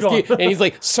 And he's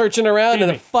like searching around Feed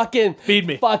and me. the fucking Feed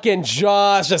me. fucking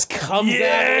Jaws just comes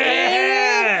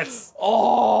Yes. out.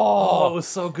 Oh, it was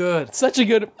so good. such a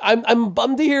good. I'm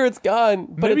bummed to hear it's gone,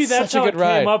 but Maybe it's that's such a how good it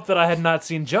ride. came up that I had not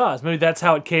seen Jaws. Maybe that's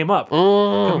how it came up.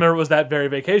 'Cause remember, it was that very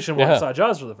vacation when I Yeah. saw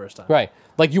Jaws for the first time. Right,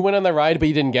 like you went on the ride, but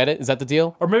you didn't get it. Is that the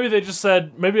deal? Or maybe they just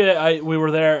said, maybe we were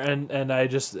there and I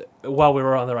just, while we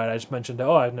were on the ride, I just mentioned,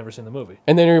 oh, I've never seen the movie.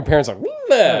 And then your parents are like,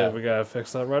 Yeah, we gotta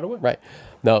fix that right away. right.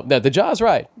 No, the Jaws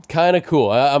ride, kind of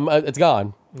cool. It's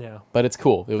gone, Yeah. but it's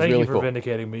cool. It was Thank really you for cool.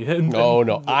 vindicating me.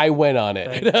 No, I went on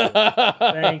it.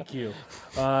 Thank you.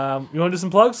 You want to do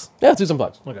some plugs? Yeah, let's do some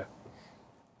plugs. Okay.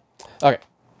 Okay.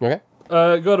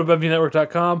 Go to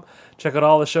BenviewNetwork.com. Check out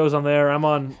all the shows on there. I'm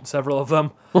on several of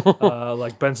them,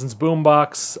 like Benson's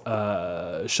Boombox,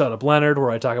 Shut Up Leonard,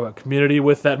 where I talk about Community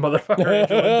with that motherfucker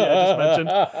Andrew Lindsay I just mentioned.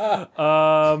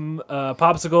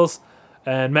 Popsicles,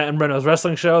 and Matt and Breno's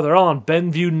Wrestling Show. They're all on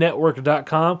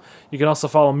BenviewNetwork.com. You can also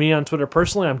follow me on Twitter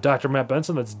personally. I'm Dr. Matt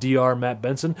Benson. That's Dr. Matt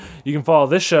Benson. You can follow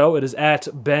this show. It is at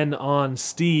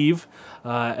BenOnSteve.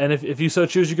 And if you so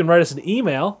choose, you can write us an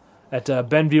email at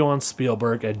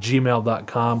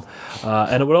benviewonspielberg@gmail.com.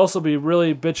 And it would also be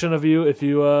really bitchin' of you if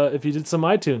you did some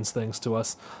iTunes things to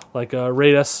us, like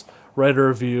rate us, write a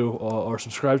review, or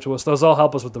subscribe to us. Those all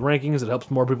help us with the rankings. It helps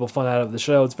more people find out of the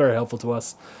show. It's very helpful to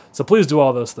us. So please do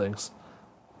all those things.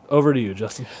 Over to you,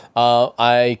 Justin.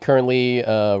 I currently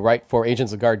write for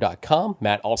agentsofguard.com.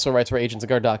 Matt also writes for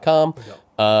agentsofguard.com.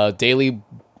 Daily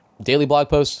blog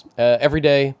posts every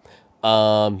day. You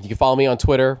can follow me on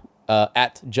Twitter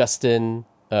at Justin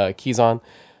Keyson.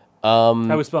 How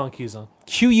are we spelling Keyson?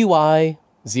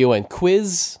 Quizon.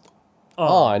 Quiz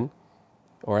on.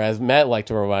 Or as Matt likes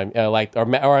to remind,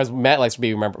 as Matt likes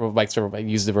to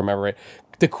use to remember it.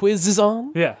 The quiz is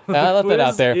on. Yeah, I let that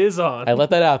out there. Is on. I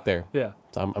let that out there. Yeah.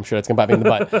 So I'm sure that's going to bite me in the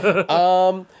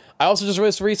butt. I also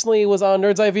just recently was on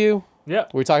Nerd's Eye View. Yeah.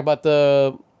 We talked about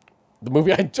the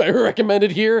movie I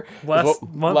recommended here Last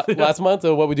month.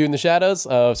 What We Do in the Shadows.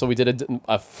 So we did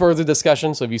a further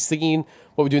discussion. So if you've seen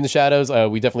What We Do in the Shadows,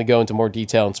 we definitely go into more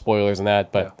detail and spoilers and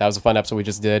that. But that was a fun episode we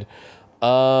just did.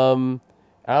 I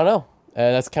don't know.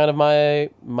 That's kind of my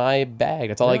bag.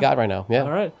 That's all I got right now. Yeah.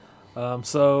 All right.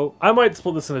 So I might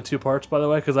split this into 2 parts, by the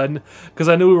way, because I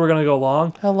knew we were going to go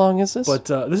long. How long is this? But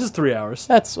this is 3 hours.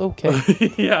 That's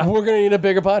okay. Yeah. We're going to need a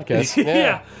bigger podcast.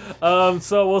 Yeah.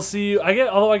 So we'll see you.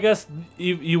 Although I guess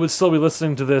you would still be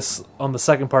listening to this on the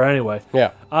second part anyway.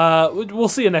 Yeah. We'll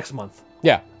see you next month.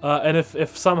 Yeah. And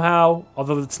if somehow,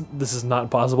 although this is not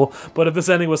impossible, but if this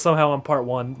ending was somehow on part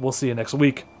 1, we'll see you next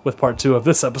week with part 2 of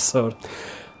this episode.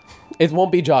 It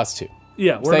won't be Jaws 2.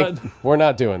 Yeah, we're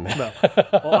not doing that. No.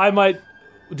 Well, I might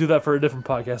do that for a different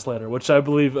podcast later, which I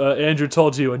believe Andrew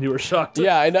told you, and you were shocked.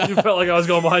 Yeah, I know. You felt like I was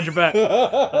going behind your back.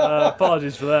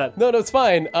 Apologies for that. No, it's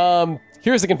fine.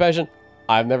 Here's the confession.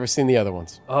 I've never seen the other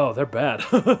ones. Oh, they're bad.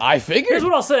 I figured. Here's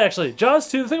what I'll say, actually.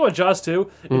 Jaws 2, the thing about Jaws 2,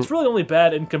 it's really only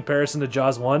bad in comparison to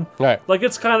Jaws 1. Right. Like,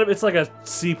 it's like a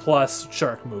C+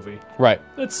 shark movie. Right.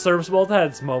 It's serviceable. It had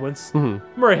its moments.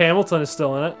 Murray Hamilton is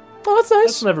still in it. Oh, that's nice.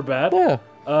 That's never bad. Yeah.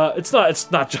 It's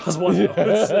not Jaws 1, though.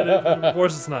 Of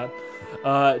course it's not.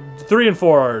 3 and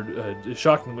 4 are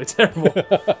shockingly terrible.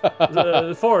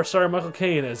 4 starring Michael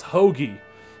Caine as Hoagie.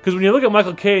 Because when you look at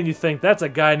Michael Caine, you think that's a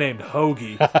guy named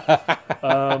Hoagie.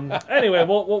 Anyway,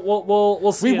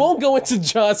 we'll see. We won't go into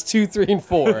Jaws 2, 3, and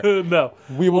 4. No,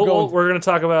 we will go. We're going to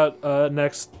talk about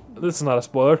next. This is not a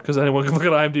spoiler because anyone can look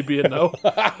at IMDb and know.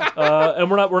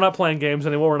 And we're not playing games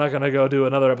anymore. We're not going to go do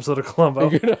another episode of Columbo.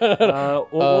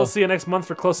 We'll see you next month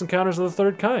for Close Encounters of the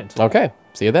Third Kind. Okay,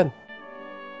 see you then.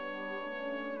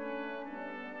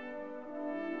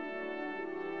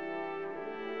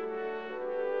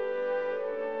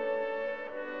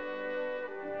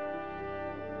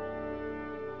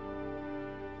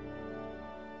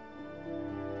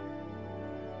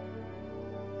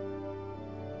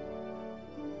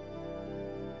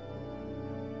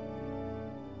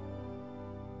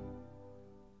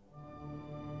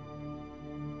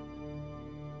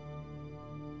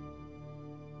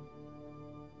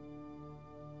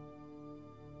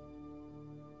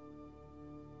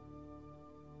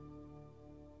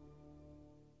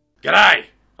 G'day,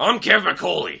 I'm Kev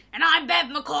McCauley. And I'm Bev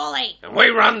McCauley. And we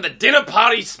run the Dinner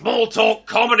Party Small Talk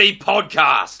Comedy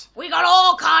Podcast. We got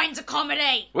all kinds of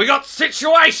comedy. We got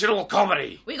situational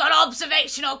comedy. We got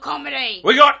observational comedy.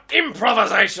 We got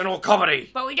improvisational comedy.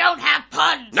 But we don't have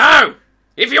puns. No!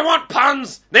 If you want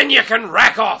puns, then you can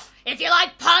rack off. If you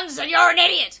like puns, then you're an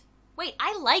idiot. Wait,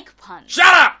 I like puns.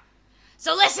 Shut up!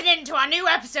 So listen in to our new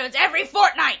episodes every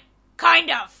fortnight. Kind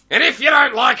of. And if you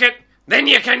don't like it, then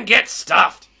you can get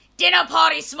stuffed. Dinner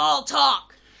Party Small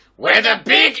Talk. Where the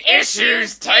big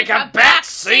issues take a back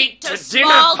seat to dinner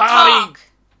small party talk.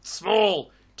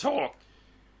 Small talk.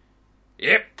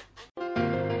 Yep.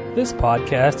 This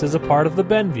podcast is a part of the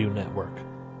Benview Network.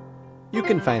 You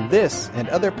can find this and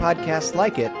other podcasts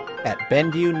like it at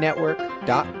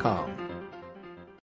BenviewNetwork.com.